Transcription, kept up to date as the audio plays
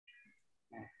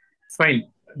Fine.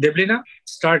 Deblina,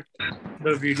 start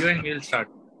the video and we'll start.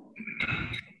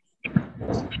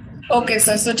 Okay,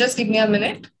 sir. So just give me a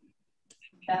minute.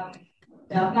 We are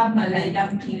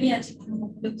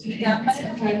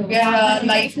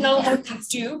live now on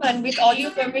YouTube, and with all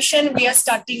your permission, we are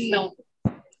starting now.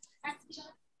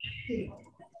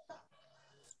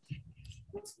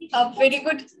 A very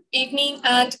good evening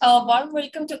and a warm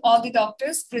welcome to all the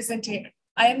doctors present here.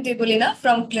 I am Debolina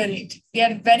from Claret. We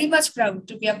are very much proud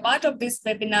to be a part of this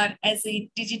webinar as a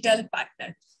digital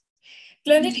partner.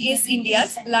 Claret is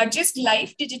India's largest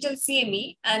live digital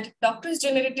CME and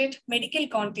doctors-generated medical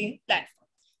content platform,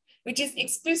 which is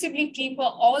exclusively free for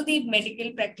all the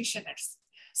medical practitioners.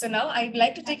 So now I'd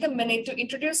like to take a minute to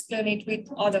introduce Claret with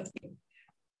all of you.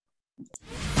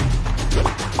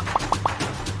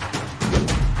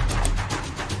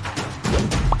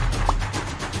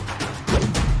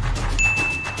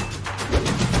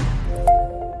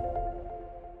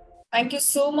 Thank you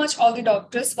so much, all the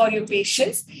doctors, for your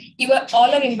patience. You are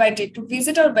all invited to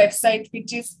visit our website,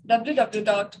 which is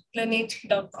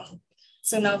www.planet.com.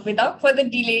 So now, without further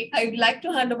delay, I would like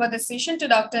to hand over the session to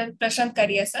Dr. Prashant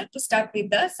Karia, sir, to start with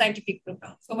the scientific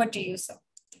program. Over to you, sir.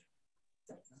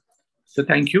 So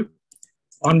thank you.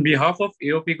 On behalf of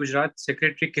AOP Gujarat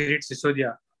Secretary Kirit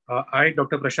Sisodia, I,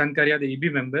 Dr. Prashant Karia, the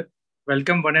EB member,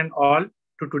 welcome one and all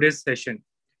to today's session.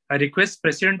 I request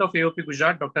President of AOP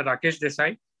Gujarat, Dr. Rakesh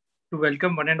Desai, to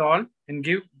welcome one and all and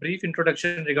give brief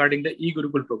introduction regarding the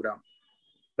e-Gurukul program.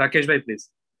 Rakesh bhai, please.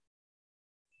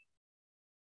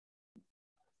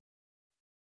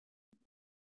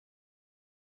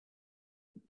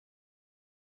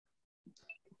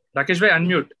 Rakesh bhai,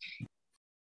 unmute.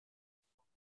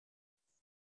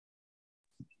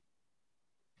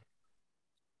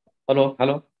 Hello.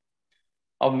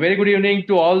 A very good evening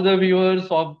to all the viewers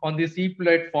on this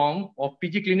e-platform of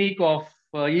PG Clinic of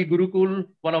e-Gurukul,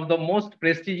 one of the most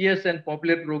prestigious and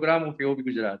popular program of AOP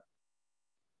Gujarat.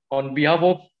 On behalf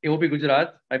of AOP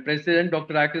Gujarat, I President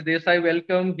Dr. Rakesh Desai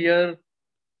welcome here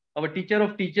our teacher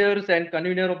of teachers and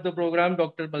convener of the program,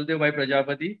 Dr. Baldev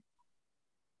Prajapati,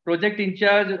 project in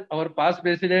charge, our past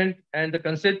president and the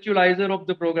conceptualizer of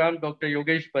the program, Dr.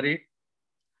 Yogesh Parikh,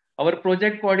 our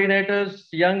project coordinators,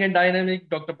 young and dynamic,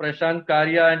 Dr. Prashant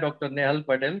Karia and Dr. Nehal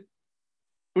Patel,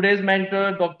 today's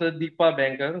mentor, Dr. Deepa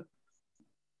Bankar,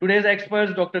 today's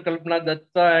experts, Dr. Kalpana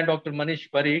Datta and Dr. Manish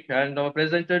Parikh, and our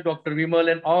presenter, Dr.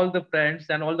 Vimal, and all the friends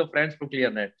from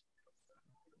ClearNet.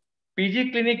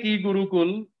 PG Clinic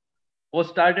e-Gurukul was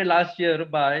started last year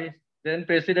by then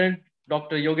President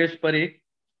Dr. Yogesh Parikh,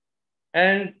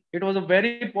 and it was a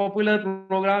very popular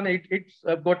program. It's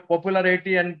got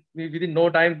popularity and within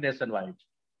no time nationwide.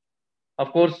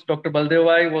 Of course, Dr.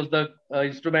 Baldev was the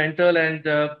instrumental, and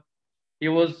we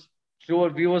was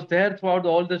there throughout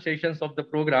all the sessions of the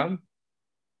program.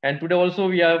 And today also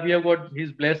we have got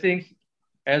his blessings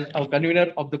as our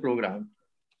convener of the program.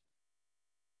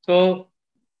 So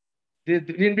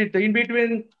in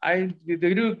between, the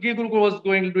Gurukul was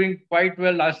doing quite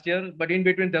well last year, but in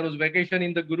between there was vacation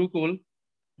in the Gurukul.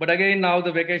 But again, now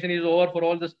the vacation is over for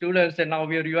all the students, and now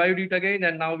we have revived it again,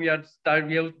 and now we are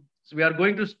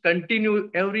going to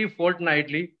continue every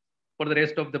fortnightly for the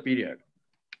rest of the period.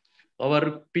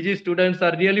 Our PG students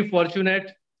are really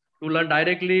fortunate to learn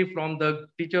directly from the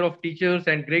teacher of teachers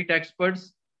and great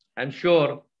experts. I'm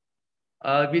sure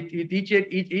with each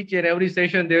and every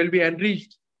session they will be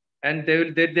enriched, and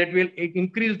that will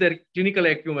increase their clinical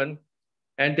acumen,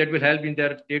 and that will help in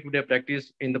their day-to-day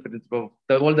practice in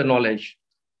all the knowledge.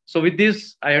 So with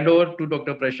this, I hand over to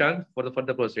Dr. Prashant for the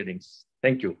further proceedings.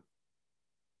 Thank you.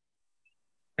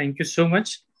 Thank you so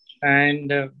much.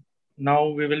 And now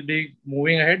we will be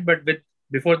moving ahead, but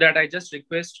before that, I just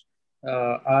request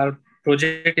our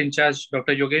project in charge,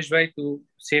 Dr. Yogesh bhai, to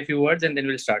say a few words, and then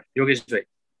we'll start. Yogesh bhai.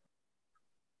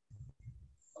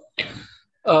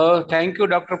 Thank you,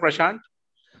 Dr. Prashant.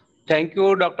 Thank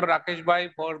you, Dr. Rakesh bhai,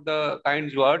 for the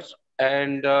kind words,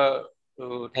 and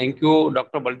thank you,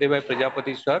 Dr. Baldev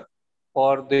Prajapati sir,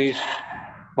 for this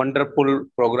wonderful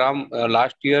program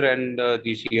last year and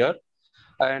this year.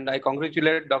 And I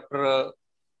congratulate Dr.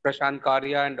 Prashant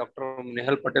Karia and Dr.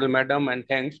 Nehal Patel madam, and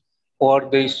thanks for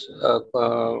this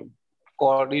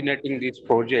coordinating this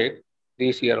project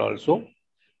this year also.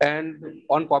 And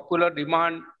on popular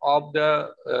demand of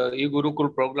the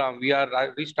e-Gurukul program, we are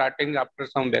restarting after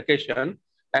some vacation.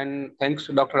 And thanks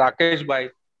to Dr. Rakesh bhai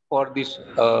for this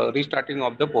restarting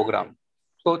of the program.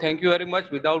 So thank you very much.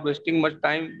 Without wasting much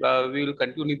time, we will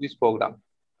continue this program.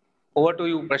 Over to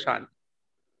you, Prashant.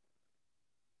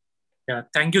 Yeah,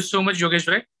 thank you so much, Yogesh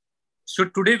bhai. So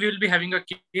today we will be having a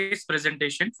case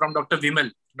presentation from Dr.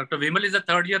 Vimal. Dr. Vimal is a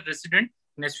third-year resident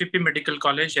in SVP Medical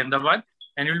College, Ahmedabad,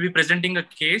 and will be presenting a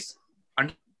case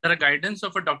under the guidance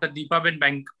of a Dr. Deepa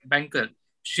Ben Banker.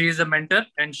 She is a mentor,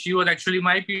 and she was actually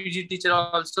my PG teacher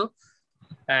also.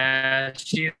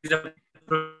 She is a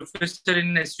professor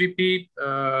in SVP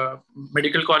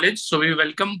Medical College. So we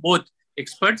welcome both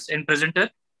experts and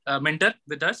mentor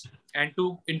with us. And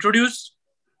to introduce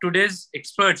today's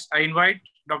experts, I invite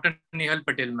Dr. Nehal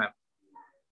Patel, ma'am.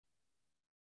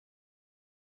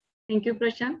 Thank you,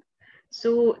 Prashant.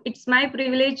 So it's my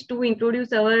privilege to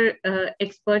introduce our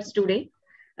experts today.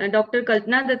 Dr.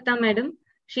 Kalpana Datta, madam.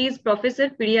 She is Professor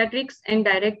Pediatrics and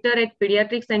Director at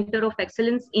Pediatric Center of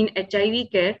Excellence in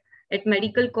HIV Care at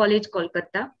Medical College,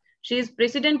 Kolkata. She is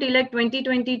President-elect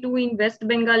 2022 in West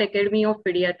Bengal Academy of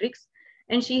Pediatrics.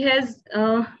 And she has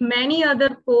many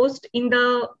other posts in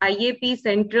the IAP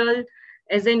Central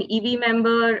as an EB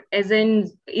member, as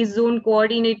an zone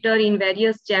coordinator in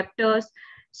various chapters.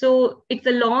 So it's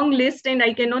a long list and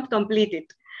I cannot complete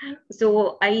it.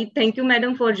 So I thank you,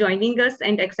 madam, for joining us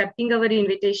and accepting our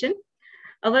invitation.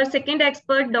 Our second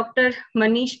expert, Dr.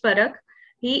 Manish Parakh,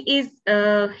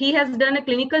 he has done a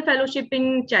clinical fellowship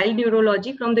in child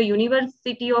neurology from the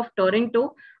University of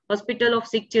Toronto Hospital of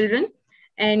Sick Children.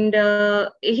 And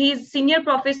he is senior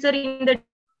professor in the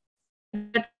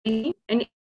and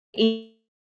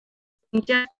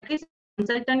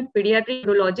consultant pediatric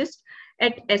neurologist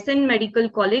at SN Medical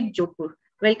College, Jodhpur.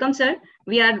 Welcome, sir.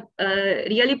 We are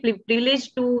really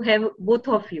privileged to have both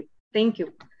of you. Thank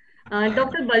you.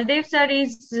 Dr. Baldev sir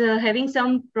is having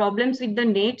some problems with the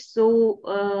net, so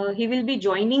he will be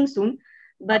joining soon.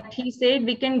 But he said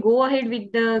we can go ahead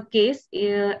with the case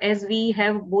as we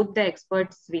have both the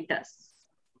experts with us.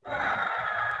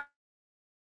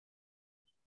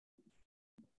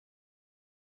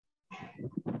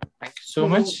 Thank you so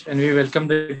much, and we welcome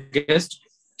the guest.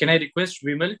 Can I request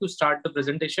Vimal to start the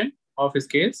presentation of his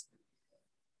case?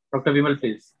 Dr. Vimal,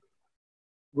 please.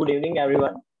 Good evening,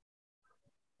 everyone.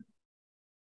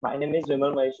 My name is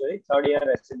Vimal Maheshwari, third year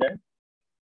resident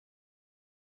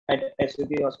at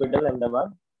SVP Hospital,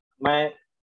 Ahmedabad. My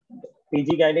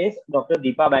PG guide is Dr.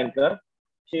 Deepa Banker.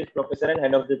 She is professor and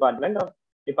head of Department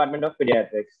of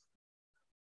Pediatrics.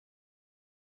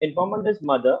 Informant's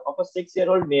mother of a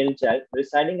 6-year-old male child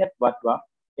residing at Vatwa,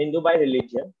 Hindu by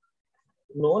religion,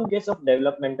 known case of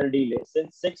developmental delay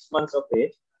since 6 months of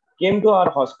age, came to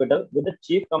our hospital with a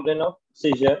chief complaint of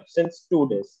seizure since 2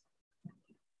 days.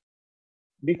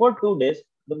 Before 2 days,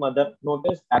 the mother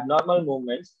noticed abnormal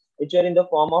movements which were in the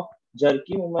form of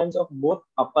jerky movements of both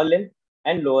upper limb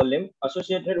and lower limb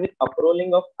associated with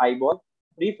uprolling of eyeball,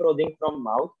 free-frothing from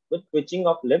mouth with twitching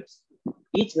of lips,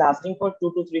 each lasting for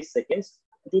 2 to 3 seconds,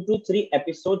 2 to 3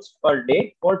 episodes per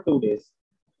day for 2 days.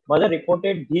 Mother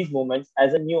reported these movements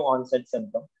as a new onset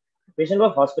symptom. Patient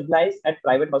was hospitalized at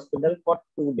private hospital for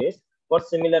 2 days for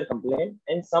similar complaint,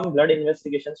 and some blood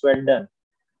investigations were done.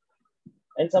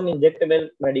 And some injectable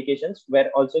medications were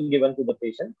also given to the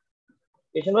patient.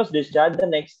 Patient was discharged the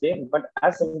next day, but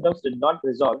as symptoms did not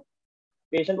resolve,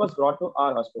 patient was brought to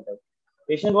our hospital.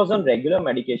 Patient was on regular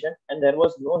medication and there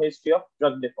was no history of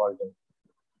drug defaulting.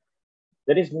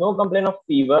 There is no complaint of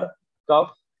fever,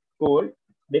 cough, cold,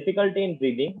 difficulty in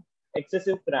breathing,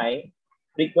 excessive crying,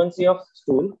 frequency of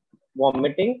stool,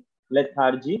 vomiting,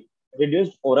 lethargy,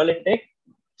 reduced oral intake,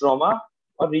 trauma,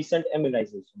 or recent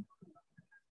immunization.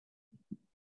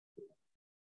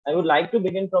 I would like to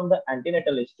begin from the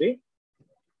antenatal history.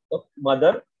 The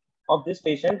mother of this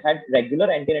patient had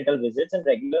regular antenatal visits and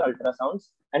regular ultrasounds,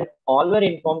 and all were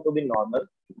informed to be normal.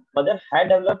 Mother had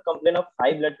developed complaint of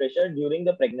high blood pressure during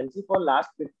the pregnancy for last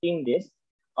 15 days,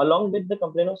 along with the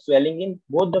complaint of swelling in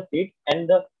both the feet, and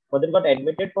the mother got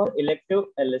admitted for elective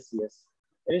LSCS.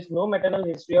 There is no maternal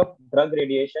history of drug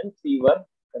radiation, fever,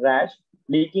 rash,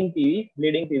 leaking PV,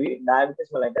 bleeding PV,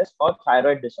 diabetes mellitus, or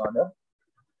thyroid disorder.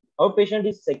 Our patient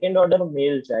is second-order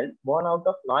male child born out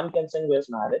of non-consanguineous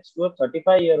marriage to a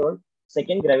 35-year-old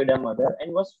second gravida mother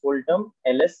and was full-term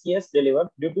LSCS delivered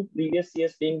due to previous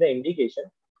CS being the indication.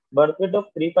 Birth weight of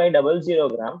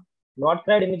 3500 gram, not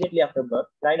cried immediately after birth,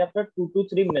 cried after 2 to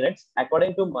 3 minutes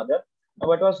according to mother,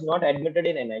 but was not admitted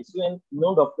in NICU and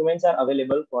no documents are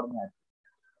available for that.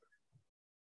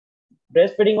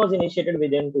 Breastfeeding was initiated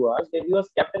within 2 hours. Baby was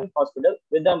kept in hospital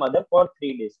with the mother for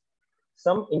 3 days.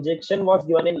 Some injection was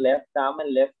given in left arm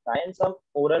and left thigh, and some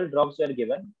oral drops were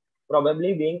given,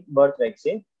 probably being birth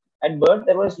vaccine. At birth,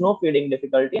 there was no feeding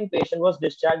difficulty, and patient was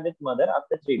discharged with mother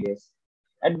after 3 days.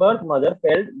 At birth, mother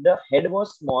felt the head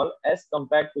was small as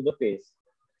compared to the face.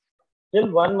 Till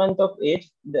 1 month of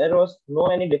age, there was no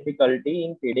any difficulty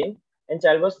in feeding, and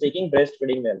child was taking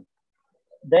breastfeeding well.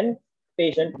 Then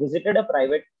patient visited a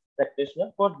private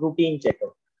practitioner for routine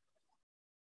checkup.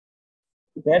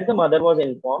 where the mother was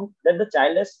informed that the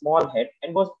child has small head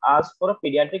and was asked for a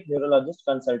pediatric neurologist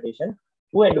consultation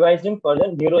who advised him further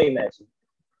neuroimaging.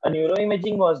 A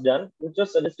neuroimaging was done, which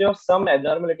was suggestive of some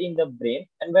abnormality in the brain,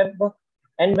 and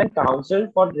when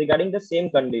counseled for regarding the same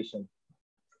condition,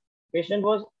 patient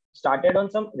was started on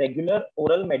some regular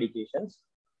oral medications.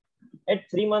 At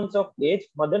 3 months of age,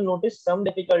 mother noticed some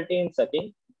difficulty in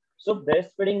sucking, so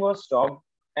breastfeeding was stopped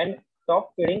and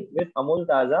top feeding with Amul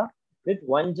Taza with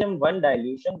 1 gem 1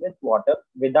 dilution with water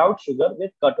without sugar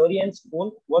with katori and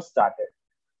spoon was started.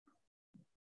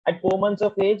 At 4 months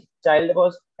of age, child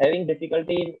was having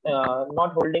difficulty in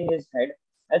not holding his head.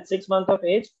 At 6 months of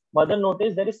age, mother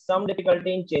noticed there is some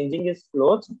difficulty in changing his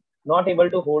clothes, not able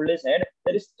to hold his head.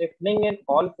 There is stiffening in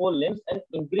all 4 limbs and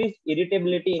increased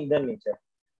irritability in the nature.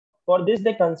 For this,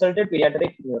 they consulted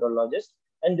pediatric neurologist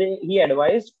and he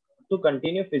advised to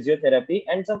continue physiotherapy,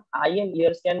 and some eye and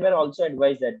ear scan were also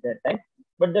advised at that time,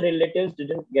 but the relatives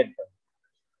didn't get them.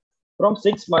 From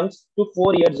 6 months to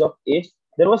 4 years of age,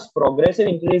 there was progressive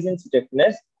increase in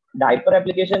stiffness, diaper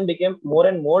application became more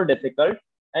and more difficult,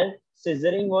 and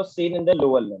scissoring was seen in the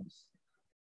lower limbs.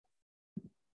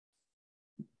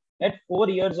 At 4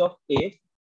 years of age,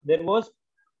 there was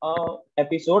an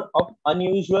episode of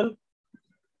unusual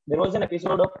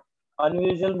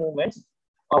movements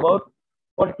about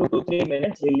for 2 to 3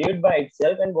 minutes, relieved by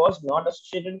itself, and was not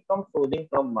associated from frothing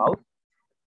from mouth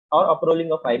or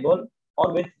uprolling of eyeball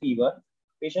or with fever.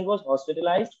 Patient was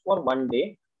hospitalized for 1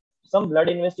 day. Some blood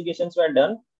investigations were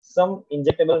done. Some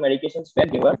injectable medications were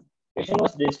given. Patient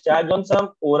was discharged on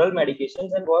some oral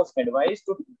medications and was advised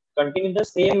to continue the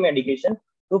same medication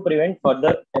to prevent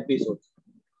further episodes.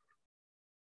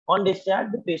 On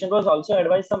discharge, the patient was also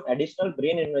advised some additional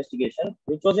brain investigation,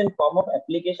 which was in form of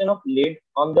application of lead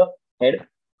on the head,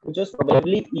 which was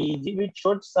probably EEG, which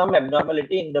showed some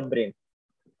abnormality in the brain.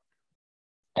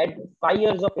 At 5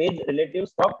 years of age,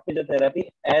 relatives stopped physiotherapy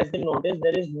as they noticed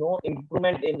there is no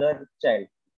improvement in the child.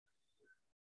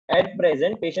 At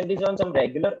present, patient is on some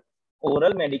regular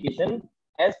oral medication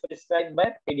as prescribed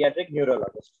by pediatric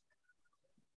neurologist.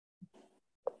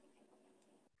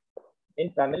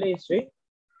 In family history,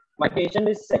 my patient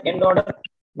is second order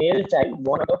male child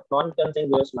born out of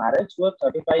non-consanguineous marriage to a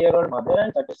 35-year-old mother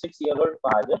and 36-year-old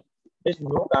father. There is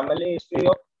no family history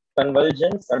of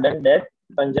convulsion, sudden death,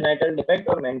 congenital defect,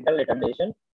 or mental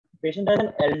retardation. Patient has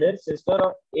an elder sister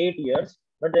of 8 years,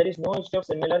 but there is no history of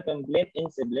similar complaint in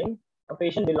sibling. A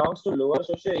patient belongs to lower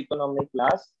socio-economic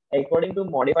class according to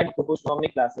modified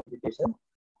Fukushima classification.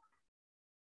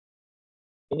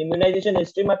 In immunization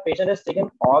history, my patient has taken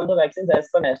all the vaccines as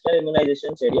per national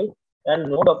immunization schedule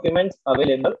and no documents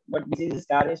available, but disease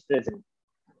scar is present.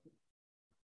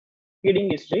 Feeding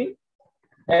history.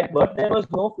 At birth, there was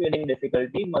no feeding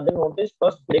difficulty. Mother noticed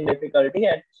first feeding difficulty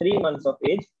at 3 months of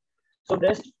age. So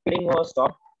breastfeeding was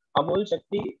stopped. Amul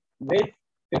Shakti with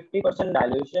 50%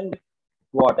 dilution with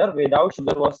water without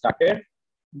sugar was started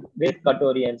with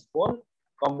katori and spoon.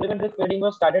 Complementary feeding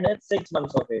was started at 6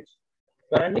 months of age.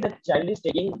 Currently, the child is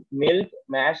taking milk,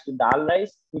 mashed dal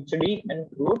rice, khichdi, and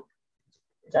fruit.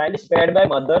 Child is fed by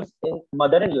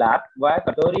mother in lap via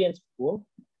katori and spoon.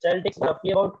 Child takes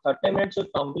roughly about 30 minutes to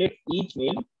complete each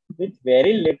meal with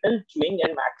very little chewing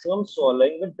and maximum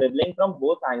swallowing with dribbling from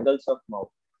both angles of mouth.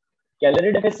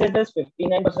 Calorie deficit is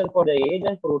 59% for the age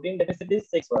and protein deficit is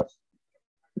 6%.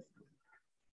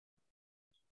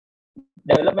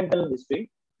 Developmental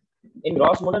history. In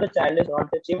gross motor, the child is not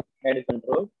achieved head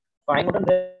control. Fine motor,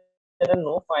 there are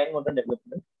no fine motor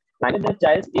development. Language, the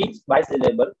child speaks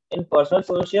bisyllable. In personal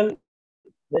social,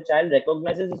 the child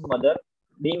recognizes his mother,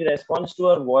 being responds to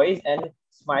her voice and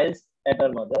smiles at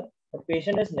her mother. The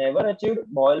patient has never achieved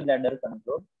bowel bladder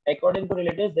control. According to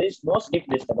relatives, there is no sleep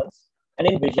disturbance. And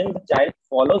in vision, the child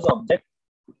follows object.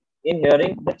 In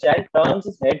hearing, the child turns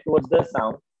his head towards the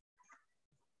sound.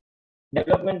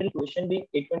 Developmental quotient being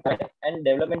 8.5 and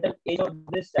developmental age of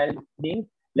this child being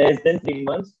less than 3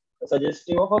 months,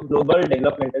 suggestive of a global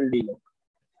developmental delay.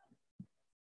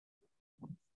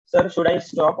 Sir, should I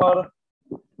stop or?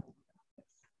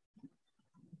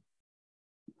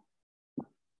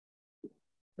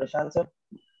 Prashant, sir?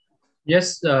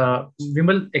 Yes,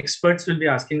 Vimal, experts will be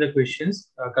asking the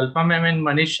questions. Kalpa ma'am and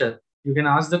Manish sir, you can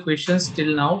ask the questions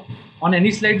till now. On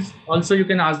any slides, also you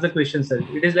can ask the questions, sir.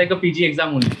 It is like a PG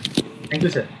exam only. Thank you,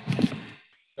 sir.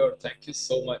 Sure, thank you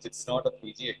so much. It's not a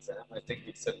PG exam. I think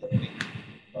it's a learning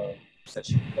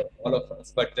session for all of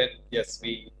us. But then, yes,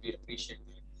 we appreciate it.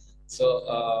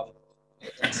 So,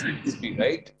 that's history,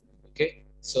 right? Okay.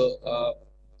 So,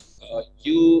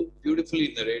 you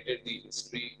beautifully narrated the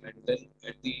history, and then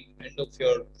at the end of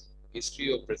your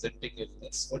history of presenting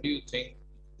illness, what do you think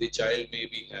the child may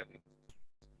be having?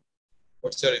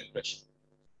 What's your impression?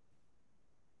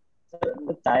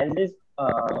 The child is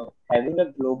having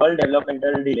a global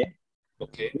developmental delay,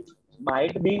 Okay. which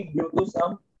might be due to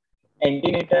some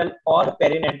antenatal or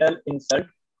perinatal insult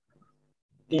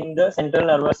in the central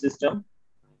nervous system.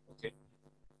 Okay.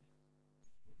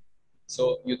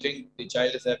 So you think the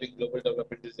child is having global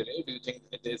developmental delay? Do you think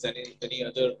that there's any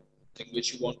other thing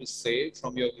which you want to say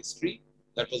from your history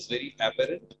that was very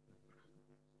apparent?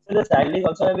 So the child is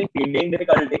also having feeding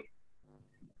difficulty.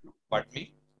 Pardon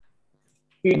me?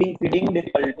 Feeding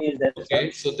difficulty is there.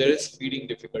 Okay, so there is feeding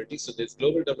difficulty. So there's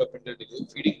global developmental delay,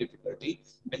 feeding difficulty,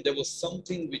 and there was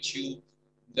something which you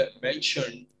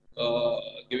mentioned,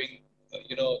 giving,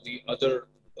 the other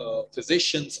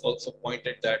physicians also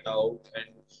pointed that out, and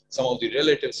some of the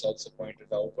relatives also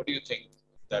pointed out. What do you think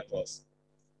that was?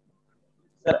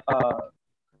 Sir,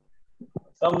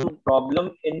 some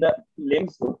problem in the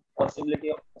limbs, possibility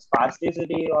of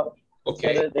spasticity, or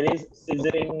Okay. there is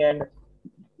scissoring and.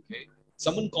 Okay.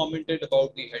 Someone commented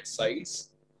about the head size.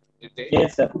 Did they?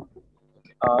 Yes, sir.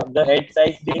 The head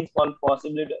size being small,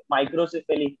 possibility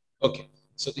microcephaly. Okay.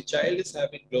 So the child is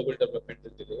having global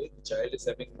developmental delay. The child is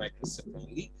having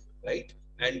microcephaly, right?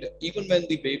 And even when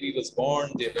the baby was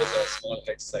born, there was a small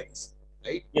head size,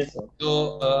 right? Yes, sir.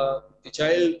 So the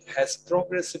child has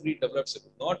progressively developed, so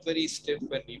not very stiff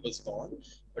when he was born,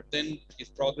 but then he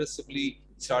progressively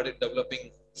started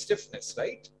developing stiffness,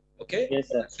 right? Okay. Yes,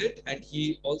 sir. That's it. And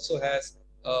he also has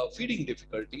feeding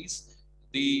difficulties.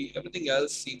 Everything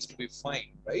else seems to be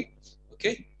fine, right?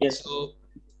 Okay. Yes. So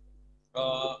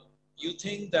you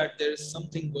think that there is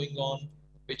something going on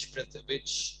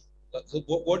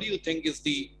what do you think is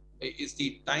the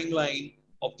timeline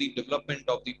of the development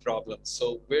of the problem?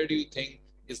 So where do you think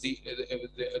is the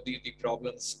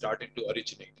problem started to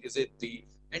originate? Is it the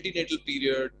antenatal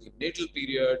period, the natal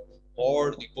period,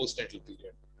 or the postnatal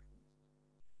period?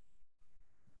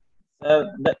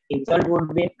 The insult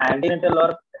would be antenatal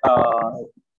or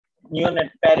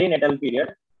perinatal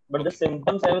period, but the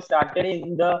symptoms have started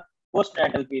in the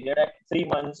postnatal period at 3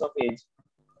 months of age.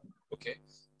 Okay,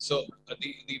 so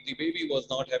the baby was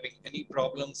not having any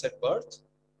problems at birth?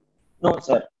 No,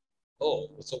 sir. Oh,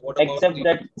 so what about except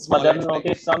that mother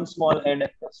noticed some small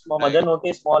head. Mother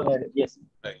noticed small head. Yes.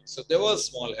 Right. So there was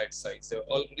small head size. There were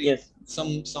already yes.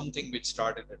 something which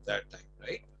started at that time,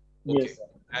 right? Okay. Yes.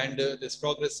 And this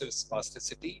progressive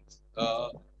spasticity.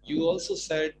 You also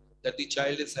said that the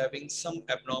child is having some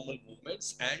abnormal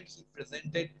movements, and he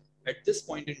presented at this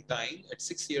point in time, at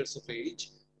 6 years of age,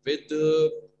 with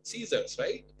seizures,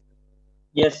 right?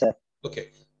 Yes, sir. Okay.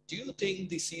 Do you think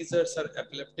the seizures are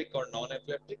epileptic or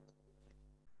non-epileptic?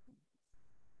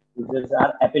 Seizures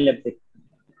are epileptic.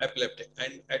 Epileptic.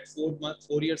 And at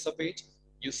 4 years of age,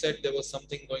 you said there was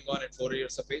something going on at 4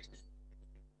 years of age?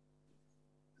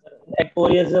 At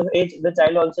 4 years of age, the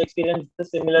child also experienced the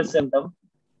similar symptom.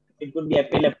 It could be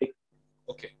epileptic.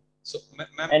 Okay. So,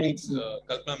 ma'am, please,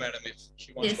 Kalpana madam, if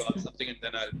she wants to ask something, and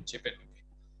then I'll chip in.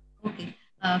 Okay.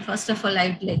 First of all, I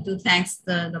would like to thank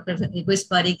Dr. Egois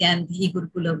Parikh and the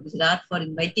E-Gurukul of Gujarat for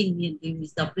inviting me and giving me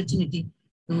the opportunity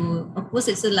to, of course,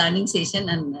 it's a learning session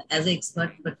and as an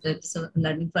expert, but it's a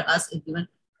learning for us, everyone.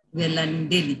 We are learning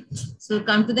daily. So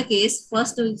come to the case.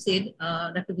 First, we said,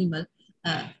 Dr. Vimal,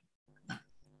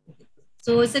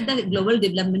 so it's at the global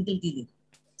developmental delay.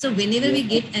 So whenever we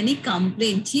get any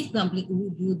complaint, chief complaint, we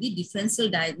do the differential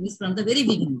diagnosis from the very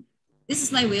beginning. This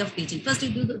is my way of teaching. First,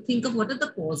 you think of what are the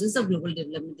causes of global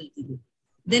developmental delay.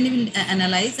 Then you will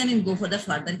analyze and then go for the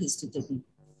further history taking.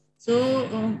 So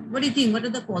what do you think? What are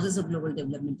the causes of global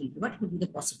developmental delay? What could be the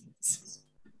possibilities?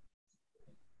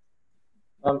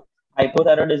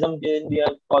 Hypothyroidism can be a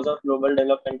cause of global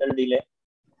developmental delay.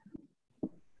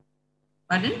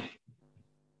 Pardon?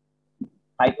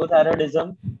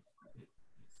 Hypothyroidism.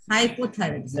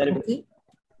 Hypothyroidism. Okay.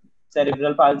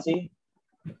 Cerebral palsy.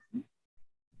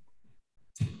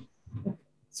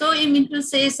 So you mean to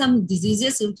say some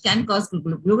diseases which can cause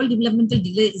global developmental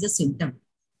delay is a symptom.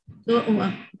 So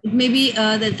it may be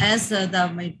that as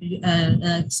my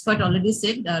expert already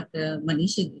said that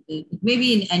Manish, it may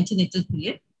be in antenatal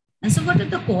period. And so what are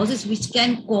the causes which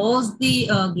can cause the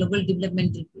global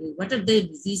developmental, what are the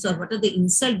disease or what are the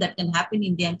insult that can happen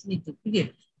in the antenatal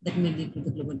period that may lead to the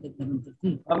global developmental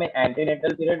period? I mean,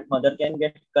 antenatal period, mother can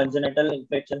get congenital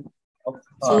infection of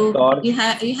so you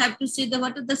have to say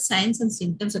what are the signs and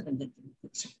symptoms of congenital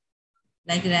infection,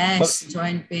 like rash,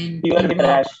 joint pain, fever,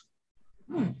 rash.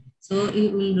 So you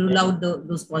will rule out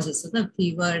those causes, so the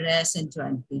fever, rash, and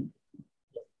joint pain.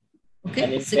 Okay.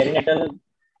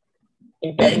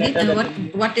 And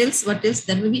what else?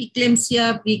 There may be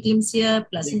eclampsia, preeclampsia,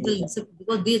 placental insufficiency,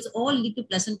 because these all lead to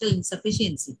placental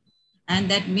insufficiency. and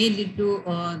that may lead to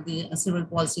the cerebral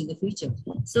palsy in the future.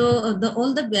 So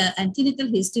all the antenatal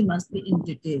history must be in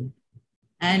detail.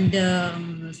 And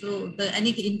so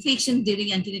any infection during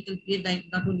antenatal period, like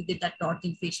not only that taught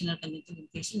infection or congenital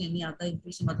infection, any other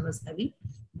infection mother was having.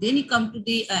 Then you come to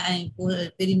the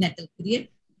perinatal period,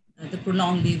 the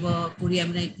prolonged labor,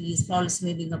 choriamnitis, foul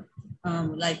smelling of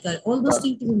all those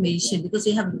things to be mentioned, because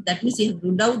you have, that means you have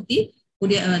ruled out the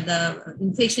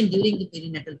infection during the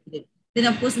perinatal period. Then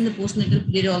of course in the postnatal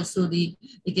period also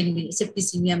it can be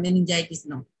septicemia, meningitis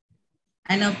now.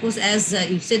 And of course, as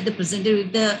you said, the presenter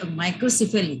with the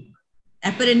microcephaly,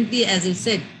 apparently, as you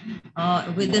said,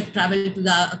 with the travel to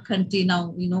the country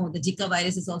now, the Zika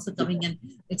virus is also coming and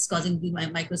it's causing the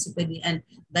microcephaly, and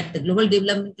that the global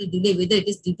developmental delay, whether it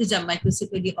is due to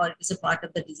microcephaly or it is a part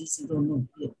of the disease, you don't know.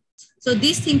 Yeah. So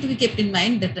these things to be kept in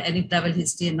mind, that any travel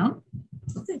history and all.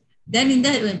 Okay. Then in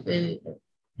the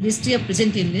history of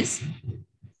present illness,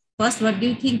 first, what do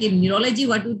you think in neurology?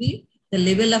 What would be the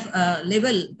level of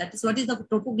that is what is the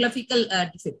topographical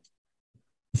defect?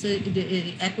 So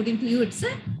according to you, it's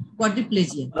a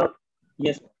quadriplegia.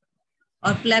 Yes.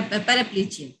 Or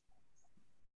paraplegia.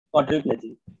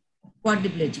 Quadriplegic.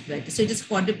 Quadriplegic, right? So it is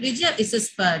quadriplegia. It's a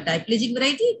diplegic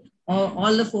variety, or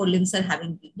all the four limbs are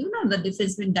having. Do you know the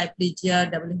difference between diplegia,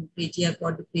 double hemiplegia,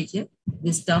 quadriplegia?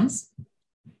 These terms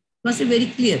must be very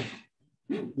clear.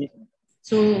 Yes.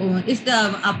 So if the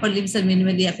upper limbs are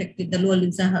minimally affected, the lower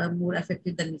limbs are more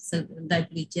affected, then it's a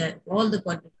diplegia. If all the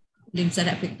limbs are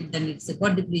affected, then it's a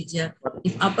quadriplegia.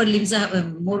 If upper limbs are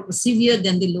more severe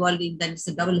than the lower limb, then it's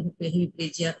a double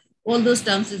hemiplegia. All those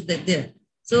terms is there.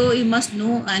 So you must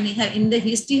know, and in the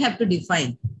history you have to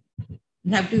define.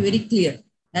 You have to be very clear.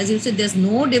 As you said, there's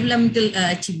no developmental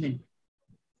achievement.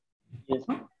 Yes.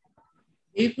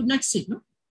 You could not sit, no?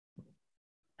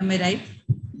 Am I right?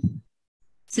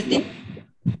 Sitting?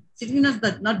 Sitting is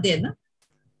not there, no?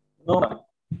 No.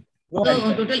 So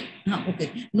total,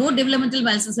 okay. No developmental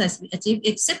milestones has been achieved,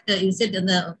 except you said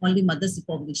only mother's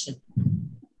recognition.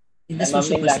 In the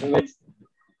social language.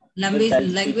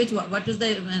 What is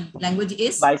the language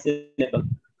is? Bisyllable.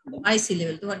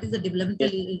 Bisyllable. So what is the developmental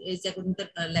is according to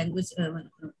language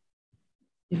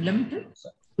developmental?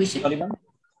 Question? Sorry, ma'am.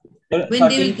 When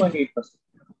they will, 13.8%.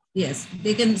 yes,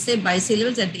 they can say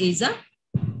bisyllables at the age of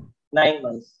 9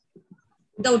 months.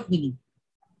 Without meaning.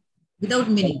 Without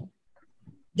meaning.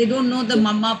 They don't know the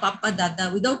mama, papa, dada.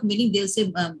 Without meaning, they'll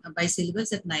say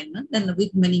bisyllables at 9 months. Then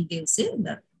with meaning, they'll say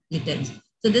the letters.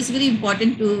 So this is very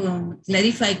important to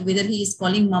clarify whether he is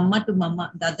calling mama to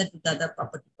mama, dada to dada,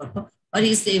 papa to papa, or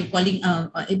he is calling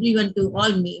everyone to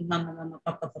all mama, mama,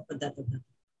 papa, papa, dada, dada.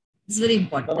 It's very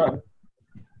important.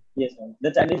 Yes, ma'am.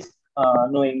 The child is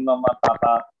knowing mama,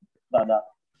 papa, dada.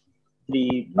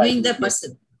 Knowing the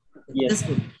person. Yes. That's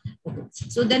good. Okay.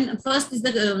 So then first is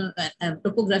the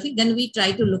topography. Then we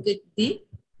try to look at the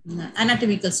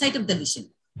anatomical site of the lesion.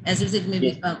 As you said,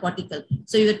 maybe yes. Cortical.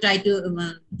 So you try to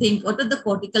think what are the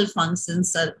cortical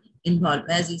functions are involved.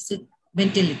 As you said,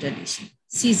 mental retardation,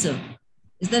 seizure.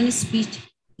 Is there any speech?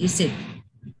 You said.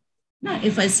 No,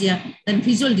 aphasia, then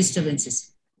visual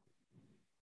disturbances.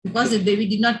 Because the baby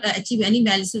did not achieve any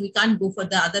milestone, we can't go for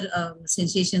the other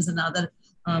sensations and other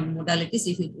modalities.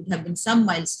 If it would have been some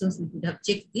milestones, we could have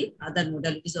checked the other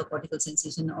modalities of cortical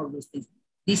sensation and all those things.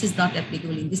 This is not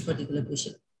applicable in this particular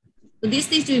patient. So these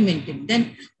things to be maintained.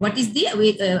 Then what is the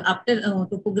after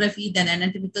topography, then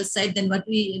anatomical side, then what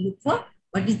we look for?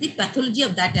 What is the pathology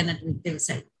of that anatomical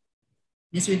side?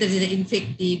 Yes, whether it is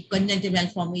infective, congenital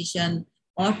malformation,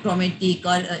 or traumatic,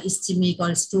 or ischemic,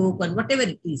 or stroke, or whatever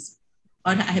it is,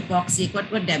 or hypoxic,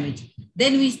 what damage.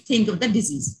 Then we think of the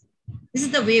disease. This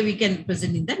is the way we can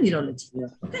present in the neurology. Yeah.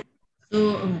 Okay.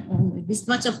 So this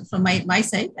much of from my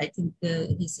side. I think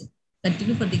he's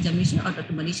continue for the examination, or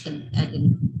Dr. Manish can add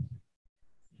anything.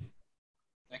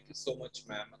 Thank you so much,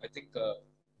 ma'am. I think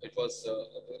it was a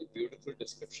very beautiful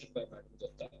description by Madam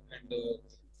Datta. And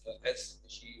as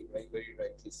she very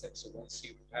rightly said, so once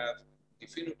you have the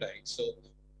phenotype, so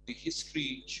the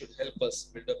history should help us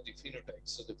build up the phenotype.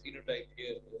 So the phenotype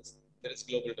here is there is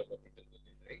global developmental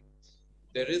delay, right?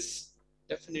 There is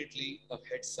definitely a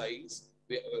head size.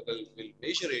 We'll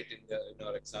measure it in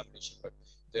our examination, but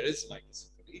there is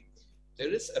microcephaly.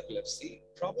 There is epilepsy.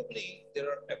 Probably there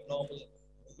are abnormal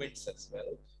movements as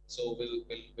well. So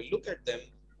we'll look at them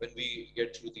when we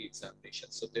get through the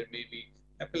examination. So there may be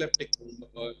epileptic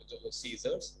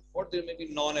seizures, or there may be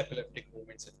non-epileptic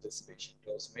movements in this patient.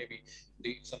 So maybe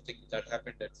something that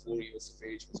happened at 4 years of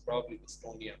age was probably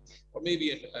dystonia, or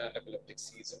maybe an epileptic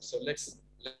seizure. So let's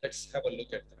have a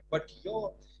look at that. But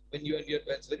when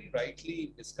it's very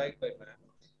rightly described by ma'am,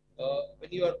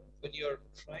 when you are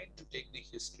trying to take the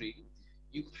history,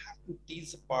 you have to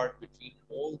tease apart between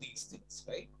all these things,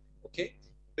 right? Okay,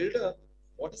 build up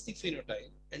what is the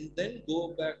phenotype, and then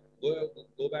go back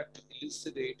to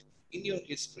elucidate in your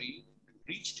history to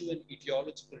reach to an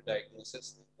etiological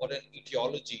diagnosis or an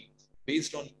etiology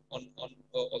based on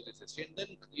all this history, and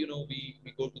then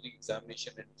we go to the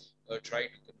examination and try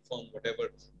to confirm whatever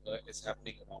is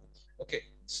happening around. Okay,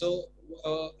 so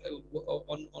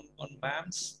on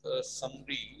ma'am's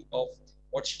summary of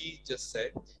what she just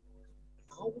said,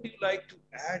 how would you like to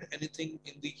add anything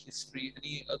in the history,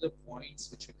 any other points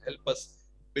which will help us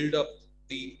build up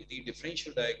the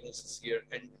differential diagnosis here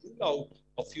and rule out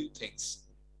a few things?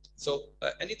 So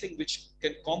anything which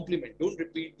can complement, don't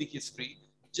repeat the history,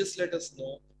 just let us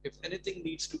know if anything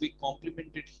needs to be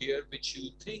complemented here, which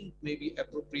you think may be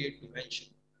appropriate to mention.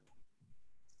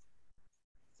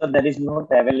 So there is no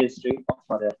travel history of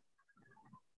mother.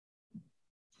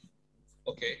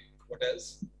 Okay, what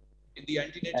else? In the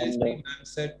antenatal history, ma'am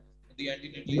said in the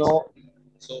antenatal history.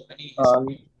 So any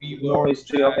history, fever, no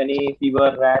history of any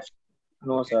fever, rash.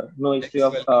 No, okay. Sir. No history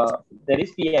of. There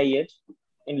is PIH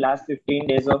in last 15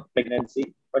 days of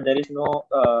pregnancy, but there is no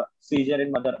seizure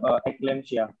in mother.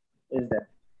 Eclampsia is there.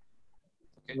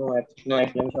 Okay. No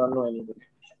eclampsia or no anything.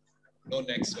 No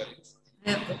neck swellings.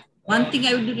 One thing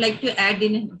I would like to add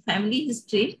in family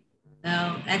history.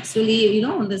 Actually,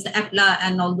 there's the APLA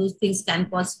and all those things can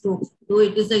cause stroke. Though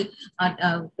it is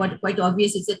quite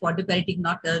obvious, it's a quadriplegic,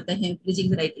 not the hemiplegic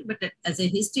variety. But as a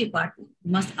history part, you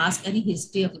must ask any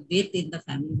history of death in the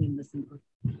family members.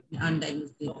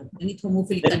 Undiagnosed death, any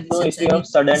thermophilic conditions. No history of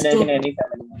sudden death in any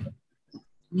family member.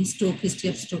 Any history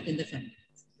of stroke in the family.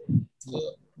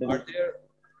 So, are there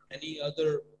any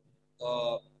other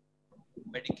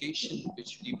medication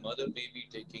which the mother may be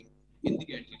taking in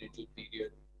the antenatal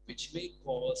period, which may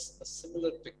cause a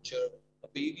similar picture, a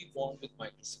baby born with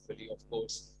microcephaly? Of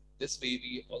course, this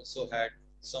baby also had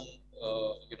some,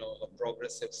 a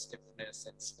progressive stiffness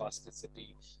and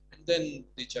spasticity, and then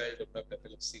the child developed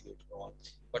epilepsy later on.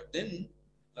 But then,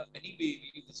 any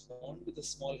baby who is born with a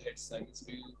small head size,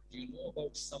 do you know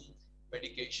about some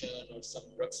medication or some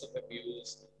drugs of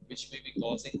abuse which may be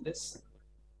causing this?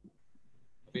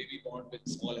 A baby born with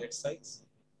small head size?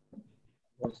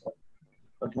 No, sir.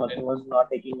 But mother was not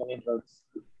taking any drugs.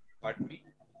 Pardon me?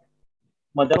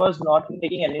 Mother was not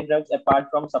taking any drugs apart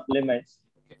from supplements.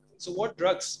 Okay. So what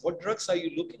drugs are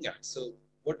you looking at? So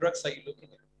what drugs are you looking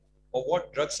at? Or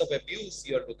what drugs of abuse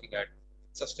you are looking at?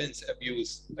 Substance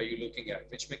abuse are you looking at,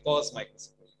 which may cause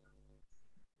microcephaly?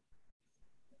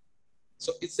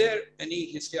 So is there any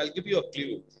history? I'll give you a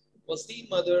clue. Was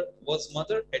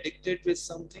mother addicted with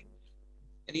something?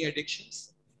 Any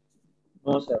addictions?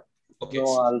 No, sir. Okay.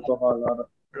 No alcohol or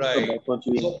right.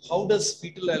 So how does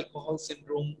fetal alcohol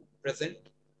syndrome present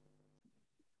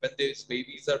when these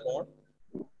babies are born?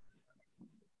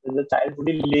 The child will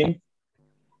be limp.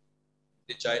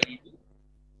 The child will be.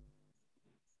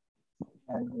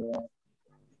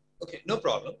 Okay, no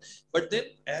problem. But then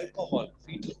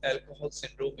fetal alcohol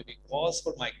syndrome may be cause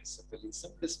for microcephaly,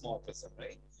 some dysmorphism,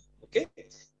 right? Okay.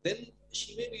 Then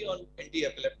she may be on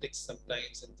anti-epileptics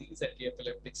sometimes, and these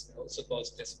anti-epileptics may also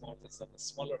cause dysmorphism,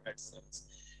 smaller head size.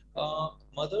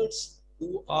 Mothers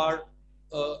who are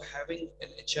having an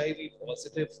HIV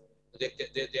positive,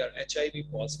 they are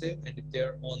HIV positive, and if they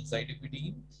are on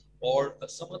zidipidine or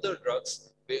some other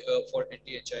drugs for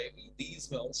anti-HIV, these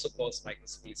may also cause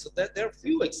microcephaly. So that there are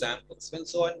few examples.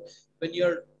 When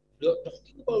you're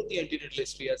talking about the antenatal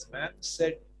history, as ma'am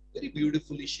said very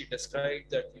beautifully, she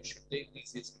described that you should take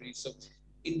these histories. So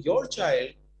in your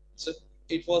child, so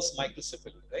it was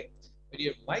microcephaly, right? When you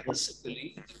have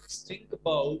microcephaly, you think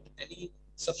about any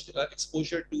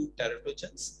exposure to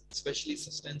teratogens, especially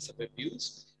substance of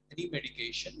abuse, any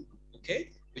medication,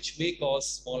 okay, which may cause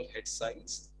small head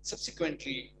size,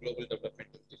 subsequently global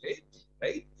developmental delay,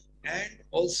 right? And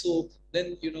also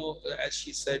then, as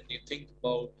she said, you think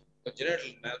about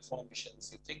congenital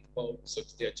malformations, you think about, so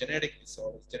they are genetic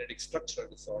disorders, genetic structural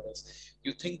disorders,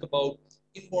 you think about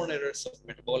inborn errors of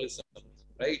metabolism,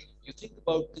 right? You think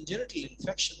about congenital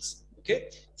infections,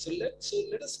 okay? So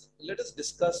let us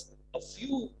discuss a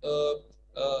few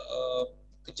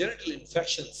congenital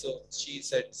infections. So she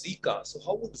said Zika. So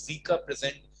how would Zika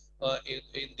present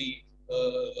in the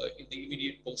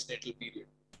immediate postnatal period?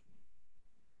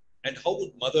 And how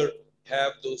would mother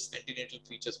have those antenatal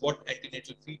features? What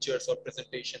antenatal features or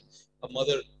presentation a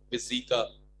mother with Zika?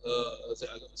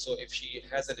 So if she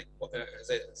has a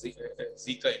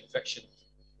Zika infection,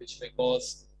 which may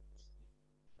cause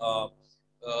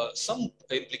some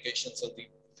implications on the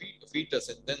fetus,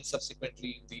 and then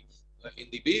subsequently in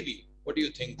the baby, what do you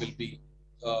think will be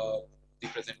the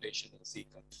presentation of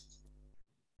Zika?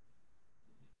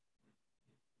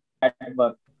 at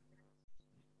birth.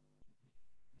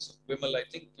 So, Vimal, I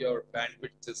think your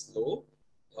bandwidth is low.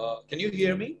 Can you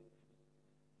hear me?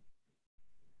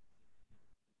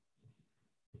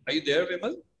 Are you there,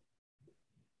 Vimal?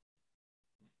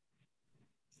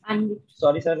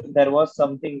 Sorry, sir. There was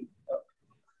something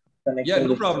connection. Yeah,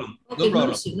 no problem. Okay, no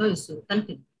problem. No issue.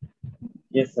 Continue.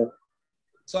 Yes, sir.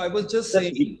 So I was just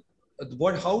saying,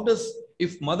 how does,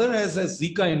 if mother has a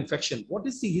Zika infection, what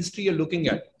is the history you're looking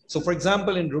at? So for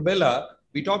example, in rubella,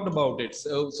 we talked about it.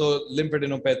 So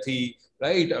lymphadenopathy,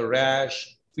 right? A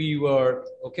rash, fever,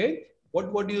 okay?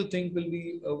 What do you think will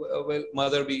be, will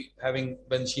mother be having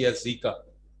when she has Zika?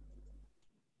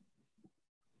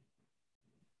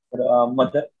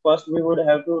 Mother, first we would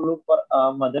have to look for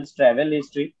mother's travel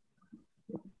history.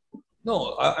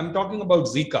 No, I'm talking about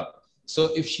Zika.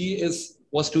 So if she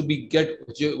was to get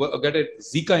a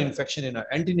Zika infection in her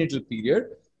antenatal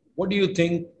period, what do you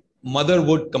think mother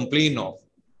would complain of?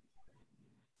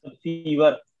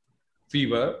 Fever.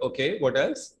 Fever. Okay. What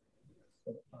else?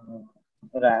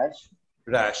 Rash.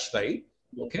 Rash, right?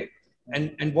 Yes. Okay.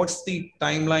 And what's the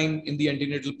timeline in the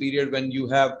antenatal period when you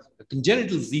have a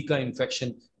congenital Zika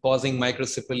infection causing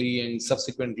microcephaly and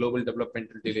subsequent global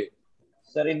developmental delay?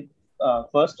 Sir, in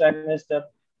first trimester.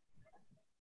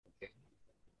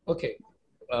 Okay.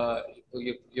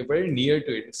 You're very near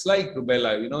to it. It's like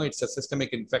rubella, it's a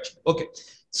systemic infection. Okay.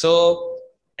 So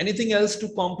anything else to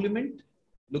complement?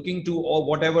 Looking to or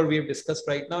whatever we have discussed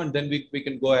right now, and then we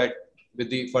can go ahead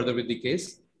with further with the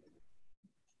case.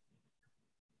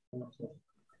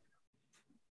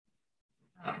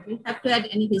 We have to add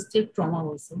any history of trauma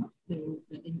also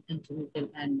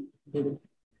and they will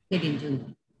get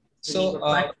into. So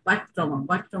what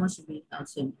trauma should be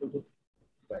also included?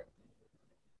 Right.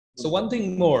 So one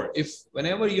thing more, if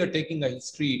whenever you're taking a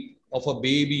history of a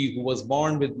baby who was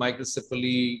born with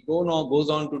microcephaly, goes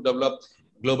on to develop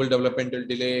global developmental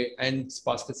delay and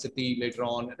spasticity later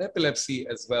on, and epilepsy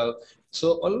as well.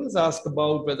 So always ask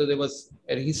about whether there was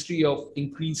a history of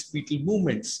increased fetal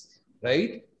movements,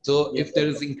 right? So if there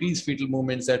is increased fetal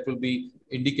movements, that will be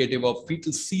indicative of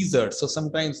fetal seizures. So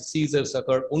sometimes seizures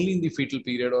occur only in the fetal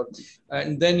period,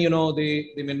 and then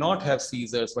they may not have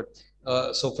seizures. But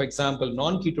so for example,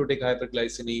 non-ketotic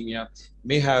hyperglycemia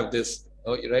may have this,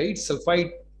 right?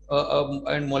 Sulfite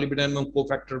and molybdenum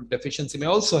cofactor deficiency may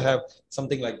also have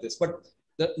something like this. But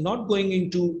not going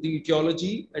into the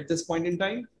etiology at this point in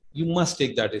time, you must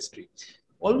take that history.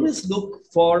 Always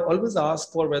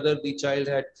ask for whether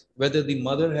the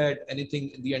mother had anything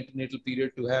in the antenatal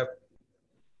period to have,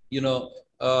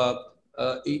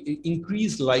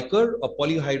 increased liquor, a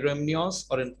polyhydramnios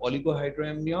or an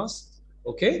oligohydramnios.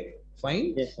 Okay,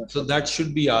 fine. Yes, sir. So that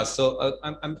should be asked. So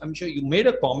I'm sure you made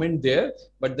a comment there,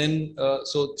 but then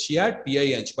so she had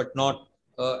PIH, but not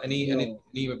any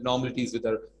abnormalities with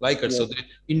her liquor. Yes. So they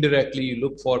indirectly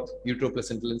look for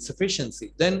uteroplacental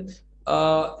insufficiency. Then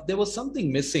there was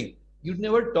something missing. You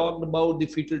never talked about the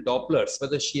fetal Dopplers,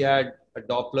 whether she had a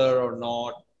Doppler or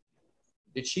not.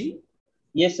 Did she?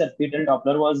 Yes, sir. Fetal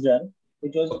Doppler was done,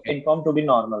 which was informed to be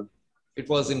normal. It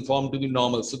was informed to be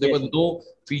normal. So there was no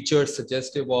features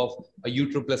suggestive of a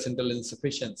uteroplacental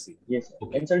insufficiency. Yes.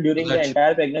 Okay. And so during the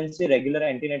entire pregnancy, regular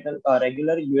antenatal,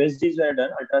 regular USGs were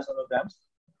done, ultrasonograms.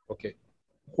 Okay.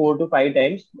 4 to 5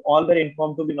 times. All were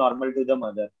informed to be normal to the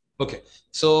mother. Okay.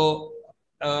 So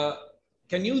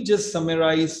can you just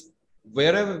summarize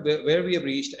where we have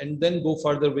reached and then go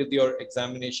further with your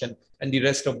examination and the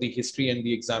rest of the history and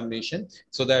the examination,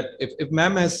 so that if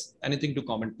ma'am has anything to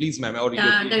comment, please ma'am. Or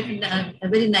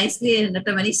very nicely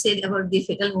Dr. Manish said about the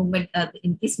fetal movement, the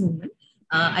increased movement.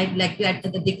 I'd like to add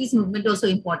that the decreased movement also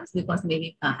important because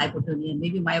maybe hypotonia,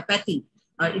 maybe myopathy,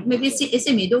 or it may be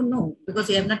SMA, don't know because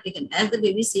we have not taken. As the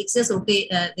baby 6 years, okay,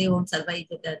 they won't survive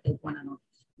the type 1 or not.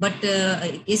 But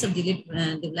in case of delayed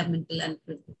developmental and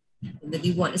the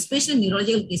reward, especially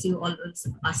neurological case, you always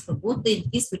ask for both the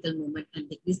increased fetal movement and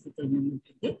decreased fetal movement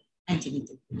in the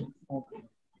antenatal period. Okay.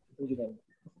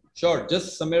 Sure.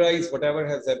 Just summarize whatever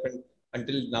has happened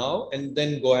until now, and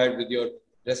then go ahead with your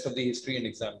rest of the history and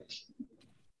examination.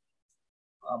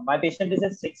 My patient is a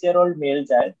 6-year-old male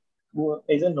child who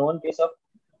is a known case of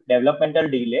developmental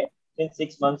delay since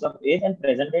 6 months of age and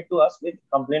presented to us with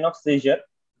complaint of seizure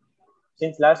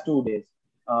since last 2 days.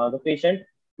 The patient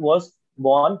was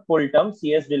born full term,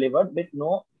 CS delivered with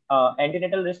no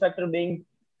antenatal risk factor being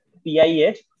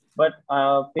PIH, but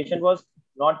patient was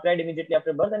not cried immediately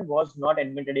after birth and was not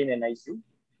admitted in NICU.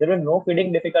 There were no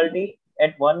feeding difficulty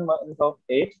at 1 month of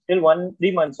age till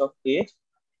 3 months of age,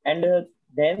 and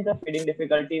then the feeding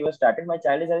difficulty was started. My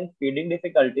child is having feeding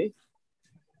difficulty,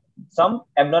 some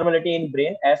abnormality in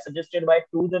brain as suggested by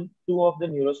two of the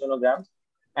neurosonograms,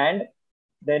 and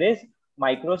there is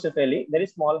microcephaly, there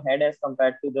is small head as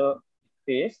compared to the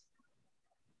face.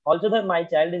 Also, my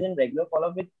child is in regular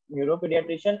follow-up with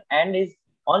neuropediatrician and is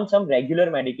on some regular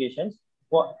medications,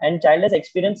 and child has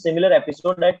experienced similar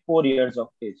episode at 4 years of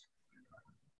age.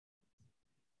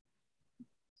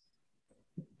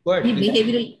 Any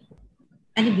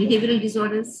behavioral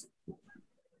disorders?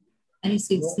 Any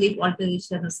sleep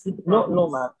alteration or sleep problems? No,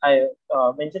 ma'am. I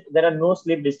mentioned there are no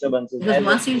sleep disturbances. Because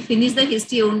once you finish the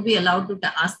history, you won't be allowed to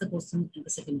ask the question in the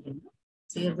second time.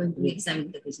 So you're going to be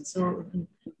examining the patient. So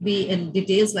be in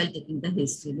details while taking the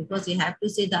history, because you have to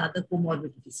say the other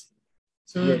comorbidities.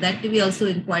 So yes, that to be also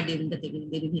inquired during the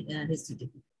history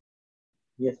taking.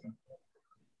 Yes, ma'am.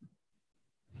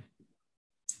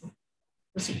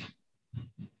 Proceed.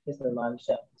 Yes, ma'am. I'm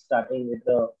starting with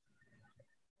the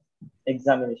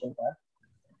examination part.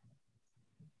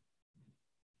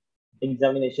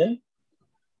 Examination.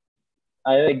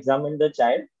 I have examined the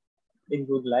child in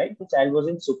good light. The child was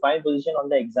in supine position on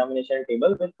the examination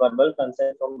table with verbal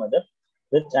consent from mother.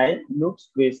 The child looks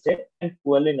wasted and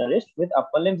poorly nourished with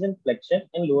upper limbs in flexion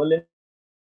and lower limbs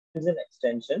in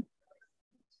extension.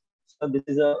 So this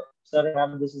is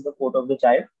this is the photo of the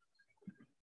child.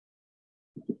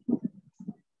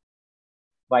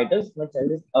 Vitals, my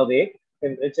child is awake,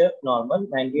 temperature normal,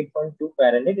 98.2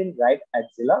 Fahrenheit in right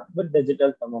axilla with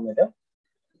digital thermometer.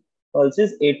 Pulse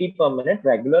is 80 per minute,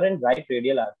 regular and right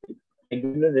radial artery.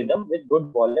 Regular rhythm with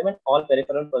good volume and all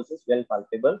peripheral pulses well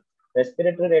palpable.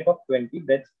 Respiratory rate of 20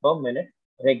 breaths per minute.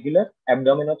 Regular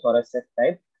abdominothoracic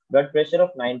type. Blood pressure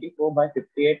of 94 by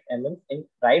 58 mm in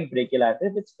right brachial artery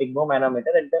with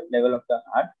sphygmomanometer at the level of the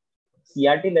heart.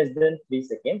 CRT less than 3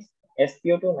 seconds.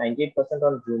 SpO2 98%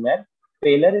 on room air.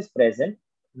 Pallor is present.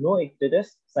 No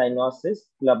icterus, cyanosis,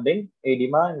 clubbing,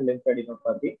 edema, and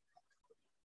lymphadenopathy.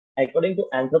 According to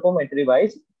anthropometry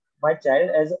wise, my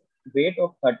child has a weight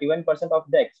of 31% of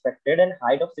the expected and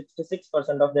height of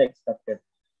 66% of the expected,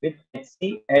 with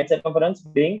HC, head circumference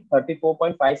being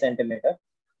 34.5 centimeter.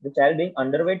 The child being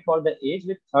underweight for the age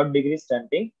with 3rd degree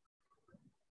stunting.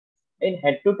 In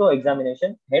head to toe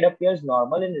examination, head appears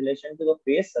normal in relation to the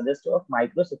face, suggestive of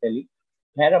microcephaly.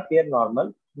 Hair appear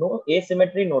normal. No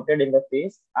asymmetry noted in the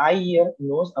face. Eye, ear,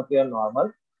 nose appear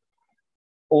normal.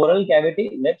 Oral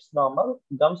cavity, lips normal,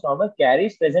 gums normal.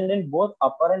 Caries present in both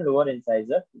upper and lower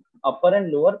incisor. Upper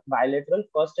and lower bilateral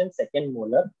first and second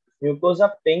molar.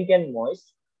 Mucosa pink and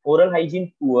moist. Oral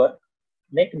hygiene poor.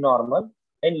 Neck normal.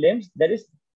 In limbs, there is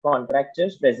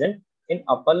contractures present. In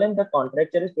upper limb, the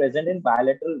contracture is present in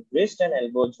bilateral wrist and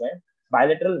elbow joint.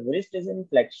 Bilateral wrist is in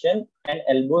flexion and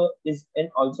elbow is in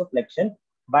also flexion.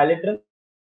 Bilateral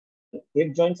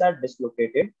hip joints are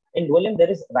dislocated. In lower limb, there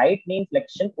is right knee in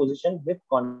flexion position with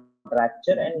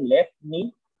contracture and left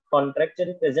knee contracture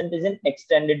is present is in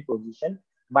extended position.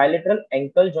 Bilateral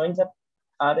ankle joints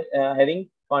are having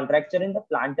contracture in the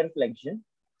plantar flexion.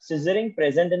 Scissoring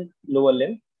present in lower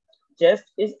limb.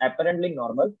 Chest is apparently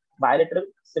normal. Bilateral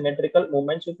symmetrical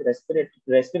movements with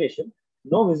respiration.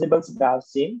 No visible scars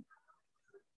seen.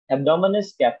 Abdomen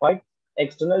is scaphoid.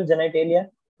 External genitalia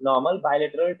normal.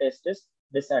 Bilateral testis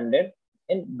descended.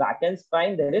 In back and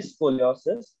spine, there is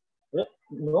scoliosis.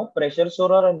 No pressure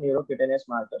sore or a neurocutaneous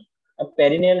marker. A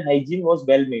perineal hygiene was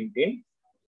well maintained.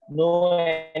 No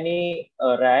any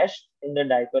rash in the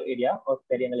diaper area or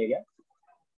perineal area.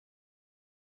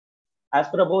 As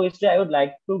per above history, I would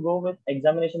like to go with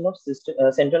examination of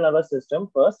central nervous system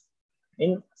first.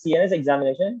 In CNS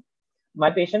examination,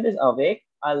 my patient is awake.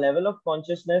 Our level of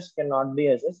consciousness cannot be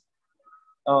assessed.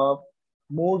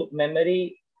 Mood,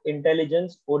 memory,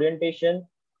 intelligence, orientation,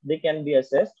 they can be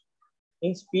assessed.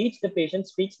 In speech, the patient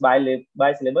speaks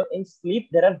bisyllable. In sleep,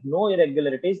 there are no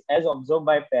irregularities as observed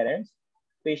by parents.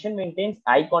 Patient maintains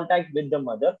eye contact with the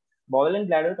mother. Bowel and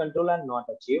bladder control are not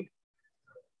achieved.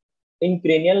 In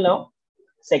cranial nerve,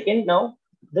 second nerve,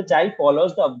 the child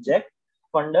follows the object.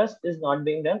 Fundus is not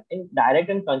being done. In direct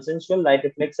and consensual light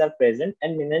reflex are present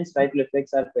and Minen's light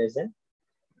reflex are present.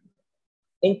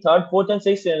 In third, fourth, and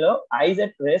sixth cranial nerve, eyes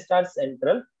at rest are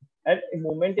central and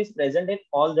movement is present in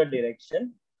all the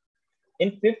direction.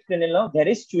 In fifth cranial nerve, there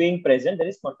is chewing present. There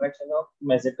is contraction of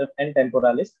masseter and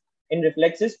temporalis. In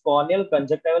reflexes, corneal,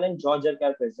 conjunctival, and jaw jerk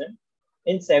are present.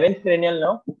 In seventh cranial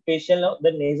nerve, facial nerve, the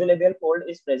nasolabial fold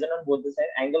is present on both the sides.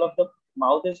 Angle of the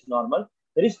mouth is normal.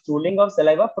 There is drooling of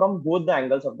saliva from both the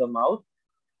angles of the mouth.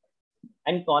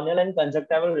 And corneal and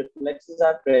conjunctival reflexes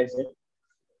are present.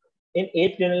 In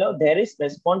eighth cranial nerve, there is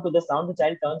response to the sound. The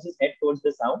child turns his head towards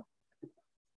the sound.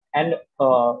 And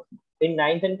in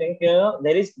ninth and tenth cranial nerve,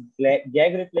 there is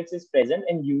gag reflex is present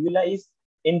and uvula is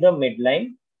in the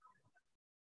midline.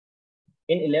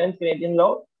 In 11th cranial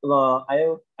nerve,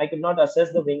 I could not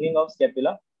assess the winging of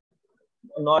scapula,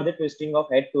 nor the twisting of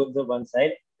head towards the one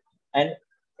side. And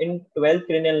in 12th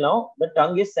cranial now, the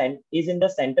tongue is in the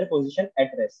center position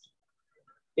at rest.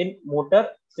 In motor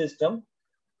system,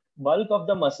 bulk of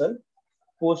the muscle,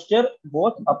 posture,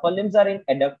 both upper limbs are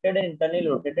adducted and internally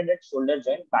rotated at shoulder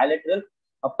joint, bilateral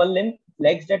upper limb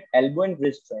flexed at elbow and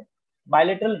wrist joint,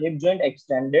 bilateral hip joint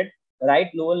extended, right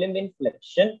lower limb in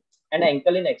flexion and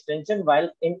ankle in extension, while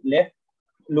in left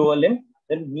lower limb,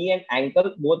 the knee and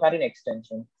ankle both are in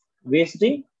extension.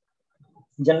 Wasting,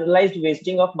 generalized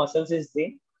wasting of muscles is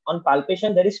seen. On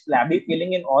palpation, there is flabby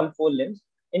feeling in all four limbs.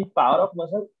 In power of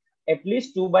muscle, at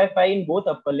least 2/5 in both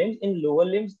upper limbs. In lower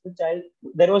limbs,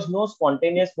 there was no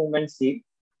spontaneous movement seen.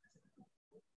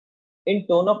 In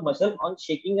tone of muscle, on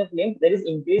shaking of limbs, there is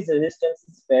increased resistance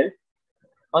is felt.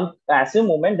 On passive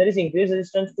movement, there is increased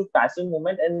resistance to passive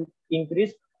movement and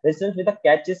increased resistance with a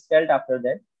catch is felt after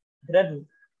that.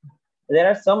 There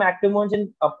are some active movements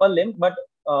in upper limb, but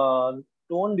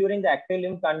tone during the active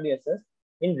limb can't be assessed.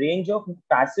 In range of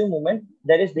passive movement,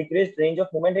 there is decreased range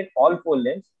of movement in all four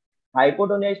limbs.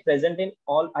 Hypertonia is present in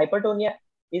all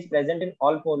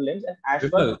four limbs, and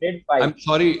Ashworth did 5. I'm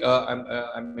sorry,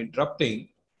 I'm interrupting.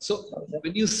 So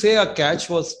when you say a catch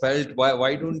was felt,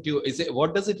 why don't you?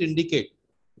 What does it indicate?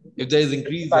 If there is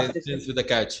increased resistance with the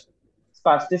catch,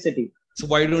 spasticity. So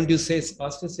why don't you say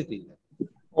spasticity?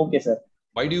 Okay, sir.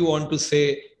 Why do you want to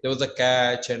say there was a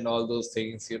catch and all those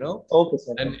things, you know? Okay,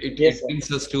 sir. And it brings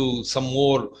us to some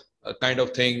more kind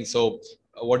of things. So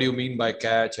what do you mean by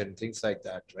catch and things like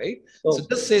that, right? Oh. So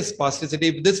just say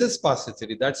spasticity. If this is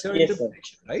spasticity, that's your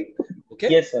interpretation, right? Okay.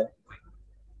 Yes, sir.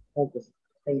 Okay, sir.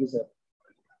 Thank you, sir.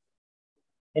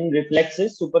 In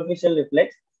reflexes, superficial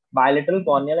reflex, bilateral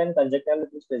corneal and conjunctival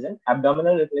reflex present,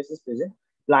 abdominal reflex is present,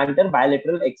 plantar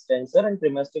bilateral extensor and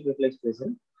premastic reflex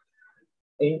present.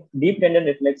 In deep tendon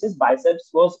reflexes,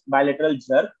 biceps was bilateral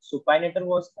jerk,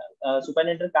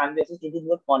 supinator can be assessed due to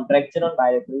the contraction on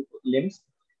bilateral limbs.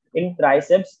 In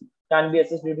triceps can be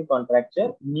assessed due to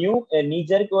contracture. Knee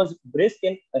jerk was brisk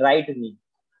in right knee.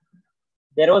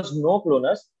 There was no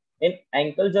clonus. In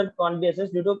ankle jerk can be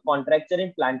assessed due to contracture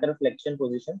in plantar flexion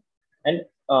position. And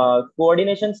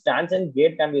coordination, stance and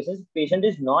gait can be assessed. Patient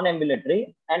is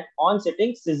non-ambulatory and on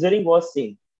sitting, scissoring was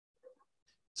seen.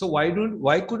 So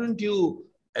why couldn't you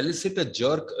elicit a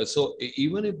jerk? So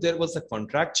even if there was a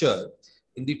contracture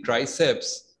in the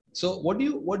triceps, so when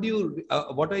you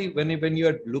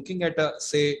are looking at a,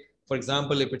 say, for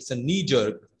example, if it's a knee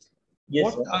jerk,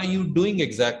 what are you doing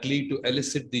exactly to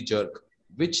elicit the jerk?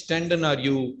 Which tendon are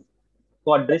you?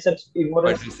 Quadriceps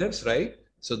femoris. Quadriceps, right?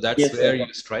 So that's where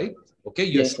you strike. Okay,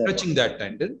 you're stretching that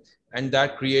tendon, and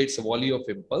that creates a volley of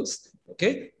impulse.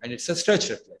 Okay, and it's a stretch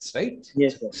reflex, right?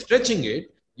 Yes, sir. Stretching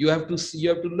it, you have to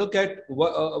look at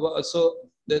so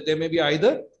there may be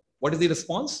either. What is the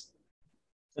response?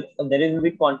 There is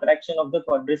the contraction of the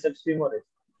quadriceps femoris.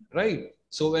 Right.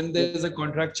 So when there is a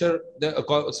contracture,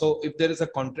 so if there is a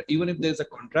even if there is a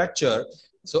contracture,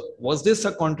 so was this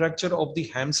a contracture of the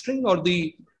hamstring or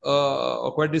the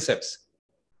quadriceps?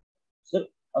 Sir,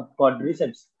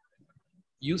 quadriceps.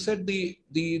 You said the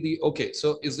okay.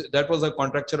 So that was a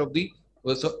contracture of the.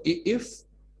 So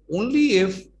only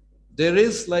if there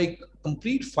is like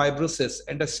complete fibrosis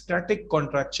and a static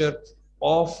contracture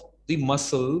of the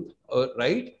muscle,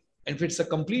 right? And if it's a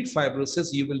complete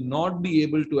fibrosis, you will not be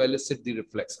able to elicit the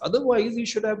reflex. Otherwise, you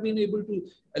should have been able to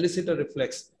elicit a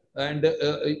reflex. And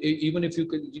even if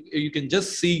you can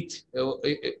just see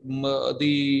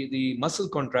the muscle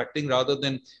contracting rather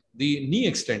than the knee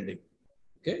extending.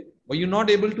 Okay, were you not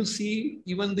able to see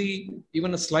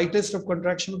even a slightest of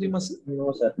contraction of the muscle?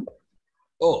 No, sir.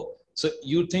 Oh, so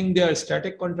you think they are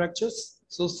static contractures?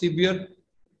 So severe?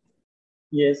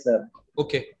 Yes, sir.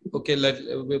 Okay,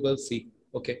 we will see.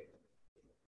 Okay.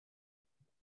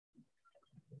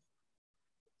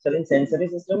 So in sensory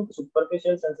system,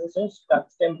 superficial sensation, touch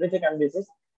temperature can be assessed.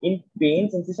 In pain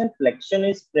sensation, flexion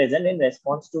is present in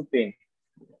response to pain.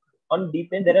 On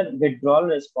deep pain, there are withdrawal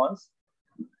response.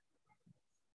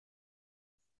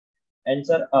 And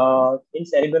sir, in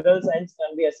cerebral signs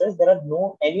can be assessed. There are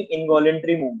any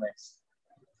involuntary movements.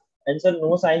 And sir,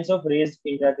 no signs of raised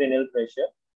intracranial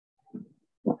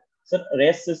pressure. Sir,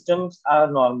 rest systems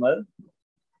are normal.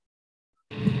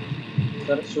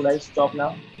 Sir, should I stop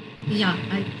now? Yeah,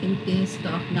 I think they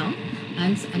stop now.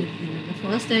 And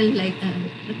first I'll like,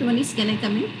 Dr. Manish, can I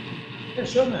come in? Yeah,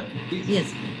 sure, ma'am. Please.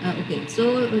 Yes. Okay.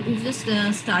 So you just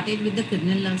started with the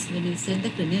cranial nerves. When you said the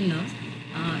cranial nerves,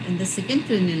 in the second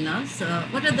cranial nerves,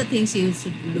 what are the things you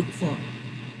should look for?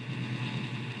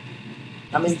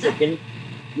 I mean, second,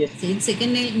 yes. So in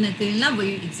second cranial nerve, were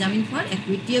you examine for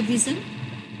acuity of vision?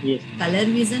 Yes. Color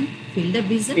vision, field of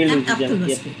vision, Field and of vision, ophthalmos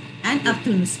yes. screen. And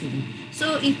ophthalmos screen.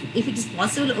 So if it is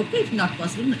possible, okay. If not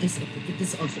possible, it's okay. It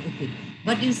is also okay.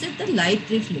 But you said the light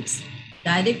reflex,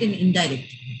 direct and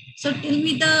indirect. So tell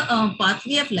me the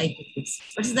pathway of light reflex.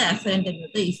 What is the afferent and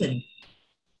what is the efferent?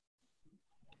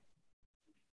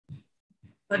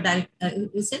 For direct,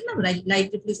 you said no, right?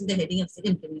 Light reflex in the heading of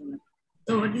second terminal.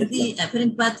 So what is the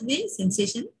afferent pathway,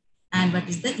 sensation, and what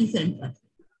is the efferent pathway?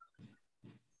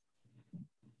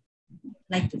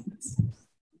 Light reflex.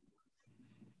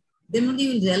 Then only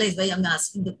you will realize why I'm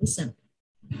asking the question.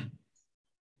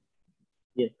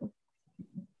 Yes.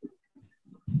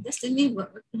 Just tell me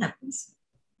what happens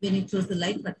when you close the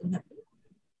light. What will happen?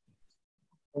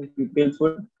 Pupils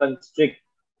would constrict.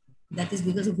 That is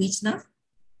because of which nerve?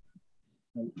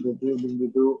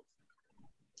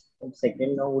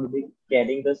 Second nerve would be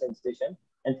carrying the sensation,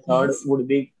 and third would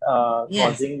be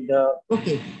causing the.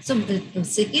 Okay, so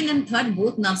second and third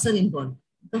both nerves are involved.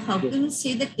 So how can you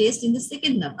say the taste in the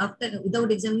second nerve after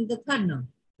without examining the third nerve?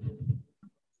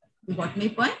 You got my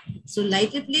point? So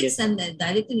light reflex and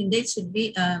direct and indirect should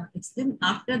be explained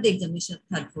after the examination of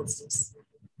third, fourth, sixth.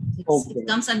 It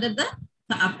comes under the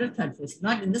after third, fourth,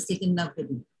 not in the second nerve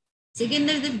heading. Second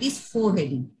nerve is this four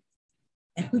heading.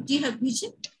 Acuity of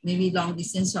vision, maybe long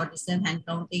distance, short distance, hand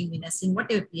counting, menacing,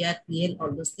 whatever, PR, PL,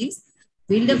 all those things.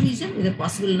 Field of vision is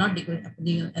possible not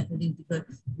according to the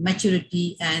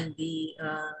maturity and the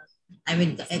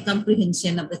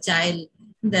comprehension of the child,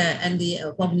 and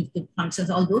the cognitive functions,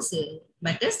 all those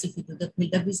matters. If you do the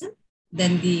field of vision,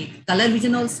 then the color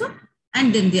vision also,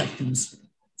 and then the ophthalmos.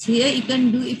 So here you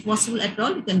can do, if possible at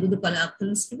all, you can do the color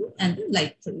ophthalmos and the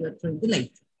light. So you are throwing the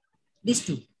light. These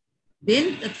two.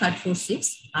 Then the third, fourth,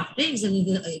 sixth, after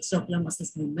examining the extraocular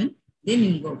muscles movement, then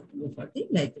you will go for the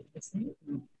light reflection.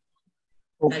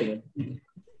 Okay.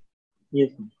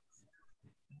 Yes.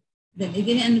 Then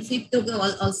again, and fifth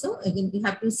also, again, you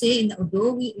have to say,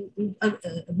 though we are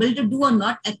able to do or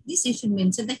not, at least you should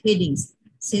mention the headings,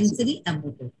 sensory and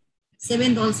motor.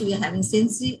 Seventh also, we are having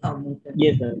sensory or motor.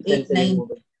 Yes, sir. 8, 9.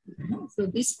 So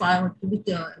this part to be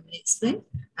explained.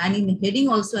 And in the heading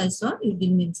also, I saw you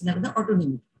didn't mention about the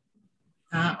autonomic.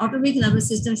 Autonomic nervous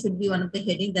system should be one of the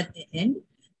heading that they end.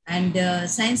 And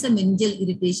signs of meningeal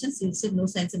irritations, you said no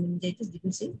signs of meningitis. Did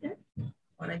you say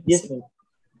that? Yes, sir.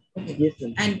 Okay. Yes,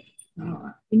 sir. And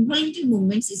involuntary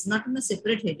movements is not in a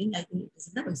separate heading. I think it is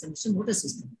in the examination motor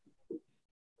system.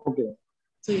 Okay.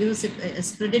 So you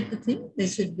spread the thing. There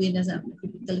should be in a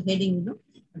typical heading, you know,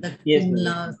 the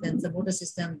nerves, then the motor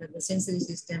system, then the sensory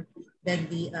system, then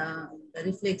the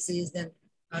reflexes, then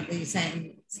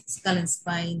the skull and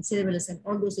spine, cerebral, and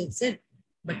all those you have said.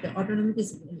 But the autonomic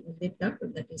is left out,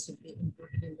 that is should be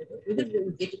included in the whether we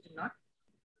will get it or not.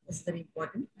 That's very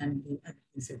important. And the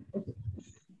okay.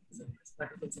 So this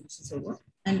part of the examination is over.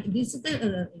 And this is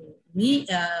the knee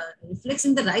reflex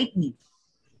in the right knee.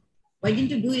 Why didn't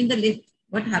you do in the left?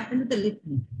 What happened to the left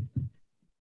knee?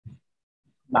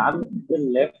 Ma'am, the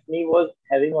left knee was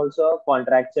having also a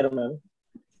contracture, ma'am.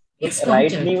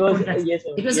 Right knee was yes.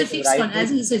 It was a fixed as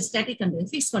he said, static and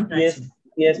fixed contraction.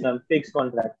 Yes, ma'am, fixed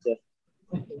contracture.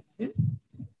 Okay.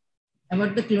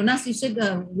 About the clonus, you said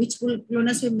which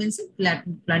clonus you mentioned?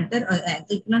 Plantar or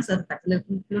ankle clonus or patellar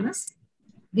clonus?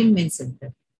 Didn't mention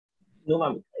that. No,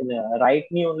 ma'am. In the right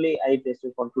knee only I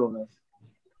tested for clonus.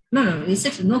 No. You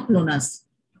said no clonus.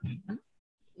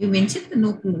 You mentioned the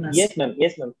no clonus. Yes, ma'am.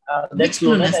 Yes, ma'am. Which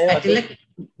clonus? Patellar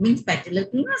means patellar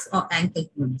clonus or ankle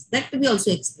clonus? That to be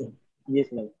also explained. Yes,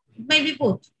 ma'am. It might be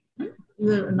both.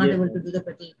 You are not able to do the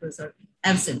patellar clonus or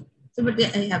absent. So, but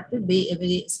I have to be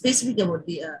very specific about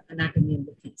the anatomy of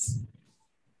the things.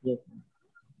 Yes.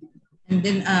 And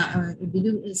then, did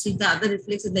you see the other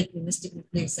reflexes like domestic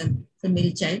reflex and the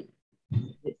male child?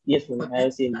 Yes, ma'am. I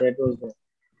have seen that also.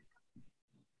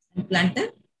 And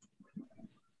plantar?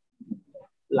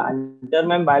 Plantar,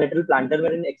 ma'am, bilateral plantar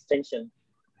were in extension.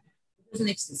 It was an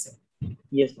extensor.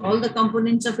 Yes. All the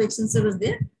components of extensor was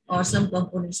there, or some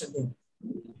components are there?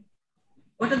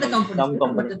 What are the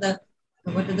components?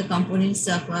 What are the components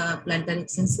of plantar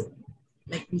extensor?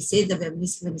 Like we say, the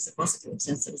vermiculum is a positive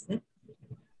extensor, is there?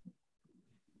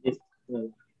 Yes.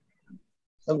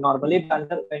 So normally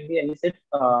plantar, when we elicit,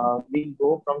 we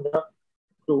go from the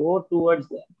toe towards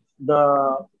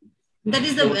the. That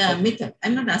is the method.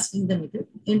 I'm not asking the method,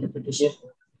 interpretation. Yes.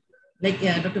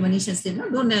 Like Dr. Manish said, no,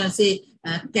 don't say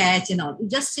catch and all. You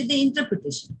just say the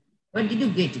interpretation. What did you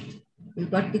get it? You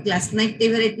got the class 9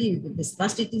 severity, you got the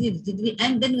spasticity, rigidity,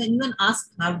 and then when you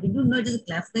ask how did you know it is a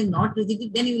class 9 not rigidity,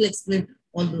 then you will explain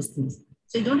all those things.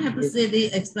 So you don't have to say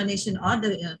the explanation or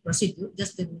the procedure,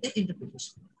 just the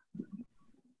interpretation.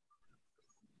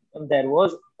 There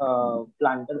was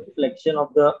plantar flexion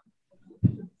of the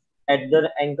at the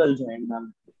ankle joint,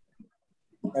 ma'am.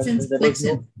 Since There is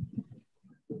no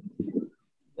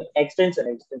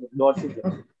extension,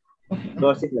 dorsiflexion.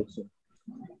 Dorsiflexion.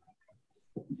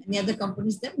 Any other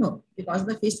components there? No, because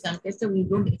the face concaster we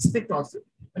don't expect also,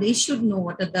 but he should know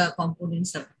what are the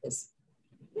components of this.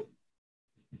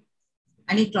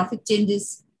 Any traffic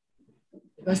changes?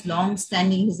 Because long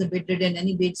standing is a bedridden,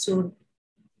 any bed sore?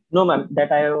 No, ma'am.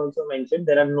 That I have also mentioned.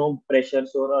 There are no pressure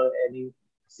sore or any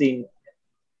seen.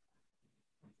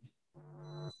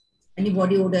 Any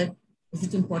body odor? Is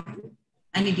it important?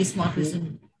 Any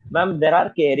dysmorphism? Ma'am, there are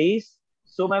caries.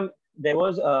 So, ma'am, there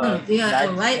was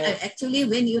actually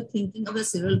when you're thinking of a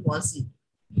cerebral palsy,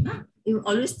 you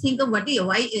always think of why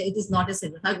it is not a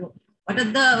cerebral. What are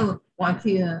the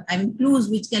clues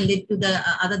which can lead to the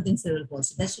other than cerebral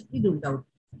palsy? That should be ruled out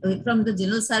from the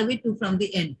general survey to from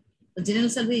the end. The general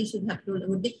survey you should have to,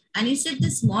 and you said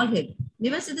the small head.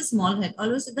 Never say the small head.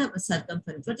 Always say the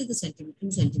circumference. What is the centimeter?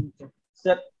 In centimeter.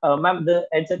 Sir, ma'am, the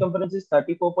head circumference is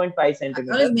 34.5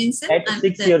 centimeters at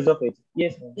 6 years of age.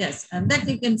 Yes, ma'am. Yes, and that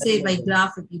you can say by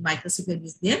graph if the microcephaly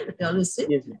is there, but I always say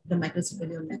yes, the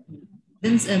microcephaly on that.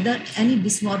 Then any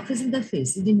dysmorphism in the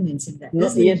face, you didn't mention that. No,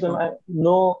 yes, ma'am.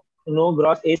 No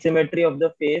gross asymmetry of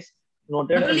the face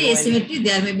noted. Not only asymmetry,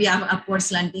 there may be upward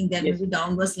slanting, there may be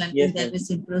downward slanting, there may be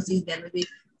symptosis, there may be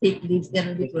thick lips, there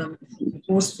may be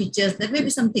coarse features, there may be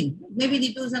something. Maybe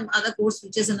due to some other coarse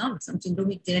features and all, some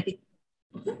syndromic genetic.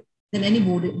 Okay. Then any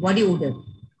body odor,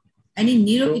 any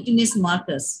neurocutaneous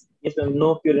markers. Yes, ma'am.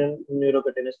 No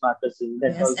neurocutaneous markers seen.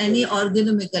 Yes, any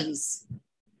organomegalies.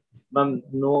 Ma'am,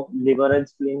 no liver and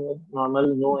spleen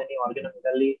normal, no any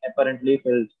organomegaly apparently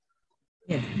filled.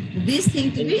 Yes, these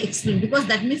things to be explained because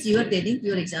that means you are telling to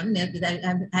your examiner that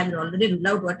I have already ruled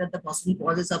out what are the possible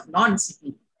causes of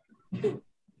non-CP.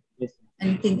 Yes.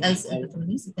 Anything else you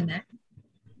can add?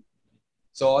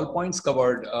 So all points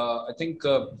covered. I think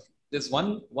there's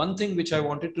one thing which I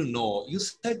wanted to know. You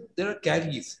said there are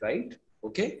caries, right?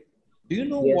 Okay. Do you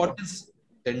know what is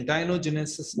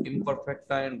dentinogenesis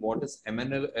imperfecta and what is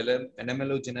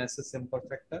enamelogenesis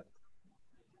imperfecta?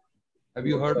 Have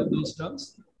you heard of those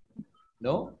terms?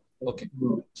 No? Okay.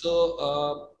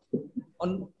 So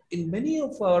in many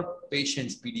of our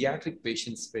patients, pediatric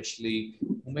patients especially,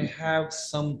 who may have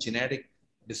some genetic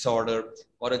disorder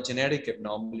or a genetic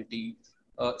abnormality,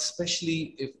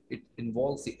 especially if it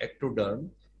involves the ectoderm,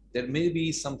 there may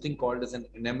be something called as an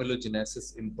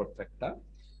enamelogenesis imperfecta.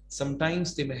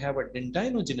 Sometimes they may have a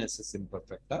dentinogenesis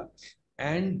imperfecta,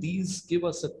 and these give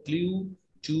us a clue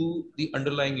to the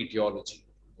underlying etiology.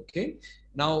 Okay.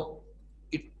 Now,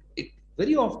 it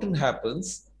very often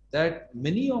happens that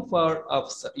many of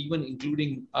us, even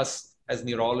including us as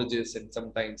neurologists and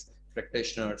sometimes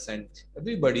practitioners and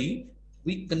everybody,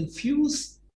 we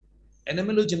confuse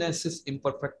enamelogenesis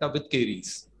imperfecta with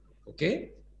caries.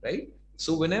 Okay, right?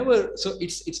 So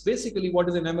it's basically what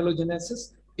is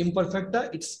enamelogenesis imperfecta?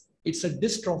 It's a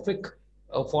dystrophic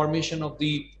formation of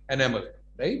the enamel,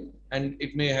 right? And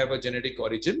it may have a genetic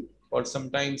origin, or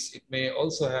sometimes it may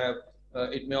also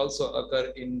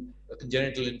occur in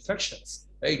congenital infections,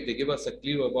 right? They give us a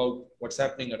clue about what's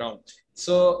happening around.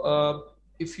 So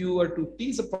if you were to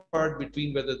tease apart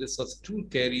between whether this was true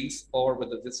caries or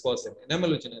whether this was an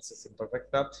enamelogenesis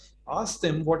imperfecta, ask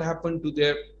them what happened to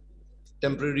their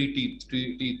temporary teeth,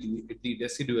 the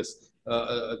deciduous,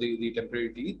 the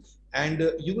temporary teeth,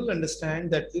 and you will understand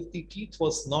that if the teeth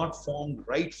was not formed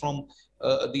right from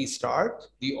the start,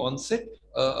 the onset,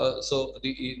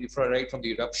 right from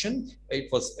the eruption,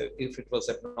 if it was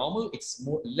abnormal, it's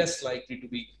less likely to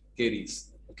be caries.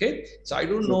 Okay, so I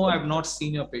don't know, I've not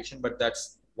seen your patient, but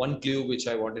that's one clue which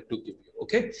I wanted to give you.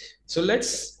 Okay, so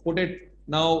let's put it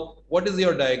now. What is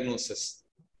your diagnosis?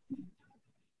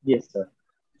 Yes, sir.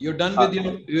 You're done with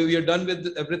you're done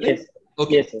with everything? Yes.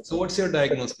 Okay. Yes, sir. So what's your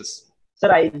diagnosis? Sir,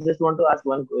 I just want to ask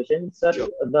one question. Sir, sure.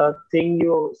 The thing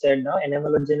you said now,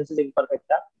 enamelogenesis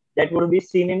imperfecta, that would be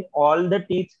seen in all the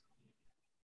teeth?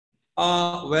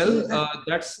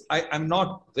 I'm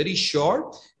not very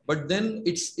sure, but then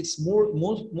it's more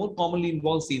commonly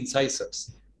involves the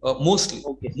incisors.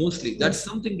 Mostly. That's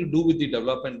something to do with the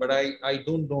development, but I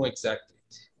don't know exactly.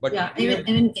 But yeah, even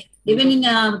in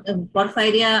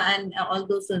porphyria and all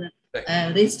those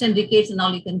resistant rickets and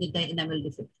all, you can get the enamel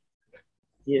defect.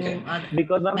 Yes,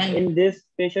 because in this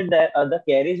patient, the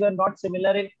caries were not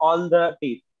similar in all the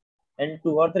teeth, and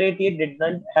 2 or 3 teeth did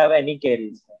not have any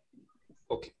caries.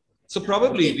 Okay. So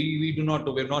probably we do not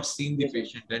know, we have not seen the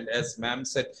patient, and as ma'am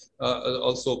said,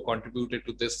 also contributed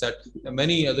to this, that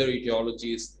many other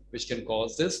etiologies which can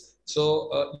cause this.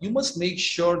 So you must make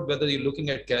sure whether you're looking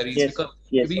at carries, Yes, because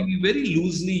yes, we very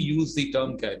loosely use the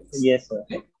term carries. Yes, sir.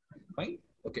 Okay, fine.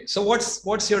 Okay, so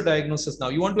what's your diagnosis now?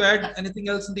 You want to add anything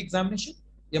else in the examination?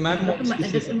 Yeah, ma'am.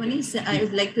 Dr. Manish, I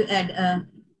would like to add.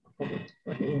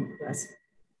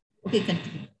 Okay,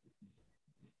 continue.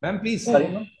 Ma'am, please.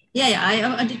 Yeah, I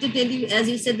wanted to tell you, as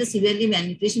you said, the severely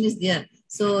malnutrition is there.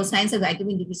 So signs of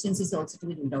vitamin deficiency is also to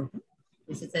be ruled out.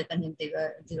 This is a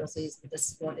conjunctiva,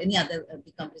 cirrhosis, or any other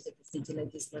complex deficiency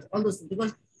like this, all those things.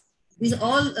 Because these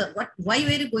all, why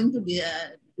we are going to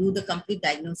do the complete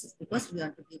diagnosis? Because we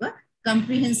want to give a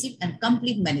comprehensive and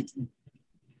complete management.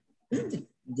 Isn't it?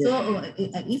 Yes. So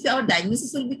if our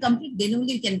diagnosis will be complete, then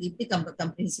only we can give the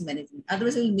comprehensive management.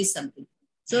 Otherwise, we will miss something.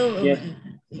 So yes.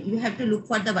 You have to look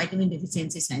for the vitamin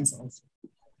deficiency signs also.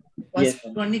 Because yes,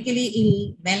 chronically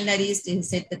ill, malnourished, he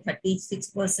said the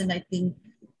 36%, I think,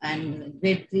 and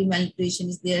grade 3 malnutrition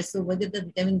is there. So whether the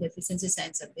vitamin deficiency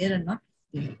signs are there or not,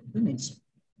 you have to mention.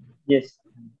 Yes.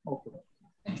 Okay.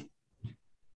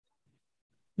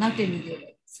 Now tell me your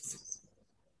diagnosis.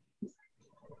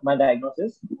 My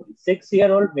diagnosis: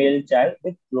 6-year-old male child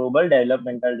with global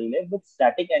developmental delay with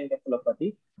static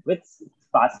encephalopathy with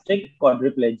spastic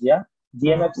quadriplegia,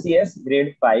 GMFCS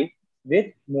grade 5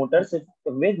 with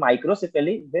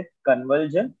microcephaly with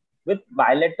convulsion with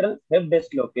bilateral hip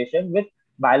dislocation with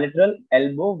bilateral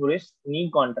elbow wrist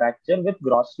knee contracture with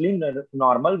grossly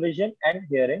normal vision and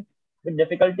hearing with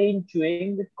difficulty in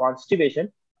chewing with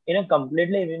constipation in a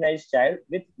completely immunized child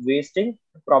with wasting,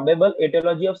 probable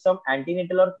etiology of some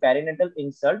antenatal or perinatal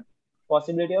insult,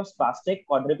 possibility of spastic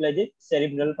quadriplegic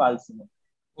cerebral palsy.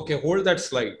 Okay, hold that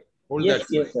slide. Hold yes, that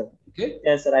slide. Yes, sir. Okay.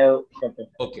 Yes, sir. I have kept it.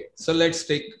 Okay, so let's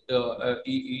take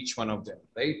each one of them,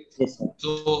 right? Yes, sir.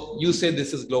 So you say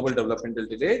this is global developmental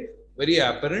delay, very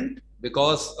apparent,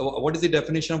 because what is the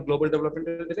definition of global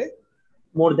developmental delay?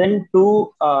 More than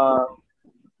two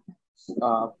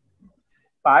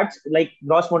parts like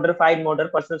gross motor, fine motor,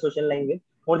 personal, social, language.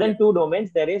 More than two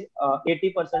domains, there is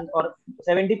 80% or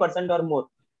 70% or more.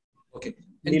 Okay,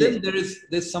 and delay. Then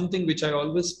there's something which I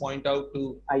always point out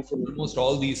to almost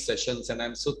all these sessions, and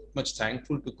I'm so much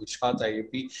thankful to Gujarat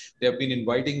IAP. They have been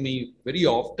inviting me very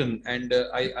often, and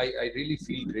I really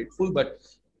feel grateful. But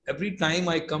every time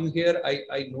I come here,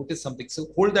 I notice something. So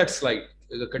hold that slide.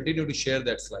 Continue to share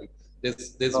that slide.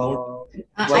 There's more.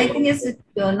 I think it's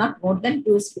not more than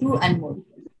two and more.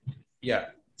 Yeah.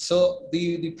 So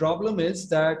the problem is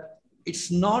that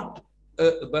it's not.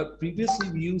 But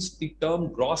previously we used the term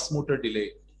gross motor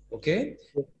delay. Okay.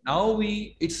 Now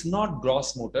it's not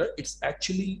gross motor. It's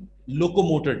actually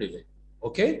locomotor delay.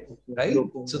 Okay. Right.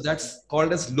 So that's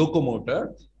called as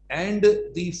locomotor, and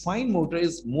the fine motor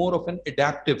is more of an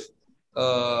adaptive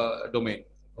domain.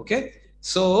 Okay.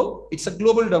 So it's a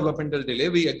global developmental delay.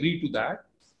 We agree to that.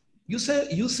 You say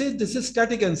this is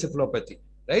static encephalopathy,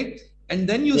 right? And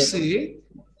then you say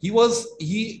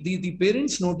the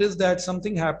parents noticed that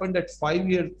something happened at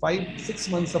 6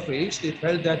 months of age. They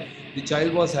felt that the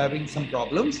child was having some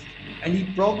problems, and he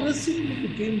progressively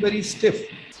became very stiff,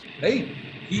 right?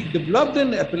 He developed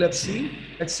an epilepsy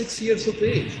at 6 years of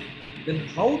age. Then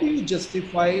how do you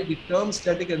justify the term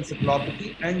static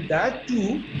encephalopathy, and that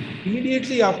too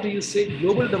immediately after you say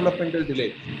global developmental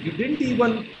delay? You didn't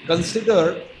even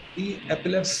consider the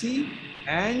epilepsy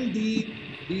and the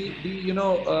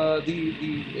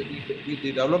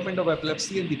development of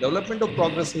epilepsy and the development of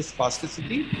progressive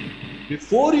spasticity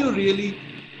before you really,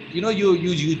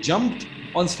 you jumped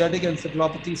on static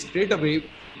encephalopathy straight away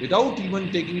without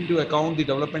even taking into account the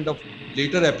development of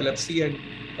later epilepsy and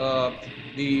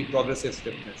the progressive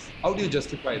stiffness. How do you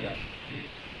justify that?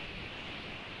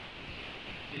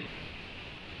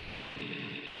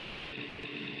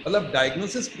 मतलब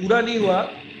diagnosis पूरा नहीं हुआ,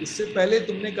 इससे पहले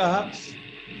तुमने कहा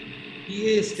कि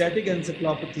ये स्टैटिक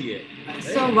एन्सेफेलोपैथी है.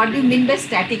 So what do you mean by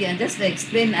static? And just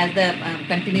explain as the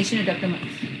continuation of Dr.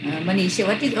 Manish.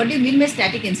 What do you mean by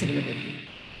static encephalopathy?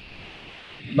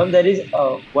 Ma'am, there is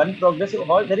one progressive.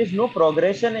 There is no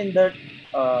progression in the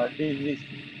disease.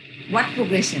 What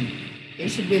progression? It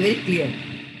should be very clear.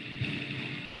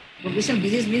 Progression of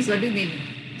disease means, what do you mean?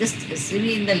 Just say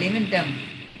me in the layman term.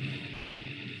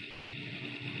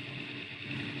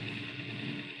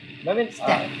 Ma'am,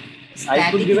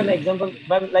 I could give an example.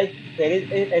 Ma'am, like there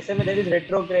is SMA, there is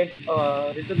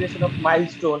retrogression of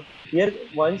milestone. Here,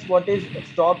 once what is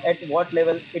stopped at what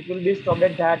level, it will be stopped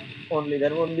at that only.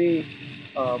 There won't be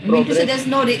progress. You mean to say there's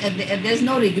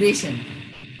no regression?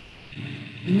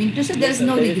 You mean to say there's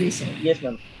no regression? Yes,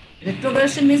 ma'am.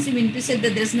 Retrogression means you mean to say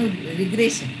that there's no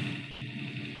regression.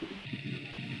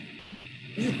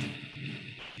 Is it?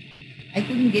 I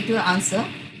couldn't get your answer.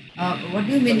 What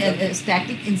do you mean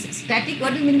static? Static.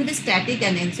 What do you mean with the static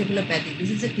and encephalopathy?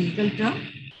 This is a clinical term.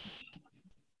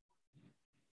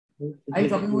 Are you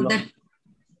talking about that?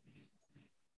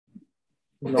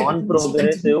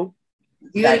 Non-progressive.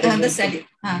 You are on the static.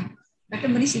 Dr.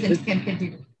 Manish, you can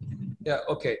continue. Yeah.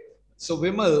 Okay. So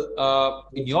Vimal,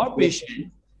 in your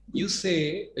patient, you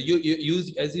say you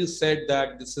as you said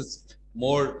that this is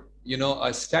more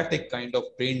a static kind of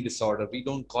brain disorder. We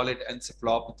don't call it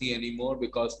encephalopathy anymore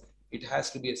because it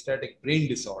has to be a static brain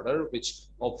disorder, of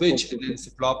which the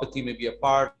encephalopathy may be a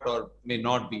part or may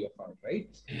not be a part, right?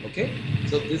 Okay.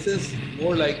 So this is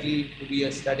more likely to be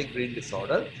a static brain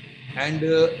disorder, and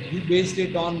you based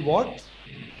it on what?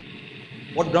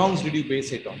 What grounds did you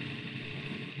base it on?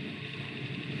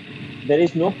 There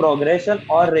is no progression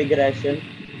or regression.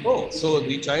 Oh, so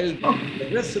the child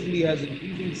progressively has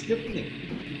increasing stiffening.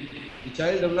 The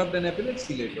child developed an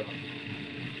epilepsy later on.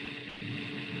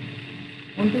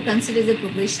 Want to consider the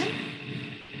progression?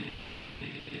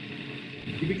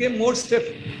 He became more stiff.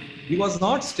 He was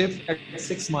not stiff at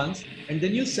 6 months, and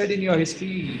then you said in your history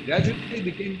he gradually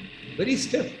became very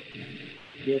stiff.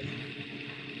 Yes.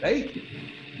 Right?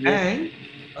 Yes.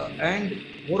 And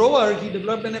moreover, he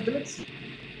developed an epilepsy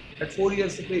at 4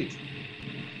 years of age.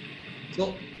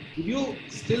 So, would you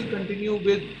still continue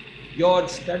with your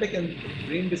static and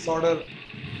brain disorder,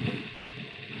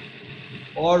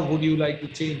 or would you like to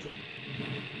change it?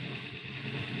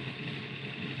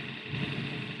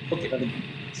 Okay.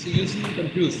 So you seem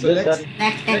confused. So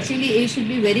actually, you should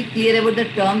be very clear about the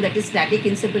term that is static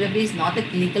encephalopathy is not a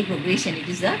clinical progression. It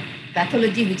is a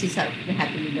pathology which is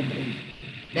happening in the brain.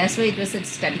 That's why it was a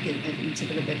static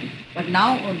encephalopathy. But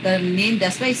now the name,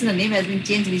 that's why the name has been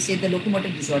changed. We say the locomotor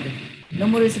disorder. No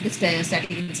more is it a static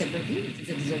encephalopathy. It is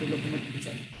a disorder, locomotor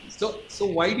disorder. So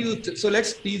why do you? So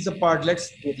let's tease apart.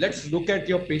 Let's look at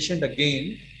your patient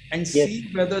again and see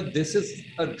whether this is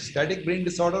a static brain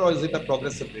disorder or is it a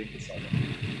progressive brain disorder.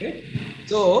 Okay.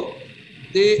 So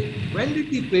when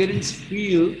did the parents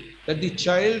feel that the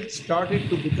child started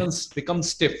to become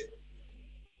stiff?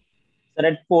 Sir,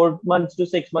 at 4 months to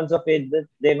 6 months of age,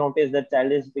 they notice the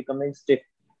child is becoming stiff.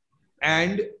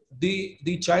 And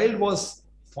the child was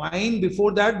fine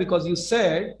before that, because you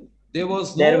said there were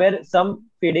some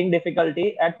feeding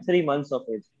difficulty at 3 months of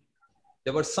age.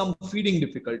 There were some feeding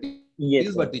difficulties,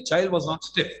 yes, but the child was not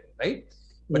stiff, right?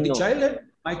 But the child had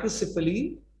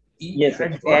microcephaly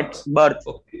at birth.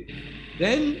 Okay.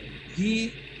 Then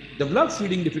he developed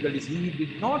feeding difficulties. He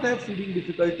did not have feeding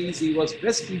difficulties. He was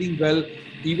breastfeeding well,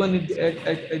 even at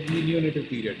the neonatal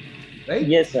period, right?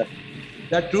 Yes, sir. Is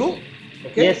that true?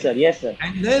 Okay. Yes, sir. Yes, sir.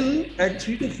 And then at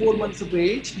 3 to 4 months of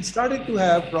age, he started to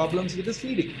have problems with his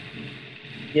feeding.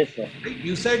 Yes, sir. Right?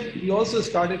 You said he also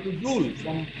started to drool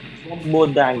from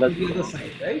both the angles. The other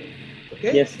side, right?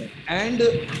 Okay. Yes, sir. And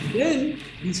then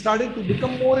he started to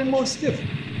become more and more stiff.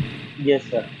 Yes,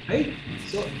 sir. Right?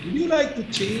 So, would you like to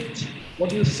change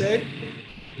what you said?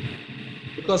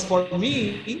 Because for me,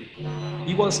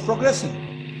 he was progressing.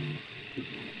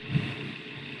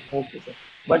 Okay, sir.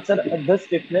 But sir, the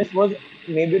stiffness was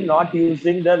maybe not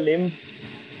using the limb.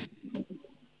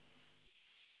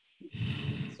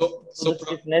 So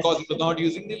because he was not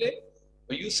using the limb.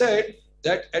 But you said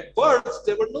that at birth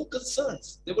there were no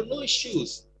concerns, there were no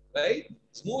issues, right?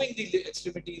 It's moving the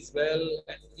extremities well,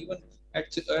 and even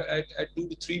at 2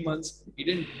 to 3 months, he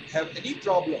didn't have any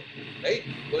problem, right?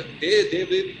 But they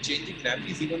were changing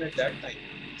nappies even at that time.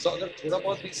 So अगर थोड़ा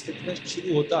बहुत भी stiffness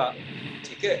शुरू होता,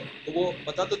 ठीक है, तो वो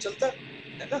पता तो चलता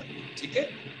है ना, ठीक है?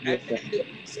 And he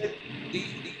said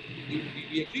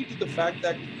we agreed to the fact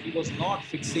that he was not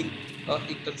fixing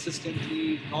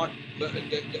inconsistently, not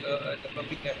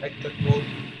developing a head control,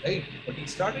 right? But he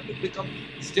started to become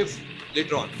stiff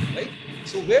later on, right?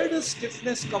 So where does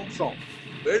stiffness come from?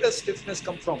 Where does stiffness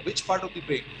come from? Which part of the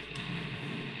brain?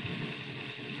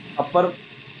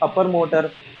 Upper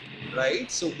motor.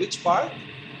 Right. So which part?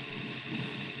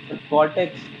 The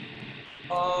cortex.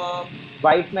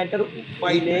 White matter.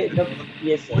 White matter.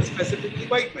 Yes, sir. More specifically,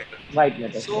 white matter. White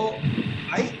matter. So,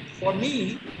 for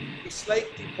me, it's like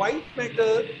the white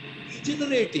matter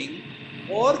degenerating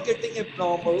or getting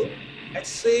abnormal at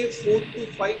say 4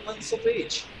 to 5 months of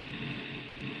age.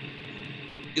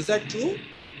 Is that true?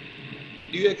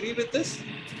 Do you agree with this?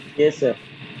 Yes, sir.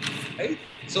 Right.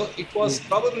 So it was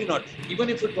probably not. Even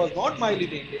if it was not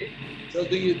myelinated, so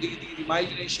the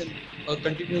myelination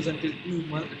continues until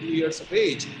 2 years of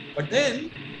age. But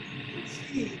then you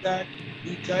see that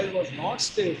the child was not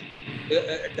stiff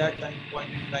at that point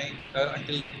in time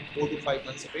until 4 to 5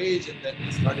 months of age, and then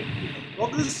he started to become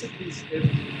progressively stiff,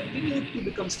 continued to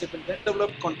become stiff, and then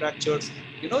developed contractures.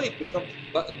 It become,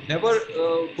 but never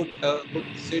could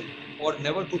sit or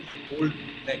never could hold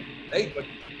neck, right?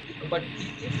 But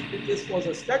if this was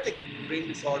a static brain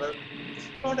disorder, this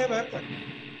would not have happened,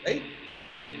 right?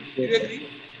 Do you agree?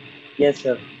 Yes,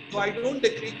 sir. So I don't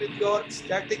agree with your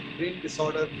static brain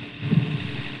disorder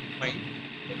mind.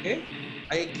 Okay,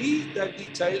 I agree that the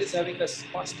child is having a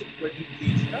spastic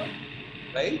quadriplegia,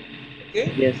 right?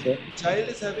 Okay. Yes, sir. The child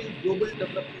is having global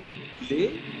developmental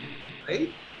delay, right?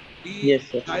 The Yes,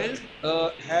 sir. child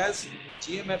has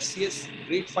GMFCS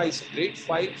grade 5. So grade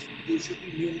 5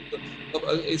 usually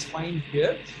is fine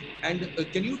here. And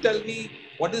can you tell me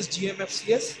what is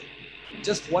GMFCS?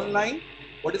 Just one line.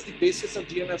 What is the basis of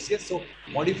GMFCS? So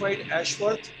modified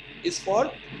Ashworth is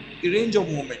for the range of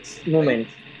movements.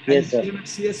 Movements. Right? Yes, sir.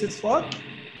 GMFCS is for?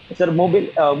 Sir,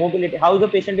 mobility. How the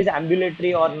patient is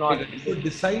ambulatory or not. Right. So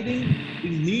deciding the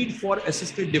need for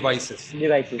assisted devices.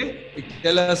 Okay? It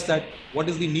tell us that what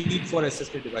is the need for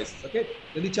assisted devices. Okay.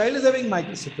 When the child is having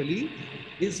microcephaly,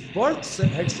 his birth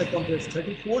head circumference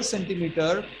 34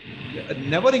 centimeter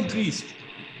never increased.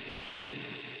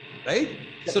 Right?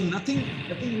 So nothing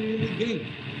really gained.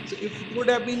 So if it would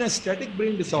have been a static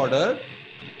brain disorder,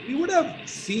 we would have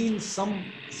seen some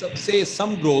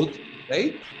growth,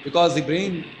 right? Because the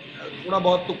brain थोड़ा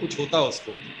बहुत तो कुछ होता है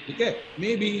उसको, ठीक है?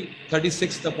 Maybe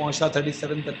 36 तक पहुंचा,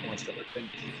 37 तक पहुंचा, but then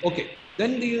okay.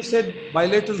 Then you said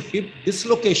bilateral hip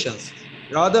dislocations.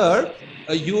 Rather,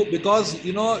 because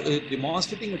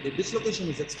demonstrating a dislocation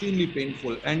is extremely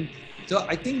painful, and so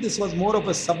I think this was more of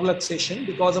a subluxation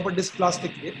because of a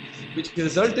dysplastic hip, which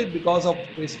resulted because of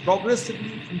this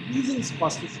progressively increasing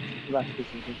spasticity.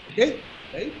 Okay,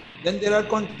 right? Then there are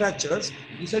contractures.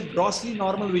 You said grossly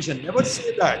normal vision. Never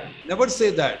say that. Never say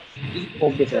that.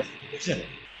 Okay, sir. Vision,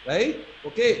 right?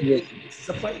 Okay. Yes.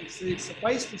 It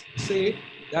suffice to say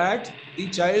that the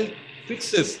child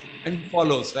fixes and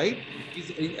follows, right?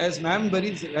 As ma'am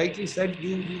very rightly said,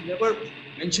 you never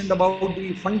mentioned about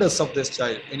the fundus of this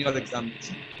child in your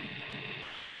examination.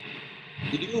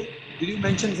 Did you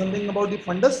mention something about the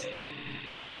fundus?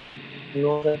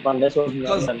 No, sir, fundus was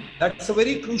not done. That's a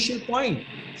very crucial point.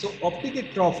 So optic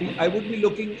atrophy, I would be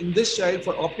looking in this child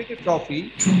for optic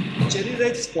atrophy, cherry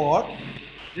red spot,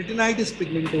 retinitis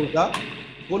pigmentosa,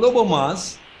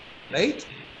 colobomas, right?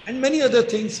 And many other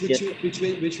things which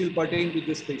will pertain to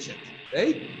this patient,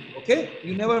 right? Okay,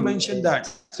 you never mentioned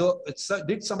that. So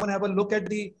did someone have a look at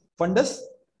the fundus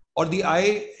or the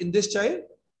eye in this child?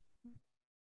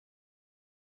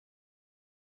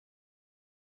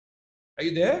 Are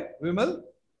you there, Vimal?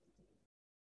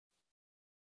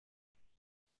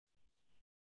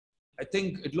 I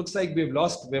think it looks like we've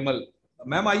lost Vimal.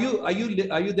 Ma'am, are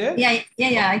you there?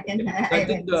 Yeah, I can. I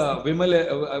think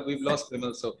Vimal, we've lost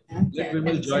Vimal, so let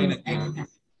Vimal join again.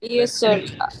 Yes, sir.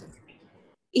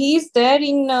 He is there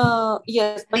in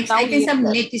yes, but now I think some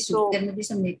net net issue. There may be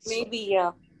some net issue. Maybe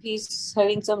yeah, he's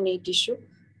having some net issue.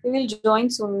 He will join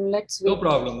soon. Let's wait. No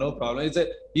problem.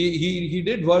 He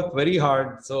did work very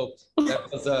hard, so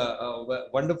that was a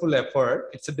wonderful effort.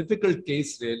 It's a difficult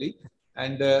case, really,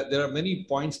 and there are many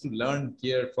points to learn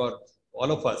here for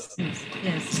all of us.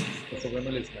 Yes. So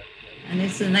Vimal is back. And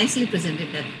it's nicely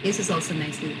presented. That case is also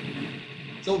nicely presented.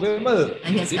 So Vimal,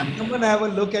 did someone have a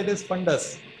look at his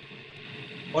fundus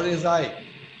or his eye?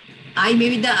 Eye,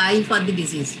 maybe the eye for the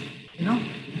disease.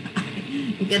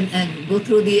 You can go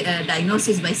through the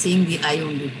diagnosis by seeing the eye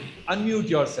only. Unmute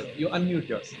yourself. You unmute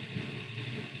yourself.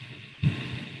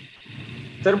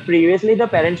 Sir, previously the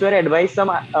parents were advised some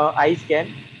eye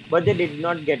scan, but they did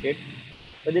not get it.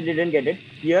 But they didn't get it.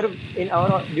 Here,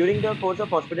 during the course of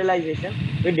hospitalization,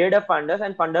 we did a fundus,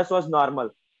 and fundus was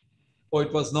normal. Oh,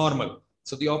 it was normal.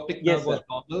 So the optic nerve was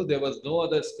normal. There was no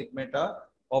other stigmata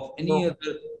of any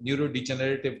other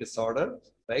neurodegenerative disorder,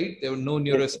 right? There were no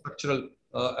neurostructural.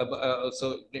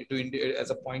 So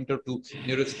as a pointer to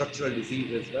neurostructural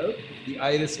disease as well. The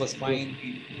iris was fine.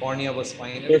 The cornea was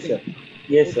fine. Everything.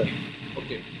 Yes, sir.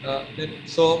 Okay.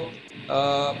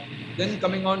 Then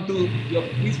coming on to your,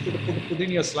 please put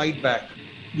in your slide back.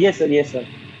 Yes, sir.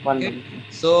 Okay.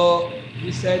 So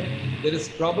you said there is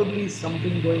probably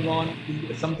something going on.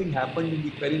 Something happened in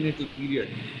the perinatal period,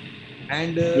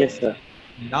 and yes, sir.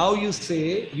 Now you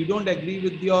say you don't agree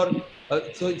with your.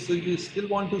 So you still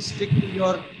want to stick to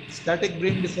your static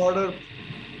brain disorder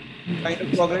kind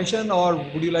of progression, or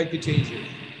would you like to change it?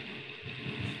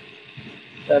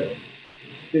 Sir,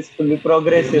 this will be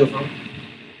progressive.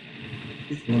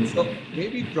 So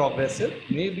maybe progressive,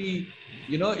 maybe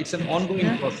it's an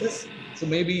ongoing process. So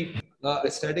maybe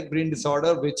a static brain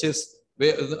disorder, which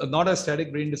where, not a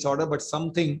static brain disorder, but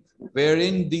something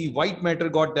wherein the white matter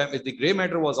got damaged, the gray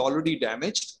matter was already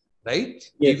damaged, right?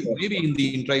 Yes, Maybe in the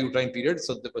intrauterine period,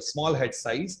 so there was small head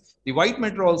size. The white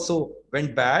matter also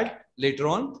went bad later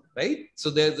on, right? So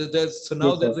so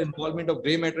now there's the involvement of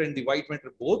gray matter and the white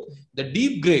matter both. The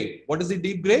deep gray, what is the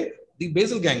deep gray? The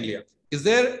basal ganglia. Is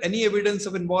there any evidence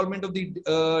of involvement of the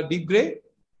deep gray?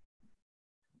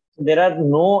 There are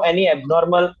no any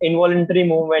abnormal involuntary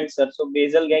movements, sir. So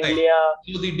basal ganglia.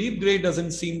 Right. So the deep gray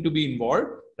doesn't seem to be involved,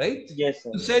 right? Yes,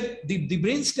 sir. You said the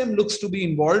brainstem looks to be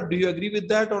involved. Do you agree with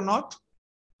that or not?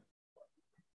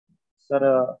 Sir,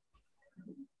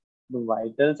 the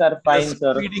vitals are fine,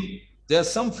 sir. There are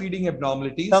some feeding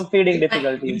abnormalities. Some feeding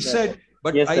difficulties. You said,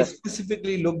 but yes, I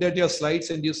specifically looked at your slides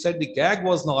and you said the gag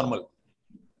was normal.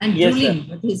 And drooling,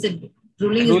 but he said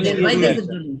drooling is there. Why there is a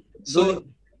drooling?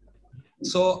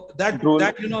 So that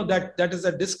is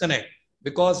a disconnect,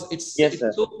 because it's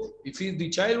so if the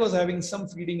child was having some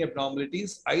feeding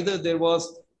abnormalities, either there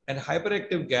was an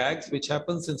hyperactive gags which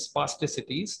happens in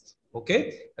spasticities,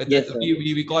 okay? Yes,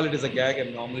 we call it as a gag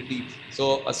abnormality,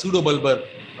 so a pseudobulbar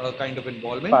kind of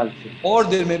involvement, Palsy. Or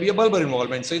there may be a bulbar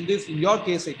involvement. So in your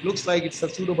case, it looks like it's a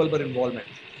pseudobulbar involvement,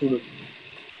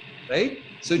 right?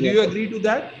 So do you agree to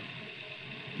that?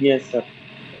 Yes, sir.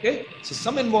 Okay, so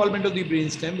some involvement of the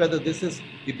brainstem, whether this is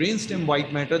the brainstem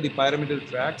white matter, the pyramidal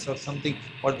tracts, or something,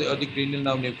 or the cranial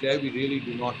nerve nuclei, we really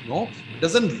do not know. It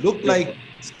doesn't look like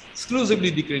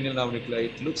exclusively the cranial nerve nuclei.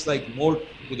 It looks like more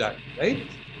to that, right?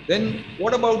 Then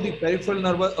what about the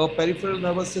peripheral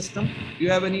nervous system? Do you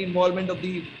have any involvement of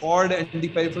the cord and the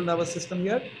peripheral nervous system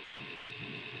here?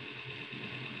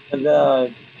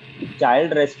 The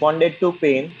child responded to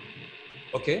pain.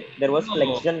 Okay. There was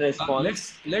flexion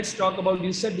response. Let's talk about,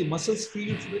 you said the muscles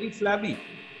feel very flabby.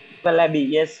 Flabby,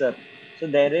 yes, sir. So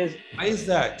there is. Why is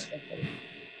that?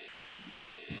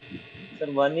 Sir,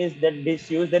 one is that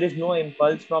disuse. There is no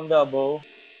impulse from the above.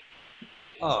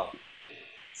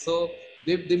 So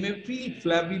they may feel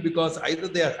flabby because either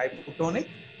they are hypotonic,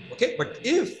 okay. But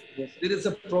if there is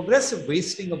a progressive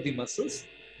wasting of the muscles,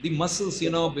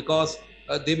 because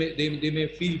they may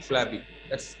feel flabby.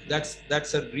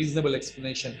 That's a reasonable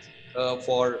explanation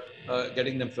for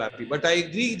getting them flappy. But I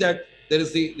agree that there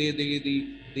is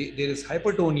there is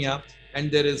hypertonia and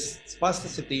there is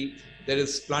spasticity, there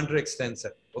is plantar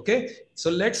extensor. Okay, so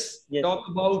let's talk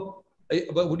about.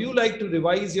 Would you like to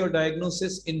revise your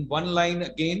diagnosis in one line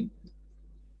again?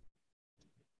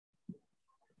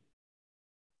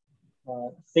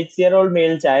 6-year-old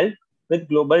male child with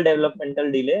global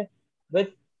developmental delay with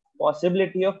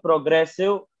possibility of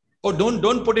progressive. Oh,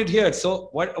 don't put it here. So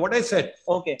what I said.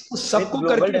 Okay.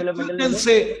 You can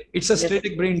say it's a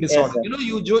static brain disorder. Yes,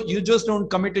 you just don't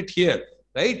commit it here,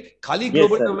 right? Khali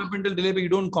global developmental delay, but you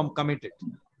don't commit it.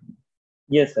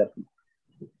 Yes, sir.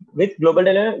 With global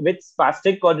delay, with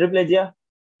spastic quadriplegia,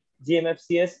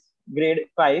 GMFCS grade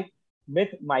 5, with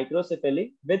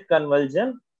microcephaly, with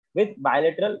convulsion, with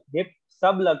bilateral hip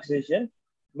subluxation,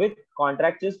 with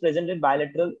contractures present in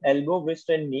bilateral elbow, wrist,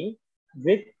 and knee,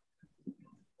 with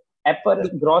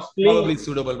grossly probably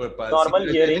pseudobulbar palsy. Normal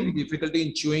hearing. The difficulty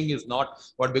in chewing is not,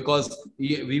 but because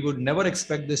we would never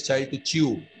expect this child to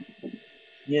chew.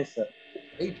 Yes, sir.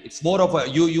 Right? It's more of a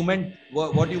you meant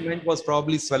what you meant was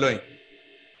probably swallowing.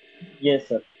 Yes,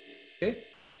 sir. Okay.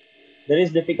 There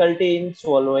is difficulty in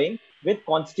swallowing with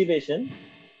constipation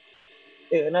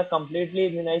in a completely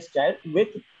immunized child with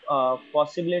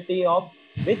possibility of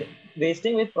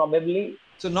wasting with probably.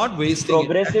 So not wasting.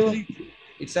 Progressive.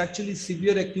 It's actually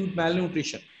severe acute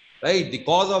malnutrition, right? The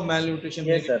cause of malnutrition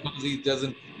is because he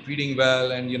doesn't feeding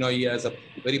well, and he has a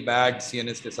very bad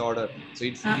CNS disorder. So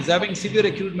he's having severe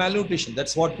acute malnutrition.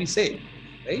 That's what we say,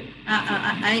 right?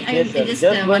 I just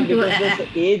want to. This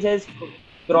age has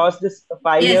crossed this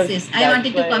 5 years. Yes. I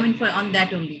wanted to comment on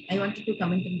that only. I wanted to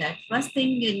comment on that. First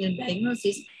thing in your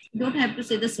diagnosis, you don't have to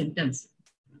say the symptoms.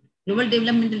 Global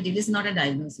developmental delay is not a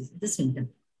diagnosis; it's a symptom.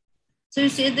 So you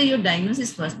say that your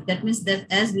diagnosis first. That means that,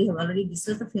 as we have already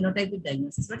discussed, the phenotypic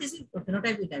diagnosis. What is the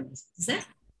phenotypic diagnosis? Is that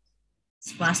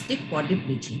spastic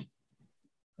quadriplegia?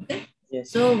 Okay.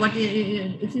 Yes. So what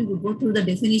if you go through the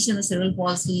definition of cerebral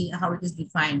palsy, how it is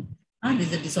defined? This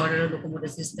is a disorder of locomotor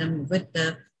system with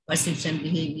the perception,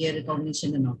 behavior,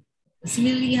 cognition, and all.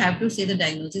 Similarly, you have to say the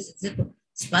diagnosis is a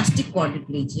spastic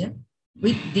quadriplegia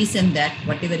with this and that,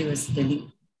 whatever you was telling.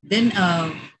 Then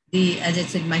as I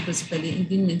said, microcephaly,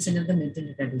 including mention of the mental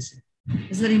retardation.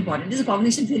 It's very important. This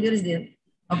cognition failure is there.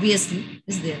 Obviously,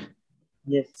 is there.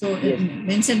 Yes. So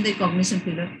mention the cognition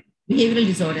failure, behavioral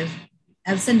disorders,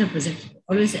 absent or present.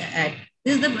 Always add.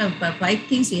 This is the 5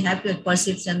 things we have to: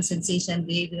 perception, sensation,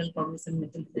 behavioral, cognition,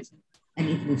 mental retardation. and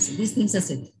epilepsy. These things are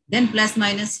said. Then plus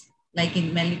minus, like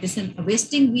in malnutrition,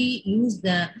 wasting we use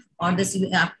the or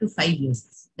the up to 5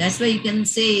 years. That's why you can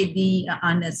say the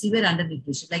severe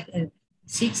undernutrition. Like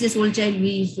 6 years old child, we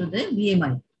use to the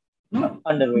BMI. No?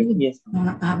 Underweight, yes.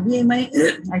 BMI,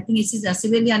 I think it is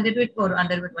severely underweight or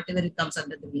underweight, whatever it comes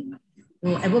under the BMI.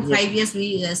 So above 5 years,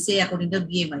 we say according to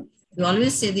BMI. We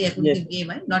always say the according to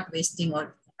BMI, not wasting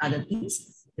or other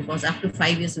things, because after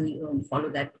 5 years, we follow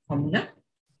that formula.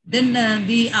 Then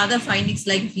the other findings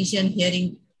like vision,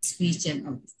 hearing, speech, and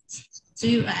all. So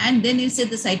you, and then you say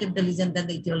the site of the lesion, then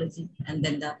the etiology, and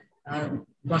then the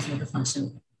gross motor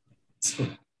function score.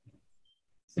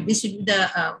 So this should be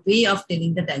the way of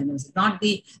telling the diagnosis, not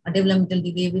the developmental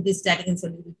delay with the static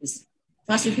encephalopathy.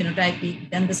 First you phenotype it,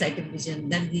 then the site of vision,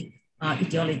 then the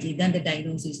etiology, then the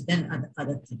diagnosis, then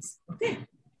other things. Okay.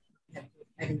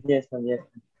 Yes, ma'am. Yes.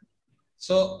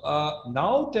 So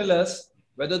now tell us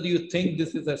whether do you think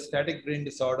this is a static brain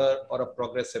disorder or a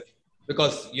progressive,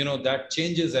 because you know that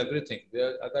changes everything.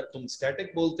 Agar tum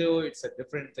static bolte ho, it's a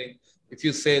different thing. If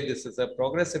you say this is a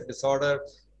progressive disorder,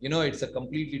 you know it's a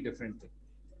completely different thing.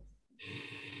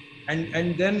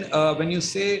 And then when you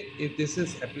say if this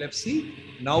is epilepsy,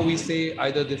 now we say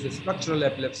either this is structural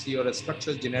epilepsy or a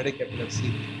structural genetic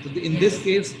epilepsy. So in this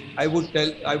case, I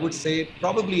would say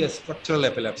probably a structural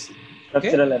epilepsy.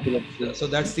 Structural epilepsy. So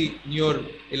that's the newer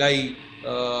Eli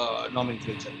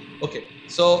nomenclature. Okay.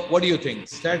 So what do you think?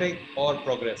 Static or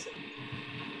progressive?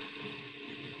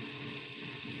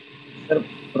 Sir,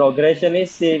 progression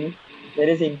is seen. There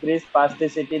is increased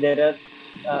spasticity. There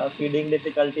are feeding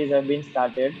difficulties have been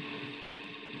started.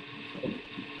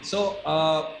 So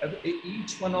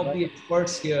each one of the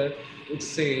experts here would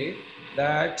say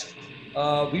that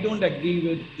we don't agree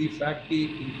with the fact that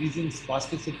increasing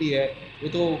spasticity hai,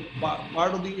 wo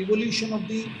part of the evolution of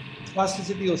the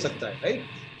spasticity ho sakta hai, right?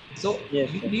 So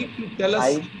yes, you need to tell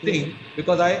us something,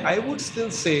 because I would still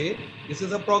say this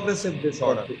is a progressive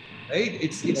disorder, right?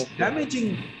 It's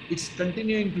damaging, it's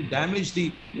continuing to damage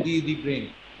the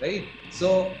brain, right?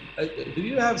 So do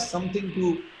you have something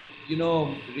to, you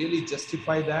know, really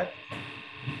justify that?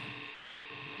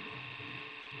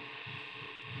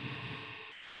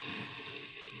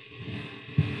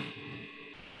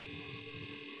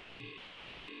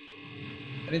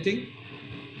 Anything?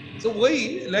 So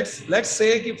why, let's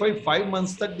say if for 5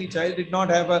 months that the child did not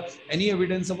have any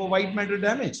evidence of a white matter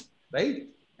damage, right?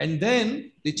 And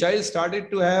then the child started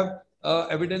to have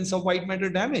evidence of white matter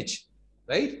damage,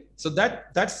 right? So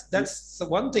that's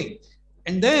one thing.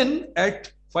 And then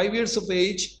at 5 years of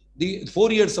age,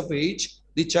 4 years of age,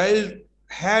 the child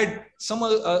had some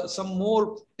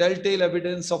more telltale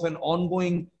evidence of an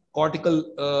ongoing cortical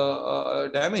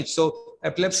damage. So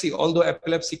epilepsy, although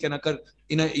epilepsy can occur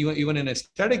even in a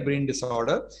static brain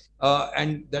disorder,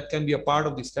 and that can be a part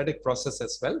of the static process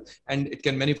as well, and it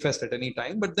can manifest at any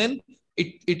time. But then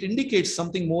it indicates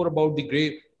something more about the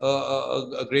gray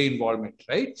involvement,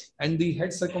 right? And the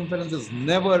head circumference is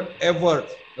never ever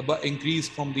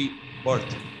increased from the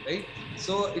birth, right?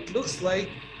 So it looks like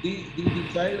the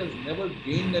child has never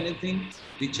gained anything.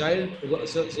 The child,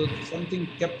 so something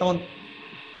kept on,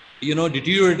 you know,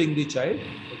 deteriorating the child.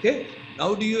 Okay.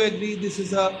 Now, do you agree this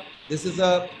is a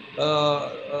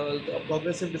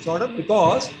progressive disorder?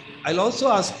 Because I'll also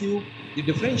ask you the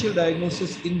differential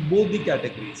diagnosis in both the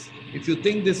categories. If you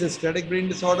think this is static brain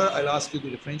disorder, I'll ask you the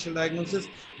differential diagnosis,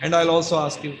 and I'll also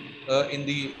ask you in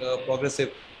the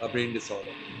progressive brain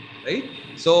disorder, right?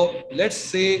 So let's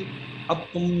say, अब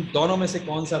तुम दोनों में से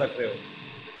कौन सा रख रहे हो?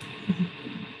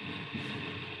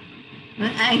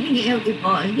 I think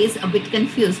he's a bit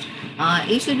confused.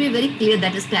 It should be very clear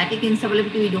that a static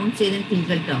encephalopathy we don't say in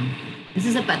clinical term. This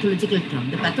is a pathological term.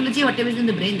 The pathology, whatever is in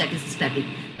the brain, that is static.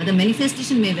 But the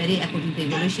manifestation may vary according to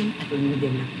evolution, according to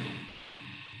development.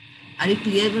 Are you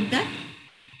clear with that?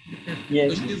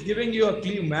 Yes. So she is giving you a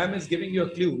clue. Ma'am is giving you a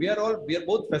clue. We are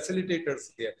both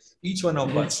facilitators here, each one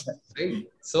of us, right?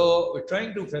 So we're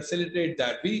trying to facilitate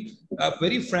that. We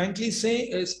very frankly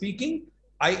speaking,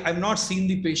 I've not seen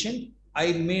the patient.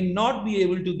 I may not be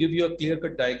able to give you a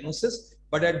clear-cut diagnosis,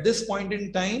 but at this point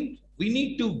in time, we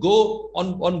need to go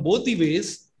on both the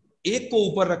ways. एक को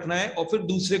ऊपर रखना है और फिर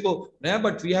दूसरे को नया,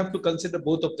 but we have to consider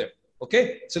both of them.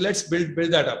 Okay, so let's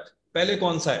build that up. पहले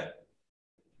कौन सा है?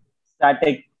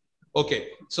 Static. Okay,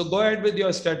 so go ahead with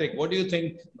your static. What do you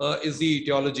think is the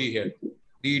etiology here?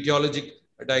 The etiologic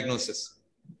diagnosis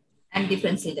and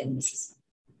differential diagnosis.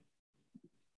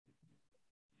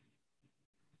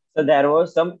 So there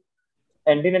was some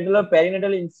antenatal or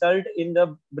perinatal insult in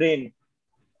the brain.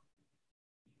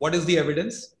 What is the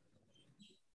evidence?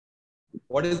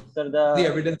 What is the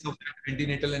evidence of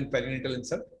antenatal and perinatal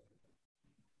insult?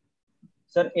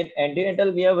 Sir, in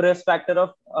antenatal, we have risk factor of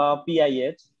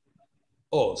PIH.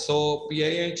 Oh, so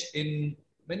PIH in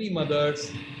many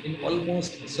mothers, in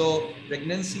almost, so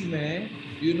pregnancy mein,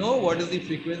 do you know what is the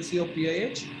frequency of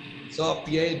PIH? So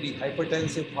PIH, the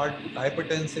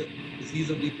hypertensive disease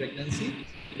of the pregnancy,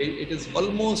 it is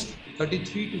almost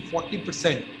 33 to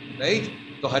 40%, right?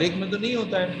 So har ek mein to nahi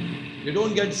hota hai. You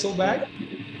don't get so bad.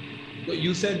 So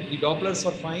you said the Dopplers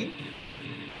were fine.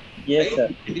 Yes, right?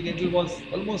 sir. Antenatal was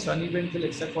almost uneventful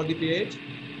except for the PIH.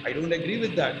 I don't agree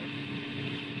with that.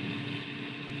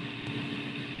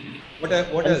 What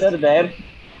else? Sir, there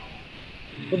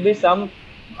could be some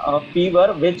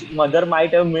fever which mother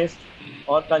might have missed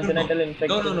or congenital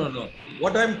infection. No.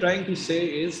 What I'm trying to say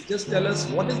is just tell us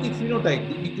what is the phenotype,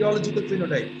 the etiological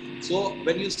phenotype. So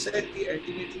when you said the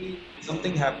antenatally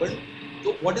something happened,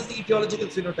 so what is the etiological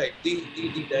phenotype, the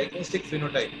diagnostic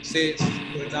phenotype? Say,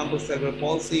 for example, cerebral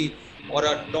palsy or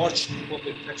a torch type of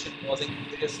infection causing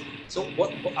this. So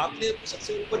what आपने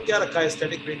सबसे ऊपर क्या रखा है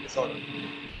static brain disorder?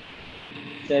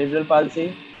 Cerebral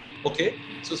palsy. Okay,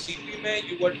 so CP में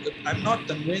you were, I'm not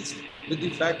convinced with the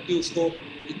fact कि उसको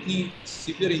इतनी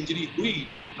severe injury हुई.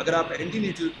 अगर आप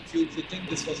antenatal, if you think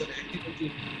this was an antenatal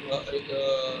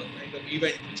kind of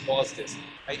event which caused this,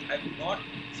 I'm not,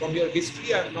 from your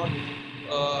history, I'm not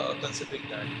considering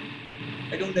that.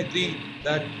 I don't agree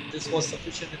that this was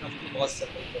sufficient enough to cause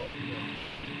cerebral problem.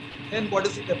 Then what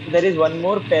is the definition? There is one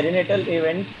more perinatal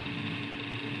event.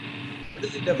 What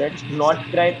is the definition?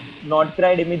 Not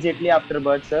cried immediately after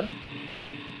birth, sir.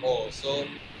 Oh, so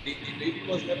the baby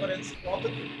was never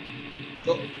encephalopathy.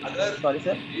 So, sorry,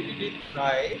 sir. Baby didn't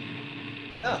cry.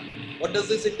 What does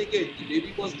this indicate? The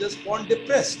baby was just born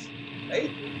depressed,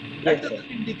 right? That doesn't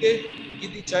indicate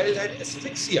that the child had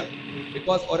asphyxia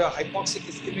because or a hypoxic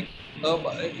ischemic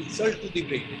insult to the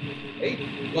brain, right?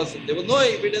 Because there was no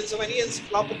evidence of any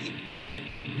encephalopathy.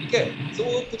 Okay, so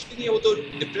वो कुछ भी नहीं है, वो तो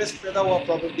depressed पैदा हुआ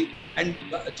probably, and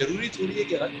जरूरी थोड़ी है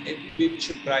कि every baby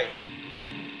should cry.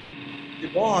 They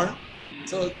born,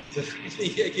 so जरूरी नहीं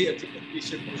है कि every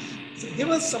should. So give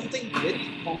us something very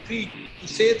concrete to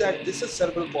say that this is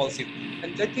cerebral palsy,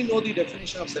 and let me know the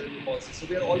definition of cerebral palsy. So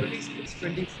we are already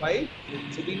 6:25,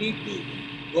 so we need to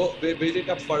go build it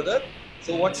up further.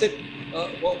 So what's it?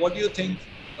 What do you think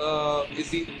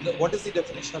what is the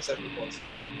definition of cerebral palsy?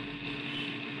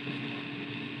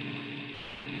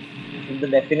 The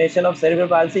definition of cerebral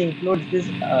palsy includes this.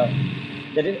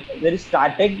 There is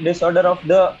static disorder of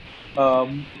the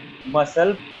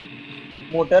muscle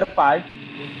motor part.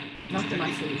 Not the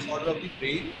muscle. Disorder of the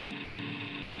brain.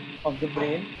 Of the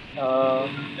brain.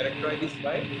 Characterized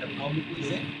by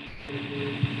abnormalities in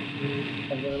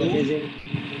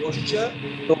posture,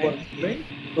 tone,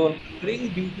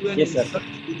 due to an insult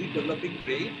to the developing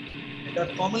brain, and are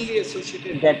commonly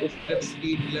associated with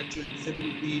epilepsy, intellectual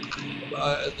disability,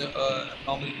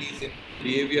 abnormalities in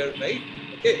behavior, right?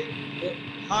 Okay. So,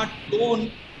 हाँ,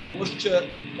 tone, posture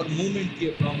और movement की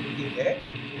abnormality है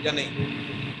या नहीं?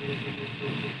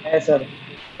 Yes, sir.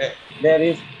 है. There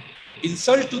is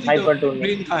insult to the developing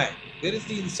brain कहाँ है? Where is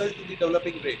the insult to the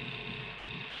developing brain?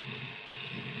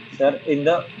 Sir, in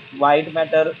the white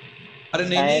matter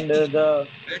and the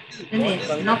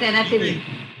not anatomy.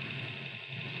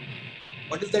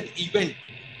 What is that event?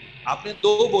 आपने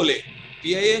दो बोले,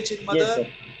 PIH in mother,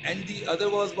 and the other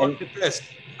was born depressed.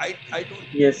 I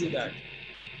don't do that.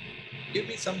 Give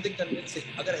me something convincing.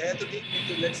 अगर है तो ठीक, नहीं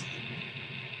तो let's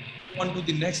go on to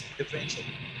the next differential.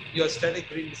 Your static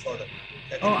brain disorder.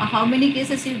 Oh, how many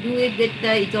cases you do it with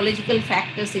the etiological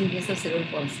factors in case of cerebral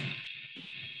palsy?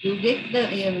 You get the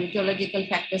etiological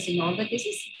factors in all the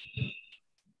cases?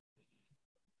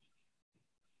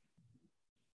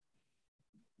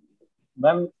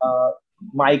 Ma'am,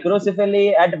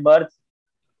 microcephaly at birth.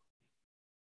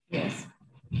 Yes.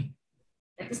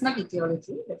 That is not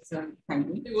etiology. That's a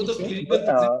finding. वो तो clinical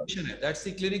presentation है. That's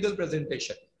the clinical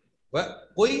presentation.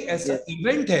 कोई ऐसा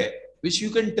event है which you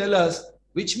can tell us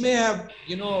which may have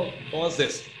caused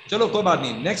this. चलो कोई बात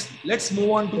नहीं. Next, let's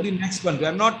move on to the next one. We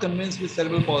are not convinced with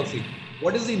cerebral palsy.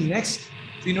 What is the next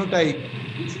phenotype,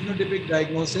 the phenotypic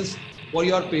diagnosis for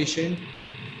your patient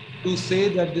to say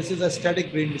that this is a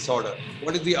static brain disorder?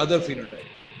 What is the other phenotype?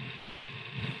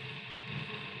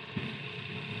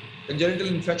 Congenital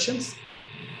infections?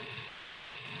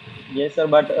 Yes, sir,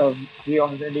 but we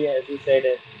already, as you said,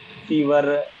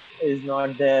 fever is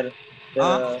not there.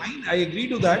 Fine, I agree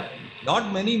to that.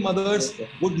 Not many mothers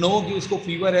would know कि उसको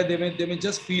fever है. They may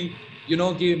just feel,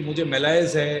 कि मुझे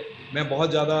malaise है. मैं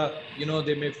बहुत ज़्यादा,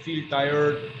 they may feel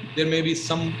tired. There may be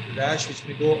some rash which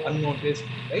may go unnoticed,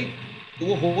 right? तो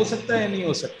वो हो सकता है या नहीं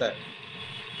हो सकता है?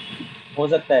 हो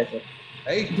सकता है, sir.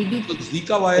 right? Did you? So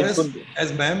Zika virus,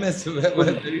 as ma'am has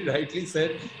very rightly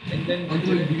said, and then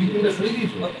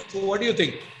so what do you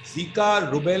think? Zika,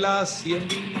 rubella,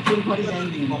 CMV,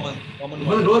 common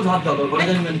one.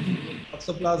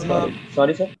 Toxoplasma.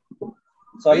 Sorry, sir.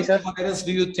 Sorry, Which sir. virus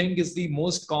do you think is the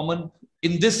most common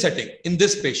in this setting, in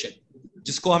this patient?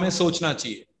 जिसको हमें सोचना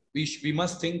चाहिए. We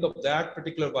must think of that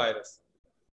particular virus.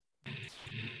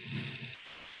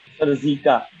 Sir,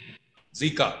 Zika.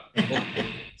 Zika. Okay.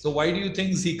 So why do you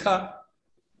think Zika?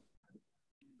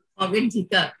 Forget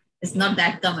Zika. It's not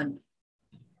that common.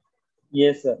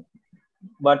 Yes, sir.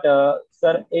 But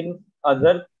sir, in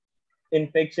other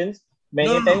infections,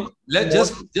 many times.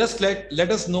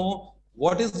 Let us know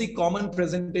what is the common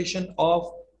presentation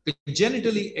of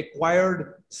congenitally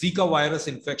acquired Zika virus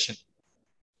infection.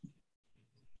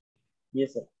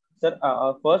 Yes, sir. Sir,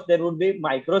 first there would be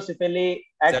microcephaly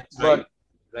at birth.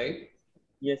 Right.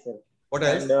 Yes, sir. What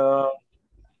else? And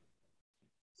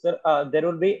sir, there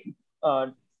would be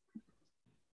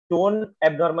tone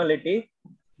abnormality.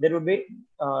 There would be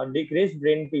decreased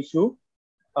brain tissue.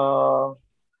 There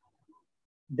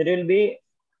will be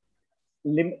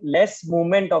less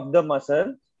movement of the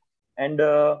muscle, and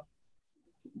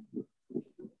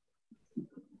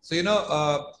so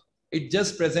it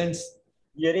just presents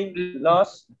hearing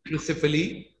loss,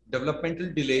 microcephaly, developmental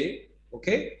delay,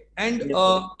 okay, and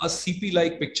a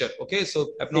CP-like picture, okay.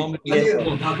 So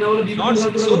abnormality, not so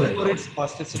for its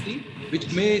spasticity,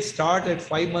 which may start at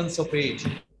 5 months of age.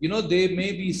 They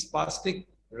may be spastic,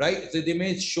 right? They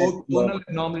may show tonal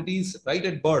abnormalities right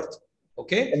at birth,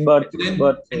 okay. At birth,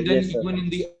 and then even in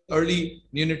the early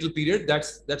neonatal period,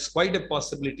 that's quite a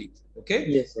possibility, okay.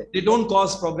 Yes, sir. They don't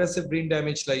cause progressive brain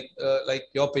damage like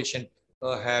your patient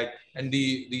had, and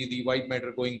the white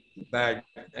matter going bad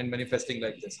and manifesting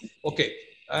like this. Okay.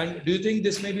 And do you think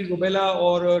this may be rubella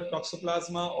or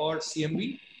toxoplasma or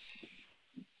CMV?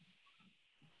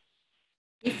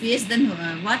 If yes, then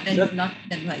what? And if not,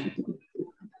 then why?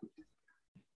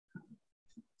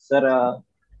 Sir,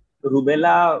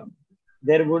 rubella,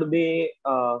 there would be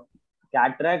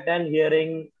cataract and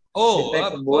hearing. Oh,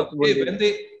 both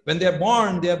okay. When they are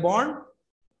born,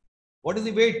 what is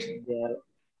the weight?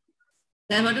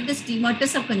 Then what are the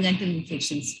stigmatas of congenital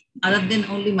infections other than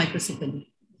only microcephaly?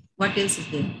 What else is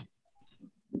there?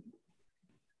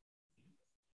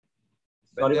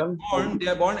 When they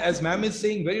are born, as ma'am is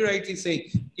saying, very rightly saying,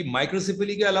 कि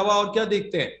microcephaly के अलावा और क्या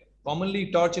देखते हैं?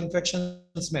 Commonly torch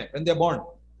infections में when they are born.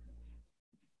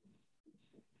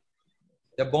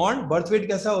 They are born, birth weight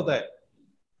कैसा होता है?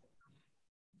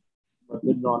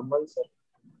 Normal, sir.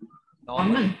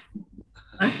 Normal.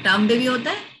 और term baby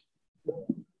होता है?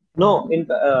 No,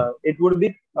 it would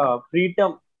be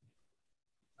preterm.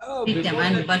 Preterm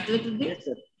and birth weight would be? Yes,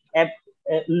 sir.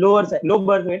 Low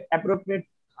birth weight, appropriate.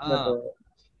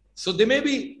 So they may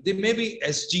be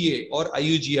SGA or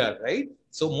IUGR, right?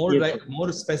 So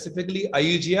more specifically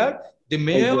IUGR, they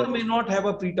may or may not have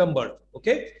a preterm birth.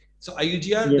 Okay. So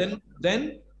IUGR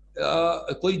then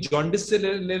कोई jaundice से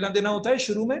लेना देना होता है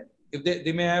शुरू में, if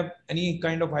they may have any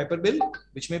kind of hyperbill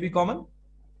which may be common.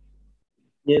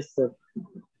 Yes, sir.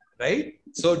 Right.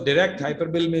 So direct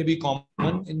hyperbill may be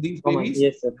common in these babies.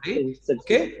 Yes, sir. Right?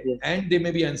 Okay. Yes. And they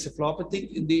may be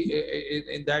encephalopathic in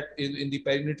the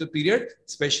perinatal period,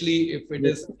 especially if it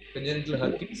is congenital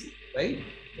herpes, right?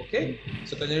 Okay.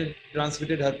 So congenital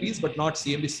transmitted herpes, but not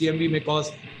CMV. CMV may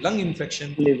cause lung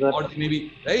infection, or they may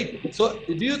be, right? So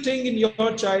do you think in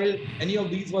your child any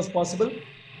of these was possible?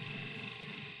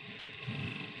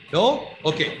 No?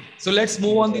 Okay. So let's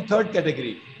move on the third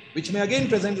category, which may again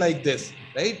present like this,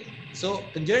 right? So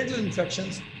congenital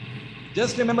infections,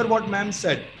 just remember what ma'am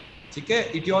said.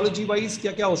 Okay, etiology wise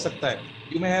क्या क्या हो सकता है?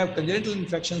 You may have congenital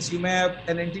infections, you may have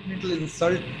an antenatal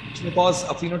insult which may cause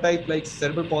a phenotype like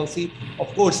cerebral palsy.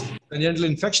 Of course, congenital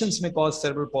infections may cause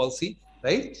cerebral palsy,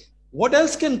 right? What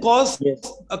else can cause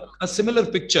a similar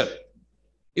picture?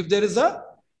 If there is a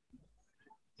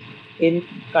in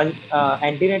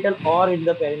antenatal or in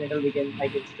the perinatal, I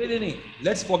can say.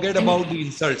 Let's forget about the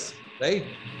insults, right?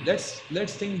 Let's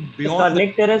think beyond.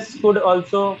 Connectors could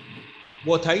also.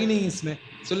 वो था ही नहीं इसमें.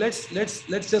 So let's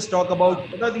just talk about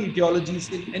what are the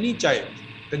etiologies in any child.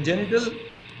 Congenital,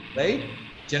 right?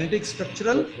 Genetic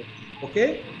structural,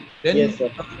 okay? Then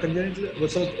congenital,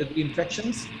 so the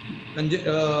infections,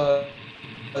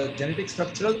 genetic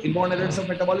structural, inborn errors of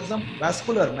metabolism,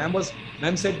 vascular.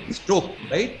 Ma'am said stroke,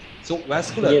 right? So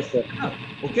vascular. Yes, sir.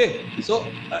 Okay. So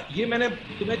ये मैंने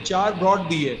तुम्हें 4 broad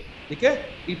दिए, ठीक है?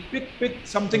 Pick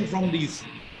something from these.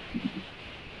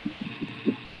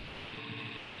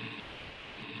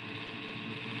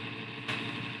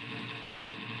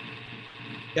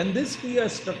 Can this be a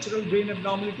structural brain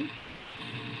abnormality?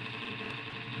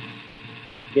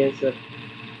 Yes, sir.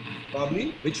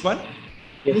 Probably. Which one?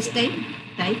 Yes, Which sir.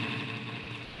 type?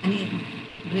 Any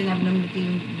brain abnormality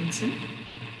you mentioned?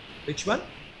 Which one?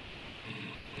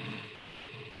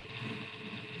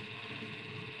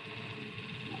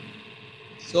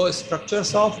 So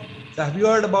structures of, so have you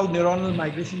heard about neuronal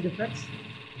migration defects?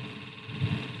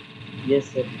 Yes,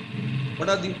 sir. What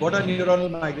are neuronal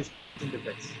migration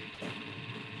defects?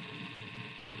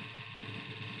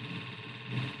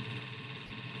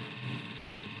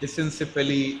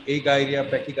 Dyssencephaly, agyria,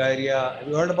 pachygyria. Have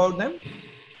you heard about them?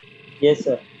 Yes,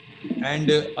 sir.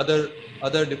 And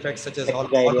other defects such as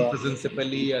Pachygyria.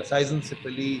 holoprosencephaly,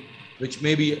 schizophrenia, which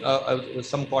may be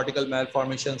some cortical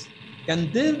malformations.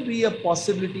 Can there be a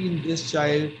possibility in this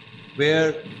child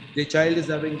where the child is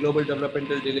having global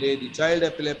developmental delay, the child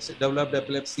developed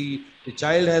epilepsy, the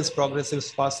child has progressive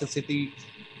spasticity?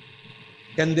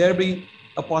 Can there be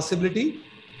a possibility?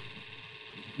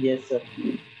 Yes, sir.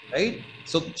 Right?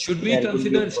 So should we There could be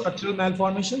consider a structural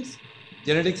malformations,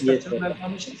 genetic Yes, structural sir.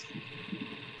 malformations?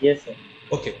 Yes, sir.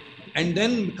 Okay. And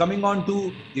then coming on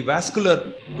to the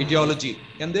vascular etiology.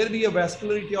 Can there be a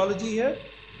vascular etiology here?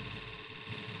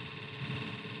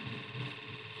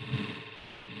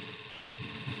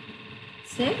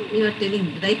 Sir, you are telling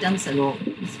the right answer. No.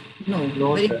 No.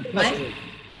 No, Very, sir. why?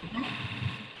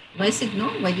 Why is it no?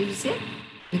 Why did you say?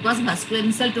 Because vascular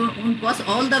insult won't cause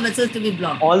all the vessels to be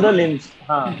blocked. All the limbs.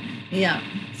 Yeah.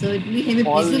 So it will be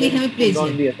All usually limbs would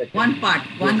not be hemiplegia. affected. One part,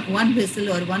 Yes. one vessel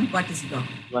or one part is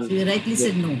blocked. So you rightly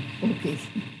said no. Okay.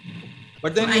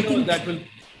 But then So I think that will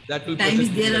time is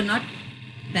present there or like- not?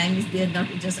 Time is there not?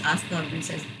 Just ask the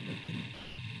organizers.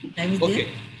 Time is there. Okay.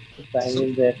 Time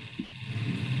is there.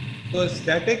 So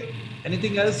static.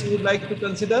 Anything else you would like to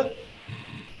consider?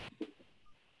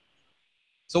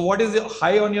 So what is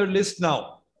high on your list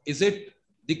now? Is it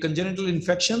the congenital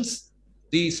infections,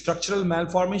 the structural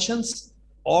malformations,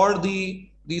 or the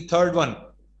third one,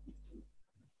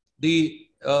 the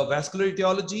vascular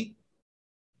etiology?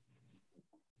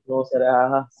 No,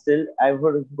 sir. Still, I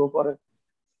would go for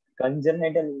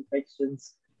congenital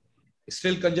infections.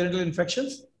 Still congenital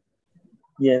infections?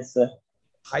 Yes, sir.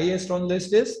 Highest on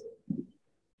list is?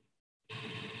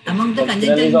 Among the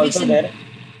Structural congenital is also infection, there.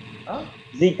 Huh?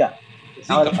 Zika.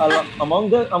 Zika.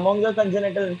 Among the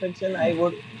congenital infection, I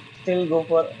would still go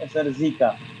for sir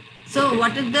Zika. so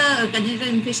what is the congenital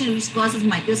infection which causes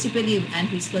microcephaly and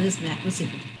which causes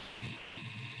macrocephaly?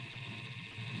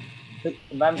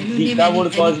 Ma'am, Can you name Zika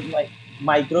would cause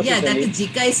microcephaly. Yeah, that is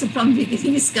Zika is from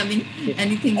beginning is coming. Yes.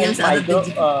 Anything And else other than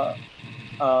Zika?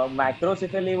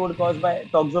 macrocephaly would cause by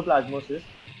toxoplasmosis.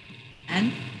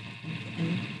 And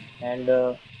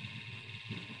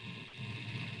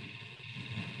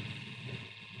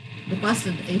because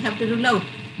you have to rule out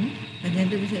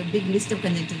congenital is a big list of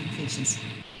congenital infections.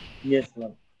 Yes,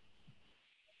 ma'am.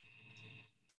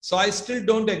 So I still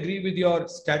don't agree with your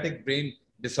static brain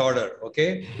disorder.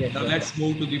 Okay. Yes, now sir. let's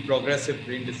move to the progressive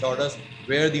brain disorders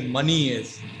where the money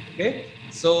is. Okay.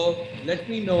 So let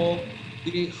me know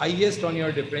the highest on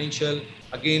your differential.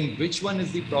 Again, which one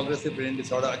is the progressive brain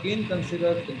disorder? Again,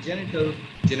 consider congenital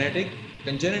genetic,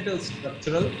 congenital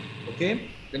structural, okay,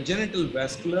 congenital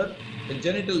vascular,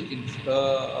 congenital,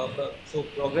 so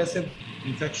progressive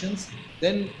infections,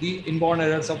 then the inborn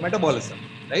errors of metabolism,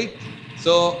 right?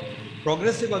 So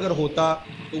progressive agar hota,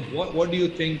 so what do you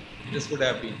think this would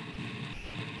have been?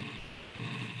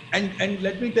 And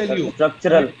let me tell you,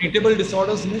 structural treatable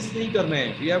disorders miss nahi karne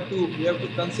hain. We have to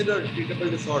consider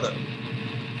treatable disorder.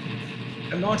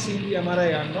 I'm not seeing the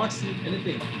MRI, I'm not seeing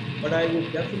anything, but I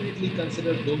would definitely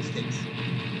consider those things.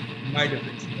 My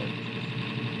difference.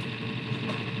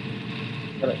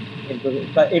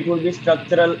 It would be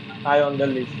structural high on the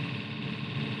list.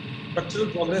 Structural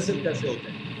progressive kaise hote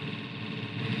hain?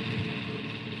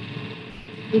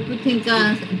 If you think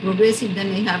progressive, then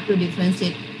we have to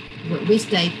differentiate which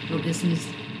type progressive is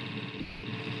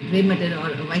gray matter or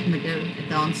white matter at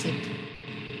the onset.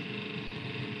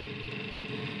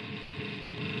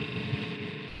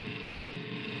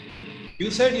 You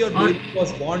said your baby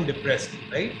was born depressed,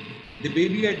 right? The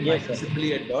baby had Yes,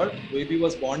 microcephaly at birth, baby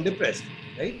was born depressed,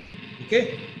 right?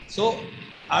 Okay. So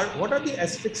what are the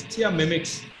asphyxia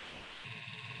mimics?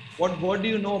 What do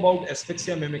you know about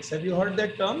asphyxia mimics? Have you heard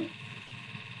that term?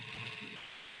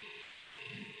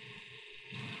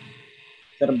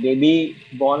 Sir, baby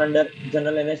born under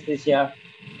general anesthesia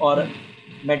or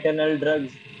maternal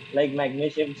drugs like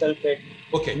magnesium sulfate.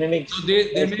 Okay. Mimics so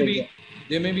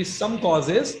there may be some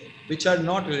causes which are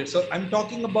not related. So I'm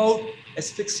talking about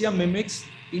asphyxia mimics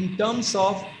in terms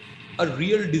of a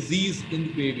real disease in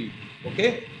the baby.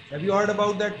 Okay. Have you heard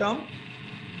about that term?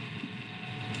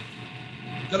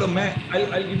 Chalo,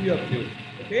 I'll give you a clue.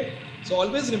 Okay, so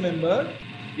always remember,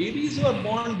 babies who are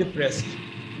born depressed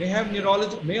may have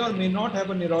may or may not have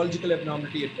a neurological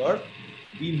abnormality at birth.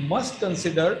 We must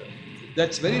consider,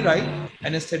 that's very right,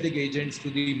 anesthetic agents to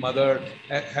the mother,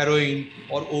 heroin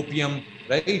or opium,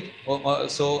 right?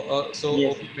 So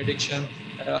Yes. opium addiction.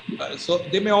 So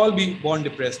they may all be born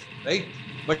depressed, right?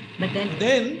 But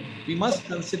then we must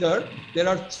consider there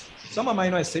are some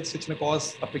amino acids which may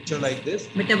cause a picture like this,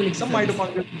 some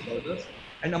mitochondrial disorders,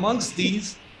 and amongst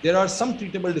these there are some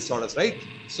treatable disorders, right?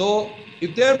 So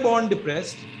if they are born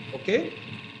depressed, okay,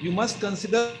 you must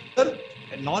consider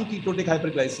non-ketotic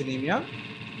hyperglycemia,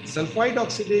 sulfide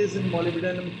oxidase and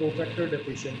molybdenum cofactor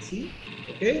deficiency,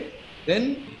 okay,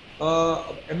 then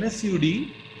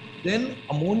MSUD, then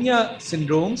ammonia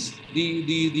syndromes,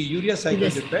 the urea cycle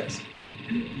defects,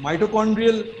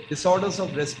 mitochondrial disorders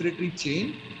of respiratory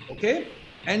chain, okay,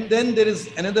 and then there is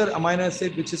another amino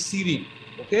acid which is serine,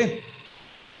 okay,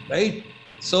 right?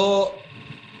 So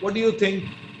what do you think?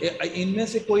 इनमें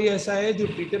से कोई ऐसा है जो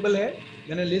treatable है?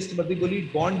 मैंने list बता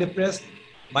बोली, born depressed,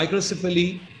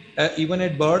 microcephaly, even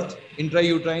at birth,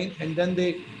 intrauterine, and then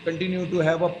they continue to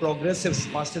have a progressive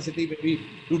spasticity, maybe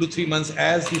 2 to 3 months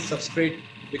as the substrate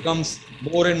becomes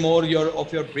more and more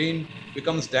of your brain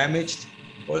becomes damaged.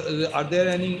 Or are there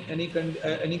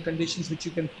any conditions which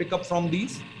you can pick up from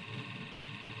these?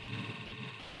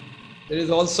 There is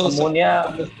also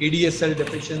ammonia, some ADSL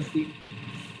deficiency,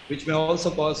 which may also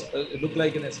cause look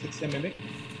like an asphyxia mimic.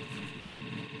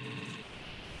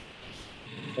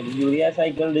 Urea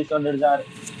cycle disorders are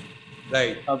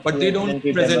right, but they don't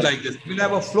present like this. We'll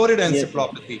have a florid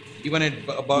encephalopathy even at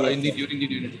during the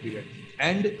neonatal period,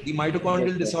 and the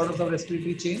mitochondrial disorders of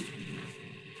respiratory chain.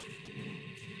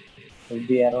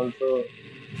 They are also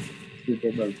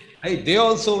suitable. Right, they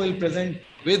also will present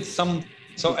with some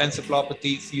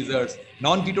encephalopathy, seizures,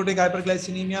 non-ketotic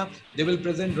hyperglycemia. They will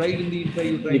present right in the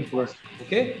intrauterine part.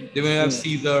 Okay, they will have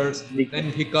seizures,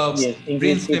 then hiccups,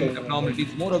 brainstem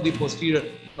abnormalities. More of the posterior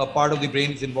part of the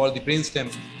brain is involved, the brainstem,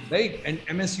 right? And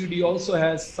MSUD also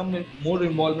has some more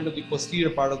involvement of the posterior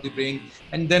part of the brain,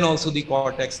 and then also the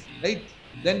cortex, right?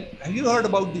 Then have you heard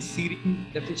about the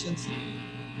serine deficiency?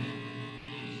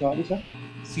 Sorry, sir.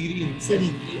 Serine.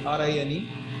 S-E-R-I-N-E.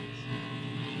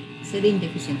 Serine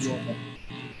deficiency.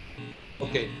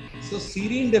 Okay, so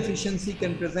serine deficiency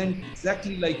can present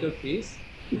exactly like your case.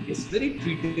 It's very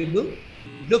treatable.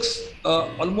 Looks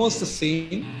almost the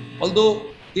same, although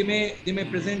they may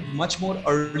present much more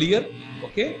earlier.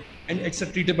 Okay, and it's a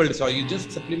treatable disorder. You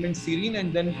just supplement serine,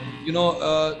 and then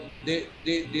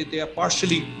they are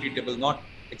partially treatable, not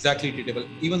exactly treatable.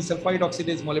 Even sulfide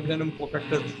oxidase molybdenum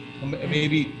cofactor may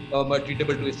be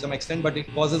treatable to some extent, but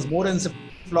it causes more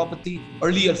encephalopathy,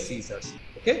 earlier seizures.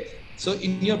 Okay, so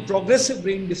in your progressive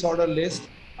brain disorder list,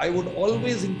 I would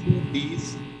always include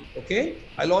these. Okay,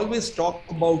 I'll always talk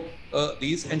about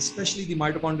these, and especially the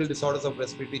mitochondrial disorders of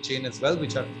respiratory chain as well,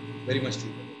 which are very much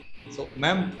treatable. So,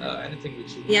 ma'am, anything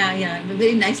which you... Yeah,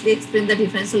 very nicely explained the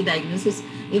differential diagnosis.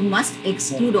 You must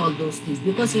exclude all those things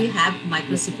because you have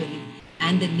microcephaly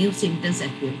and the new symptoms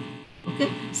appear.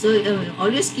 Okay, so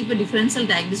always keep a differential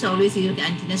diagnosis. Always your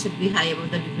antenna should be high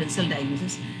about the differential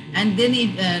diagnosis, and then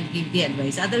it give the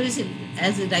advice. Otherwise,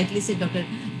 as rightly said Dr.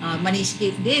 Manish,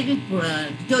 they will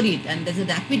deteriorate, and there's a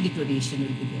rapid deterioration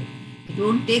will be there. It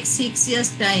won't take 6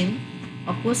 years time.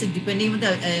 Of course, depending on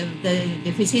the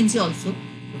deficiency also,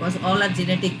 because all are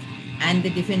genetic, and the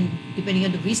depending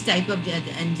on which type of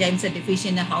enzymes are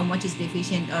deficient, and how much is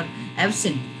deficient or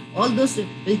absent. All those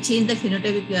will change the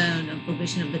phenotypic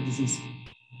progression of the disease.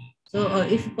 So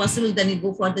if possible, then you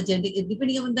go for the genetic,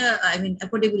 depending on the,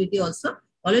 affordability also,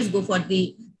 always go for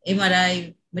the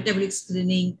MRI, metabolic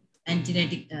screening, and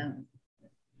genetic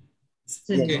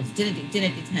screening,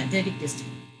 genetic testing.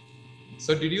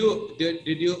 So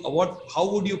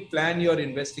how would you plan your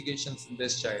investigations in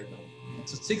this child now?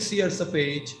 So 6 years of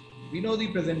age, we know the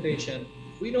presentation,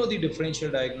 we know the differential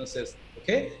diagnosis,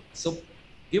 okay? So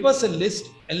give us a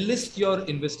list and list your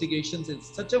investigations in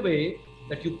such a way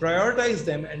that you prioritize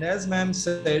them. And as ma'am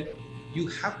said, you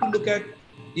have to look at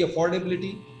the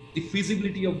affordability, the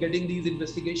feasibility of getting these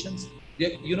investigations.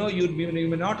 You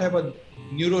may not have a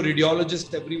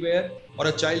neuroradiologist everywhere, or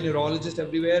a child neurologist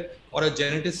everywhere, or a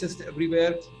geneticist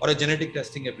everywhere, or a genetic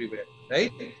testing everywhere,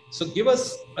 right? So give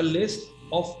us a list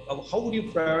of how would you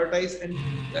prioritize, and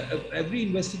every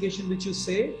investigation which you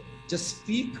say, just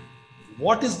speak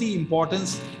what is the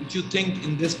importance which you think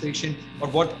in this patient, or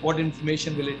what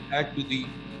information will it add to the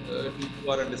to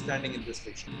our understanding in this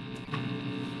patient.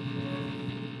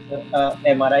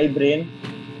 MRI brain.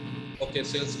 Okay,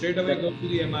 so straight away go to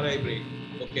the MRI brain.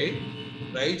 Okay,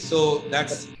 right? So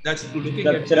that's looking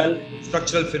structural, at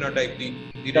structural phenotype, the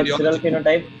structural radiology.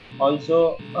 phenotype.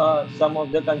 Also, some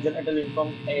of the congenital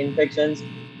infections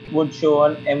would show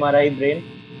on MRI brain.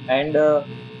 And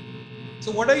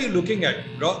So what are you looking at?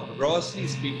 Grossly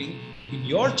speaking, in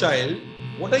your child,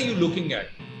 what are you looking at?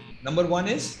 Number one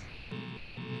is,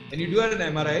 when you do an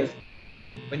MRI, yes,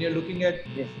 when you're looking at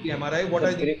yes, the MRI, what the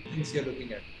are the things you're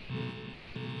looking at?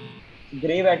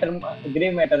 gray matter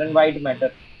and white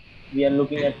matter we are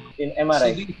looking at in So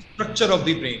MRI. the structure of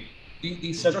the brain,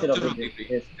 the Structure of structure the of the brain. brain,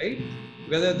 Yes, right?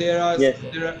 Whether there are yes,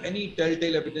 sir. any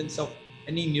telltale evidence of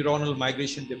any neuronal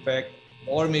migration defect,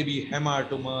 or maybe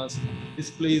hematomas,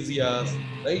 dysplasias,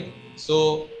 right?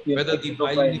 So Yes, whether the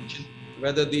exopropyl. myelination,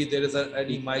 whether there is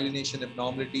any myelination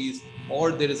abnormalities,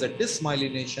 or there is a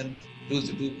dysmyelination,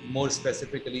 to more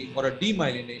specifically, or a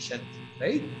demyelination,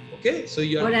 right? Okay, so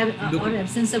you are or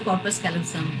absence of corpus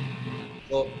callosum.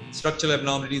 So structural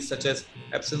abnormalities such as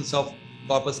absence of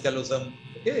corpus callosum.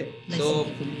 Okay. So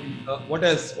what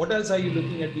else? What else are you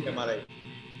looking at the MRI?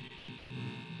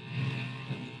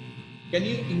 Can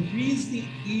you increase the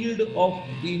yield of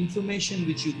the information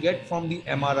which you get from the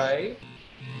MRI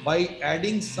by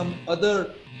adding some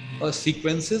other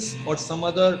sequences or some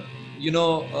other,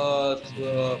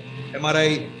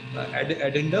 MRI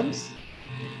addendums?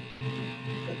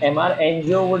 MR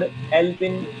angio would help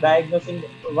in diagnosing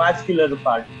vascular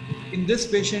part. In this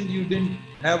patient, you didn't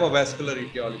have a vascular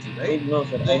etiology, right? No,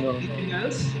 sir. So I know. anything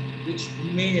else which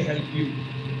may help you?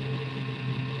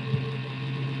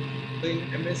 So in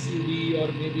MSUD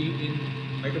or maybe in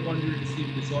mitochondrial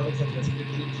disorders of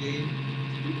respiratory chain,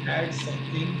 you add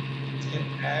something which can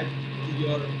add to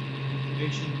your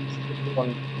information.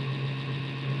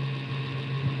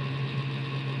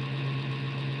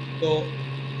 So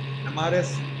MRS,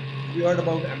 have you heard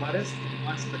about MRS,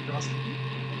 MR spectroscopy?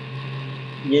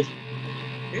 Yes.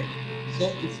 Okay.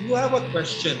 So if you have a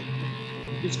question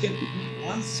which can be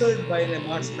answered by an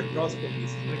MR spectroscopy,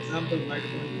 for example,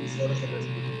 mitochondrial disorders of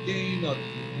respiratory chain, or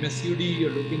MSUD,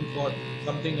 you're looking for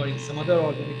something, or in some other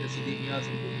organic acidemias,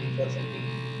 you're looking for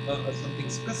something, something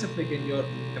specific in your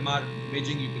MR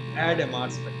imaging, you can add MR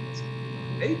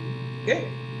spectroscopy, right? Okay.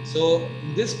 So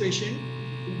in this patient,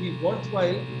 it will be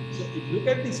worthwhile. So if you look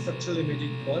at the structural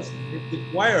imaging first, if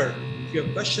required, if you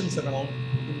have questions around,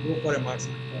 you can go for MR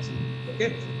spectroscopy.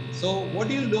 Okay. So what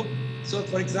do you look? So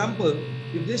for example,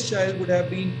 if this child would have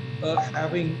been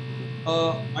having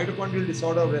a mitochondrial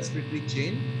disorder of respiratory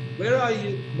chain, where are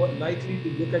you more likely to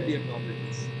look at the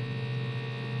abnormalities?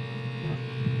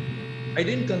 I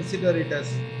didn't consider it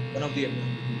as one of the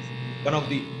abnormalities, one of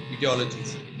the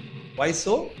etiologies. Why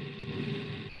so?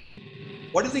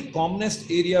 What is the commonest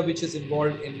area which is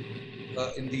involved in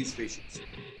these patients?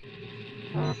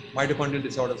 Mitochondrial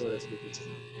disorders of respiratory chain.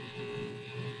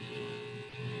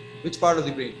 Which part of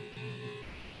the brain?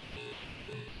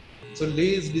 So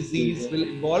Lay's disease will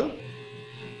involve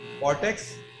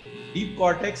cortex, deep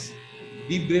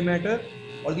gray matter,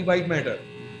 or the white matter.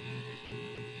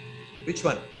 Which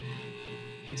one?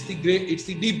 It's the gray. It's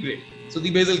the deep gray. So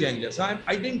the basal ganglia. So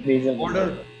I didn't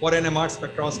order for an MR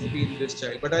spectroscopy in this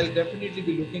child, but I'll definitely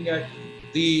be looking at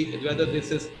whether this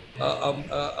is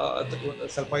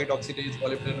sulfite oxidase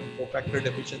molybdenum cofactor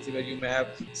deficiency, where you may have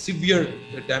severe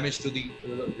damage to the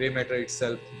gray matter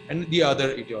itself, and the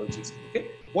other etiologies. Okay.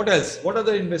 What else? What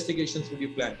other investigations would you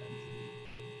plan?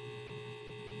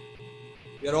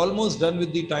 We are almost done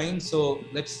with the time, so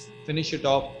let's finish it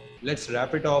off. Let's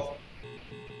wrap it off.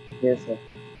 Yes, sir.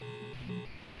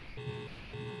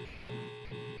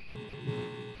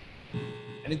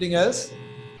 Anything else?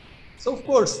 So of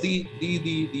course, the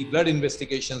blood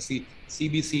investigations, the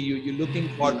CBC, you're looking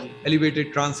for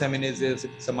elevated transaminases,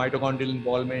 if it's a mitochondrial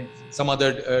involvement, some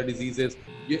other diseases.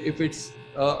 If it's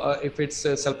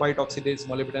sulfite oxidase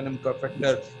molybdenum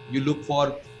cofactor, you look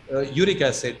for uric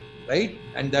acid, right?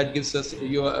 And that gives us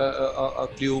a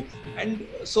clue. And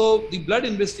so the blood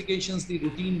investigations, the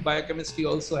routine biochemistry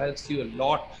also helps you a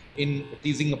lot in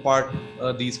teasing apart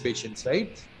these patients,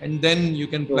 right? And then you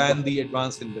can plan the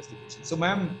advanced investigation. So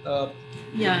ma'am.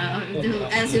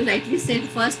 As you rightly said,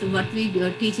 first what we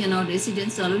teach in our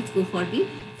residents, always go for the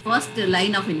first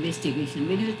line of investigation.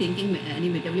 When you're thinking any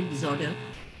metabolic disorder,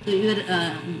 so you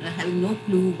are having no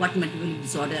clue what metabolic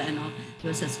disorder and all, you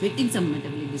are suspecting some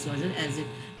metabolic disorder. As it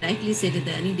rightly said, that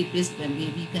any depressed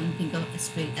baby, we can think of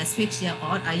asphyxia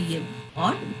or IEM,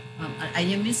 or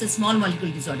IEM is a small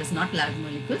molecule disorders, not large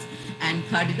molecules, and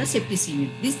third is the septicemia.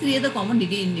 These three are the common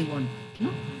DD in newborn. No?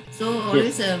 So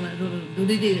always do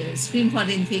the screen for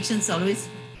the infections always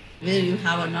whether you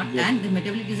have or not. Yes. And the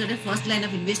metabolic disorder, first line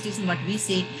of investigation, what we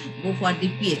say, go for the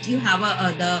pH. You have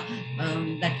that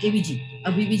ABG,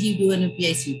 a BBG, do an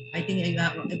PIC. I think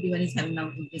everyone is having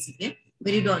now basically.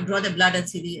 When you draw the blood and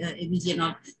see the ABG and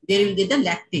all, there will get the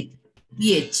lactate,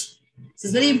 pH. So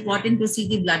it's very important to see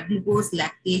the blood glucose,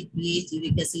 lactate, pH,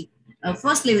 uric acid,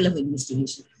 first level of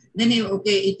investigation. Then,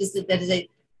 okay, that is a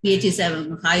pH is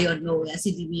high or low,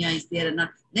 acidemia is there or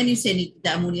not. Then you send it to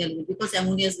the ammonia level, because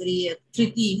ammonia is very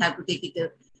tricky. You have to take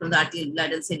it from the arterial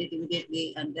blood and send it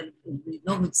immediately, and then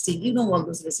no mixing. You know all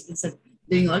those recipes are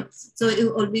doing all. So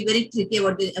it will be very tricky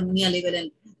about the ammonia level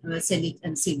and send it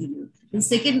and see the level. The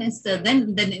second is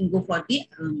then go for the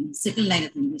second line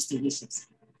of investigations.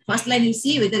 First line, you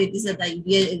see whether it is the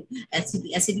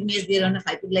acidemia is there or not,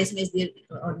 hypoglycemia is there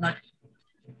or not,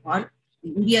 or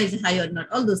urea is high or not,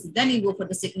 all those things. Then you go for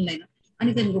the second line, and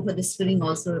you can go for the screening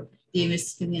also,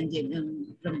 TMS screening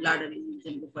and from blood, and you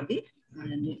can go for the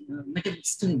metabolic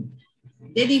screening.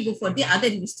 Then you go for the other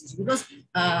investigation, because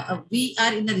we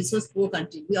are in a resource poor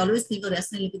country. We always think of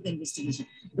rationality of the investigation.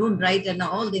 Don't write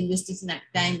all the investigation at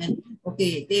time and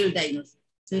okay, they will diagnose.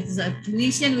 So it is a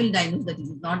clinician will diagnose that, it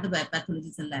is not the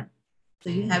pathologist and lab. So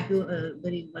you have to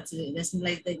very much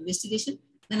rationalize the investigation.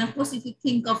 Then of course, if you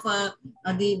think of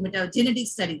the genetic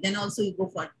study, then also you go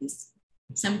for this.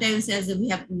 Sometimes as we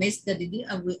have missed the DD,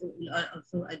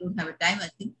 also I don't have a time, I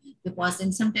think, because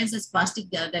and sometimes it's spastic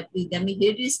diabetes, then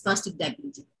hereditary spastic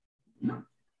diabetes. No?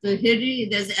 So hereditary,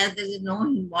 there's no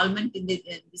involvement in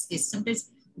this case. Sometimes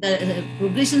the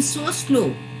progression is so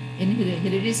slow in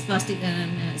hereditary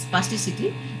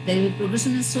spasticity, the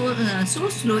progression is so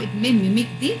slow, it may mimic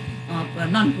the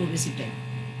non-progressive type.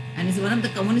 And it's one of the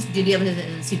commonest DD of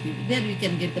CP. There we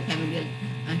can get the familial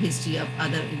history of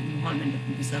other involvement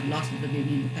of this or loss of the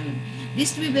baby in the family.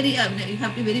 This to be very, you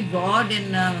have to be very broad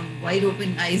and wide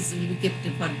open eyes will be kept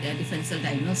for differential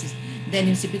diagnosis. Then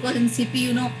you see, because in CP,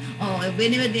 you know,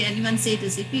 whenever anyone say to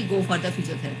CP, go for the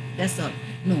physiotherapy. That's all.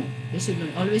 No, they should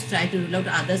always try to rule out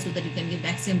others so that you can give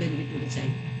maximum benefit to the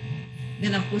child.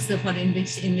 Then of course, for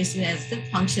investigation as the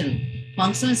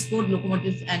functional sport,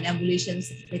 locomotive and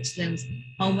ambulations, excellence,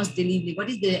 how much delivery, what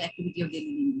is the activity of daily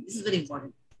living? This is very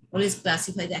important. Always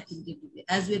classify the activity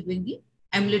as we are doing the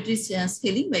ambulatory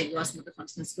scaling by gross motor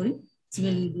functional scoring.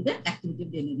 Similarly, do the activity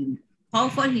of daily living. How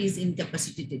far he is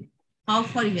incapacitated? How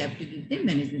far you have to give the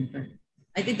management part?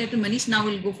 I think Dr. Manish now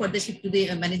will go for the shift to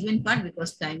the management part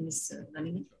because time is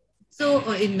running.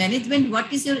 So in management,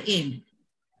 what is your aim?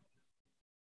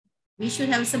 We should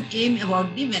have some aim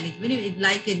about the management.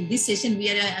 Like in this session, we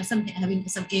are having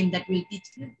some aim that we'll teach,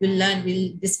 we'll learn,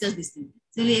 we'll discuss this thing.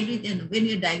 So when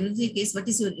you're diagnosing a case, what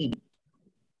is your aim?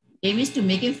 Aim is to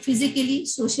make him physically,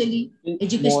 socially,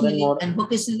 educationally, and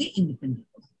vocationally independent.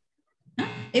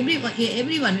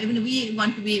 Everyone, even we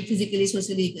want to be physically,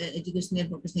 socially, educationally,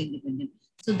 and vocationally independent.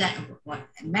 So that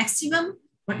maximum,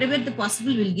 whatever the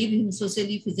possible, will give him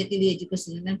socially, physically,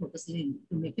 educationally, and vocationally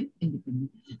to make him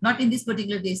independent. Not in this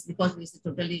particular case, because we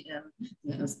totally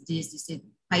GST said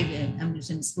 5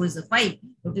 ambulation score is a 5,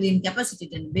 totally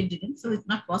incapacitated and bedridden. So it's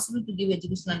not possible to give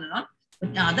educational and all. But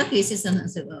in other cases and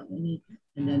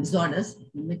disorders,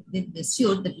 they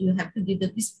sure that you have to give the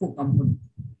bespoke component.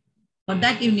 For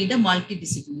that, you need a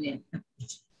multidisciplinary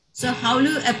approach. So how do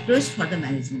you approach for the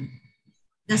management?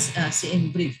 Just say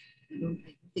in brief. I don't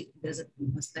think there's a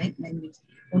much time, 9 minutes,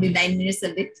 only 9 minutes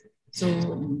a bit. So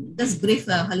just brief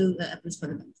how do you approach for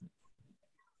the management?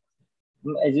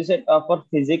 As you said, for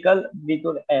physical, we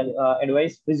could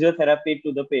advise physiotherapy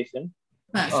to the patient.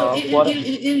 So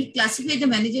you'll classify the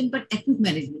management, but acute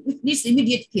management, which needs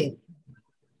immediate care.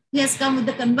 He has come with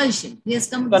the convulsion. He has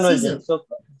come with the seizure.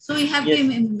 So we have to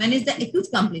manage the acute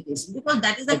complications, because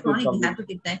that is the chronic, we have to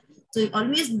take time. So you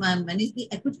always manage the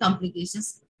acute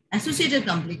complications, associated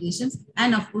complications,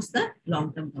 and of course the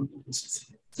long-term complications.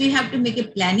 So you have to make a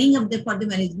planning of for the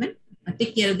management,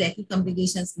 take care of the acute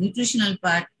complications, nutritional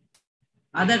part,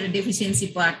 other deficiency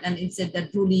part, and it said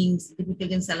that droolings,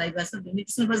 difficulty in saliva, so the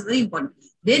nutritional was very important.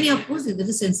 Then of course there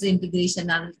is sensory integration,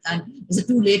 and it's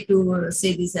too late to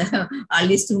say this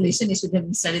early stimulation. It should have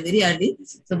been studied very early.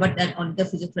 So, but that on the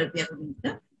physiotherapy according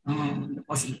to the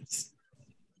possibilities.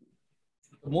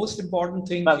 The most important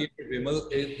thing here,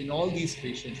 Vimal, is in all these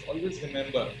patients, always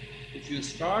remember, if you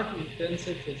start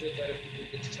intensive physiotherapy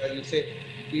with this child, you say,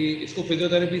 "Isko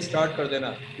physiotherapy start kar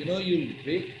dena." You know, you'll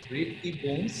break the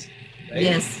bones. Right?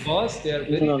 Yes. Because they are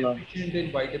very deficient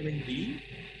in vitamin D.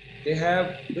 They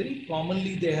have very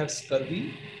commonly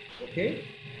scurvy. Okay,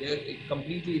 they are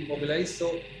completely immobilized.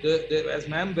 So, as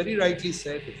ma'am very rightly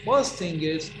said, the first thing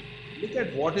is look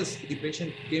at what is the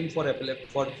patient came for epilepsy,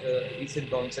 for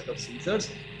recent onset of seizures.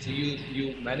 So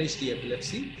you manage the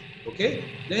epilepsy. Okay.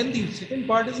 Then the second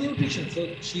part is nutrition. So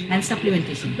she And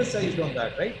supplementation. emphasized on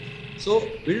that, right? So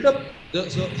build up the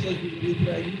you need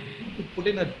to put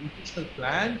in a nutritional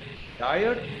plan,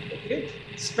 diet, okay,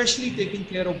 especially taking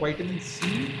care of vitamin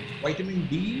C, vitamin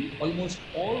D, almost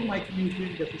all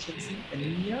micronutrient deficiency,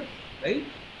 anemia, right?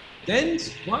 Then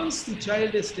once the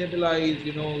child is stabilized,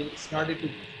 started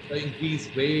to increase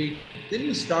weight, then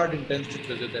you start intensive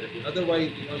physiotherapy.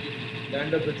 Otherwise, you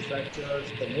end up with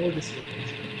fractures, the more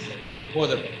dislocations,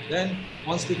 further. Then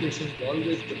constipation is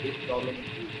always the big problem in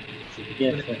nutrition. Yes,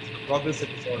 Even if sir. it's a progressive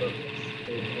disorder.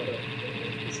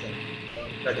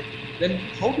 Then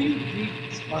how do you treat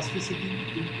spasticity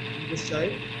in this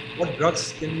child? What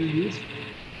drugs can you use?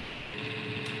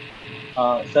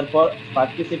 Sir, for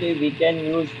spasticity, we can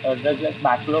use drugs like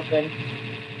baclofen,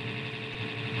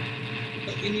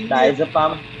 In India,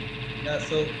 diazepam. yeah,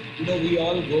 so we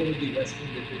all go with the Western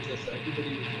literature, so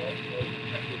everybody will talk about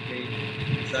baclofen,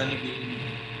 zanidine.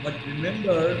 But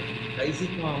remember,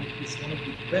 diazepam is one of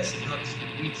the best drugs to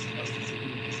treat spasticity in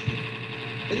the skin.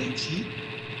 Very cheap,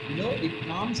 it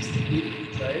calms the baby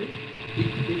child.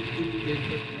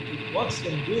 It works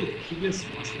on good severe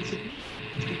spasticity,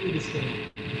 severe dystonia.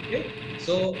 Okay,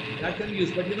 so that can be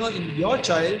used. But in your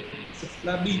child, it's a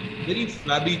flabby, very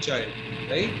flabby child,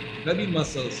 right? Flabby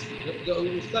muscles.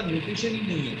 उसका nutrition ही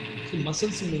नहीं है, उसकी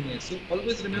muscles ही नहीं है. So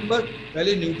always remember,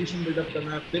 पहले nutrition build up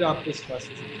करना है, फिर आपको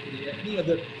spasticity के लिए any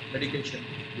other medication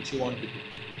which you want to do.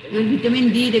 Well,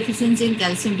 vitamin D deficiency and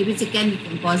calcium deficiency can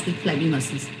cause the flabby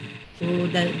muscles. So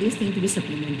these things to be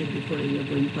supplemented before you are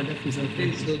going for the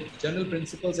physiotherapy. So general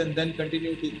principles, and then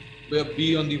continue to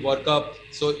be on the workup.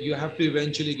 So you have to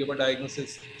eventually give a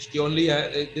diagnosis.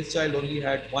 This child only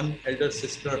had one elder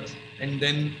sister, and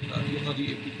then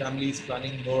if the family is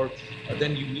planning more,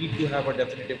 then you need to have a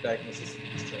definitive diagnosis in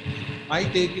this child. My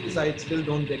take is I still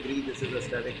don't agree this is a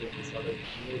static brain disorder.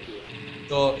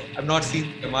 So I've not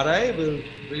seen MRI. We'll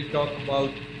talk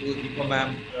about Deepa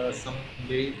ma'am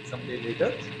someday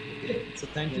later. Okay. So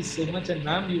thank you so much. And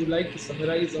ma'am, you would like to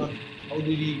summarize on how do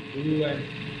we do and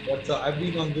what's I've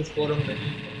been on this forum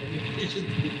many occasions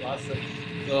in the past.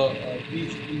 So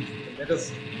please let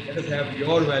us have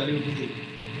your value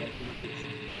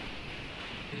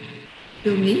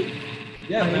to me.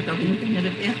 Yeah,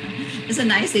 it's a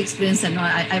nice experience, and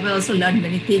I've also learned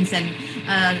many things, and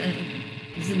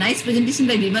it's a nice presentation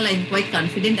by Vimal. I'm quite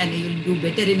confident, and you will do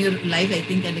better in your life, I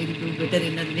think, and you will do better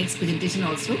in the next presentation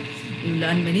also. You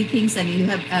learn many things, and you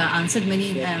have answered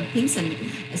many things, and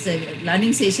it's a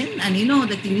learning session. And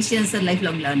the clinicians are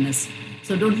lifelong learners.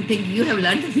 So don't think you have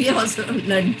learned. We have also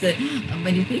learned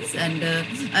many things, and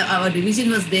our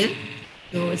revision was there.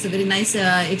 So it's a very nice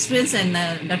experience, and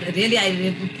really I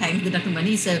really thank Dr.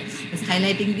 Manish for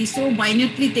highlighting this so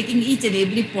minutely, taking each and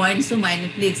every point so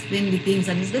minutely, explain the things,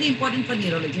 and it's very important for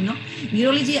neurology.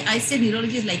 Neurology, I said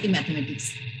neurology is like a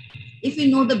mathematics. If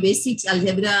you know the basics,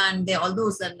 algebra and all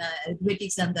those and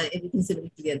arithmetics and everything is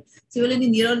very clear. Similarly,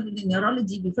 in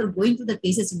neurology, before going to the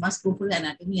cases, you must go for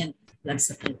anatomy and blood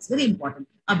supply. It's very important.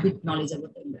 A bit knowledge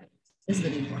about the environment. That's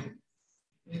very important.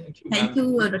 Thank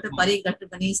you, Dr. Parikh, Dr.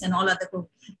 Manish, and all other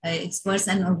experts,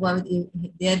 and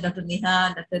there, Dr.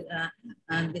 Neha,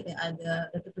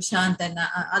 Dr. Prashant, and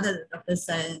other doctors,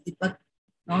 Deepak.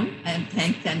 All I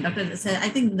thank, and Dr. Sir, I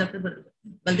think Dr.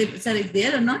 Baldev sir is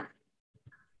there or not?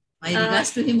 My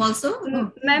regards to him also.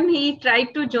 Ma'am, he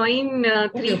tried to join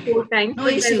 3-4 times. No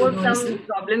issue, there was some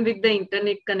problem with the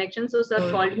internet connection. So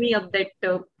sir called me up that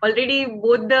already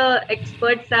both the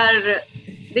experts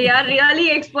they are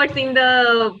really experts in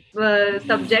the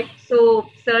subject. So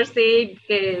sir said,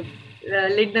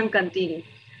 let them continue.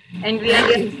 And we are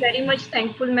very much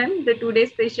thankful, ma'am. The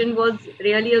today's session was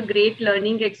really a great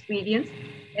learning experience.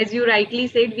 As you rightly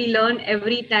said, we learn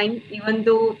every time, even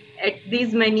though at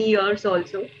these many years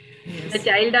also. Yes.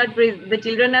 The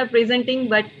children are presenting,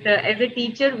 but as a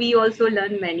teacher, we also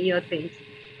learn many things.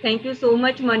 Thank you so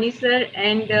much, Manish sir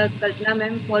and Kalpana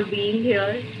ma'am for being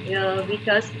here with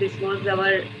us. This was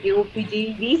our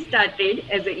AOPG restarted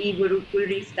as a e-Gurukul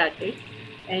restarted.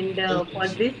 And for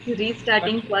this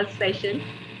restarting first session,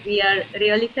 we are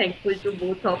really thankful to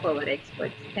both of our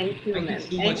experts. Thank you, ma'am.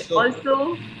 And so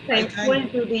also thankful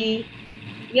to the...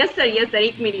 Yes, sir. 1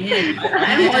 minute. Yeah.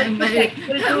 I'm also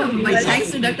thankful to... My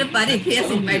thanks to Dr. Parikh. He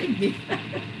has invited me.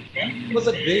 It was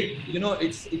a great,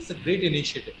 it's a great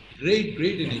initiative. Great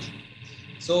initiative.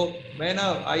 So,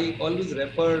 I always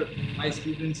refer my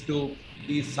students to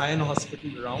the Sion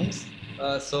Hospital rounds.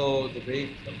 So, the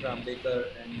great Dr. Ambedkar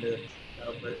and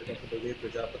Dr. Baldev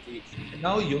Prajapati, and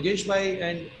now Yogesh Bhai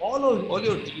and all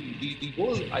your team, the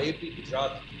whole IIT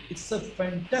Gujarat. It's a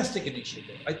fantastic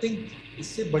initiative. I think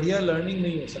इससे बढ़िया learning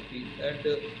नहीं हो सकती. And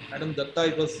Madam Datta,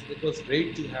 it was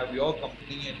great to have your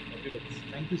company and everybody.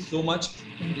 Thank you so much,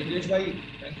 Yogesh Bhai.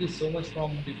 Thank you so much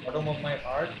from the bottom of my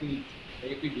heart to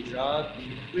IIT Gujarat,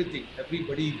 everything,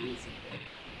 everybody who's involved.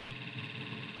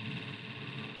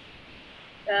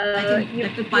 I think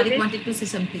Dr. Parik wanted to say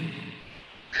something.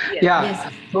 Yes. Yeah.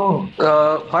 Yes. So,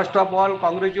 first of all,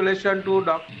 congratulations to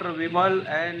Dr. Vimal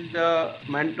and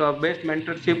best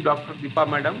mentorship, Dr. Deepa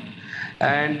Madam,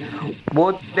 and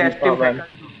both the esteemed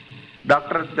faculty,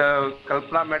 Dr.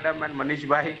 Kalpana Madam and Manish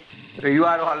Bhai. You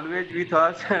are always with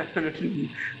us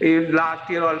in last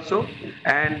year also,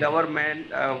 and our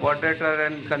moderator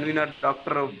and convener,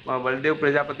 Dr. Baldev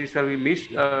Prajapati sir, we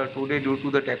missed today due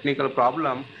to the technical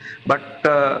problem, but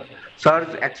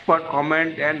sir's expert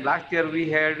comment, and last year we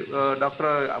had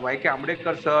Dr. Y.K.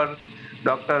 Ambedkar sir,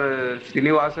 Dr.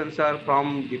 Srinivasan sir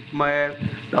from Jitmayer,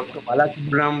 Dr.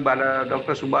 Balasubraham,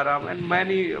 Dr. Subbaram, and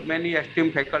many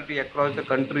esteemed faculty across the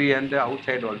country and the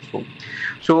outside also.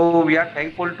 So we are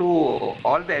thankful to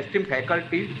all the esteemed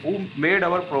faculty who made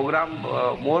our program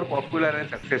more popular and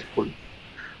successful.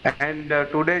 And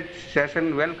today's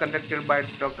session well conducted by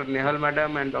Dr. Nehal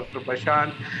Madam and Dr.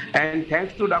 Prashant. And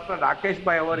thanks to Dr. Rakesh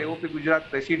Bhai, our AOP Gujarat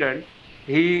President,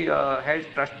 he has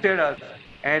trusted us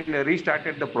and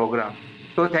restarted the program.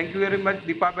 So thank you very much,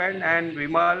 Deepa Ben and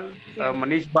Vimal,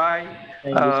 Manish Bhai,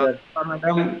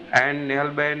 Madam, and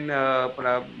Nehal Ben,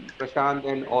 Prashant,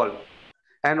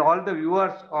 and all the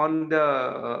viewers on the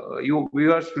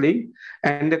viewers link,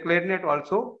 and the Clarinet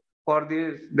also for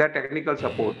their technical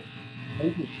support.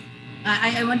 Thank you.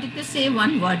 I wanted to say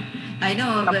one word. I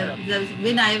know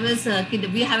when I was a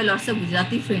kid, we have lots of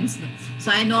Gujarati friends.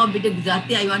 So I know a bit of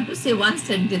Gujarati. I want to say one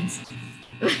sentence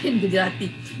in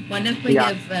Gujarati. One of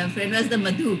my friend was the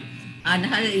Madhu, and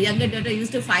her younger daughter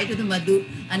used to fight with the Madhu,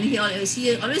 and she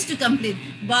always to complain,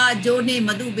 "Ba jo ne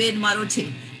Madhu ben maro che."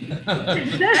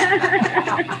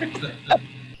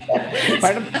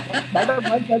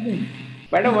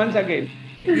 Madam, once again.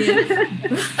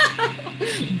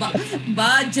 Ba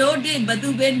jo ne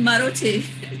Madhu ben maro che.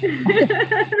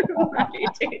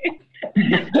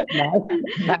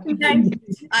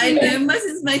 I remember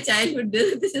since my childhood,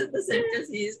 this is the sentence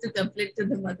he used to complain to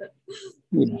the mother.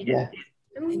 Yeah.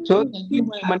 So,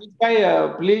 Manish Bhai,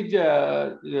 please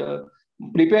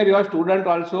prepare your student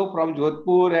also from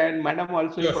Jodhpur, and Madam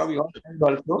also from your side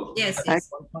also. Yes. And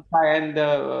Kolkata and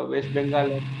West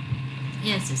Bengal.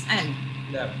 Yes, I'll.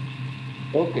 Yeah.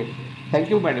 Okay. Thank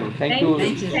you, Madam. Thank you.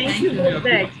 Thank you both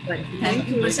the experts. Thank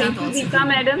you, Prashant, Thank you, Deepa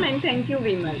Madam, and thank you,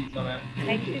 Vimal.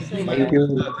 Thank you so much. Thank you.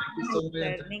 Thank you so much.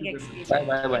 Learning experience.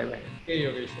 Bye. Okay,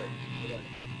 Yogesh Bhai.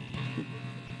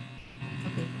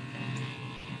 Okay.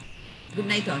 Good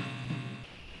night, all.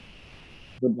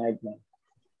 Good night, ma'am.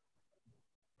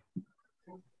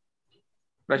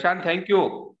 Prashant, thank you.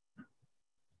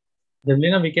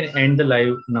 Devlina, we can end the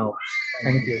live now.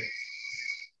 Thank you.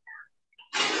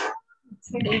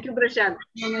 Thank you, Prashant.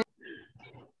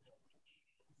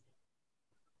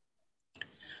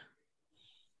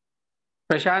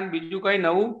 પ્રશાંત બીજું કઈ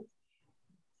નવું?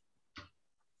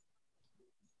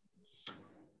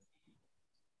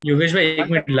 योगेश भाई एक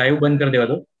minute live बंद कर देगा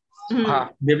तो। हाँ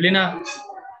Devlina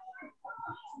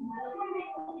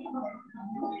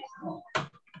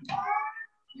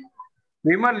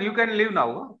Vimal, you can leave now,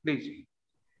 please.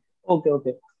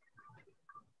 Okay.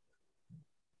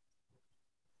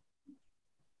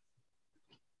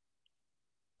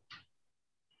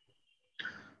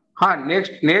 હા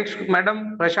નેક્સ્ટ મેડમ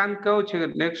પ્રશાંત કયો છે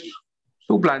નેક્સ્ટ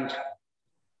શું પ્લાન છે?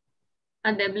 આ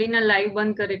દેબલીના લાઈવ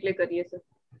બંધ કરે એટલે કરીએ સર.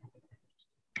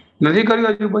 નથી કર્યું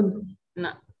હજુ બંધ?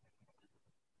 ના.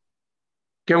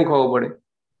 કેમ ખબર પડે?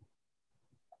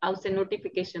 આવશે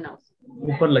નોટિફિકેશન આવશે.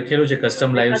 ઉપર લખેલું છે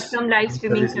કસ્ટમ લાઈવ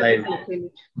સ્ટ્રીમિંગ લખેલું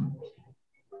છે.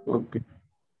 ઓકે.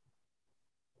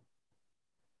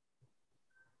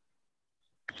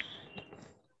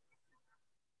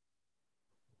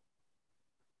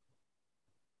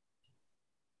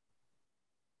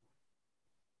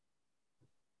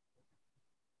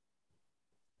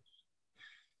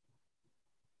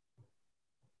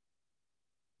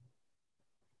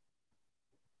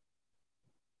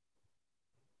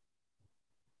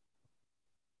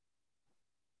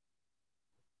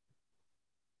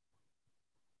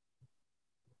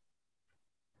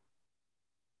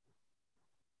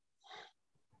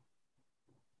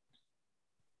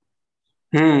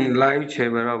 લાઈવ છે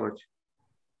બરાબર છે.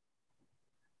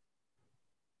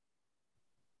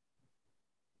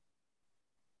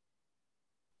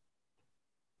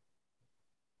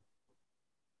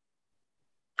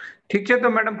 ઠીક છે તો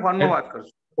મેડમ ફોનમાં વાત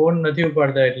કરશું. ફોન નથી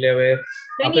ઉપાડતા એટલે હવે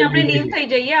નહીં આપણે લીન થઈ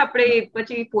જઈએ, આપણે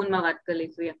પછી ફોનમાં વાત કરી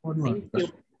લઈશું.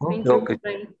 Thank you. Okay,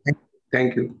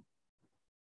 thank you.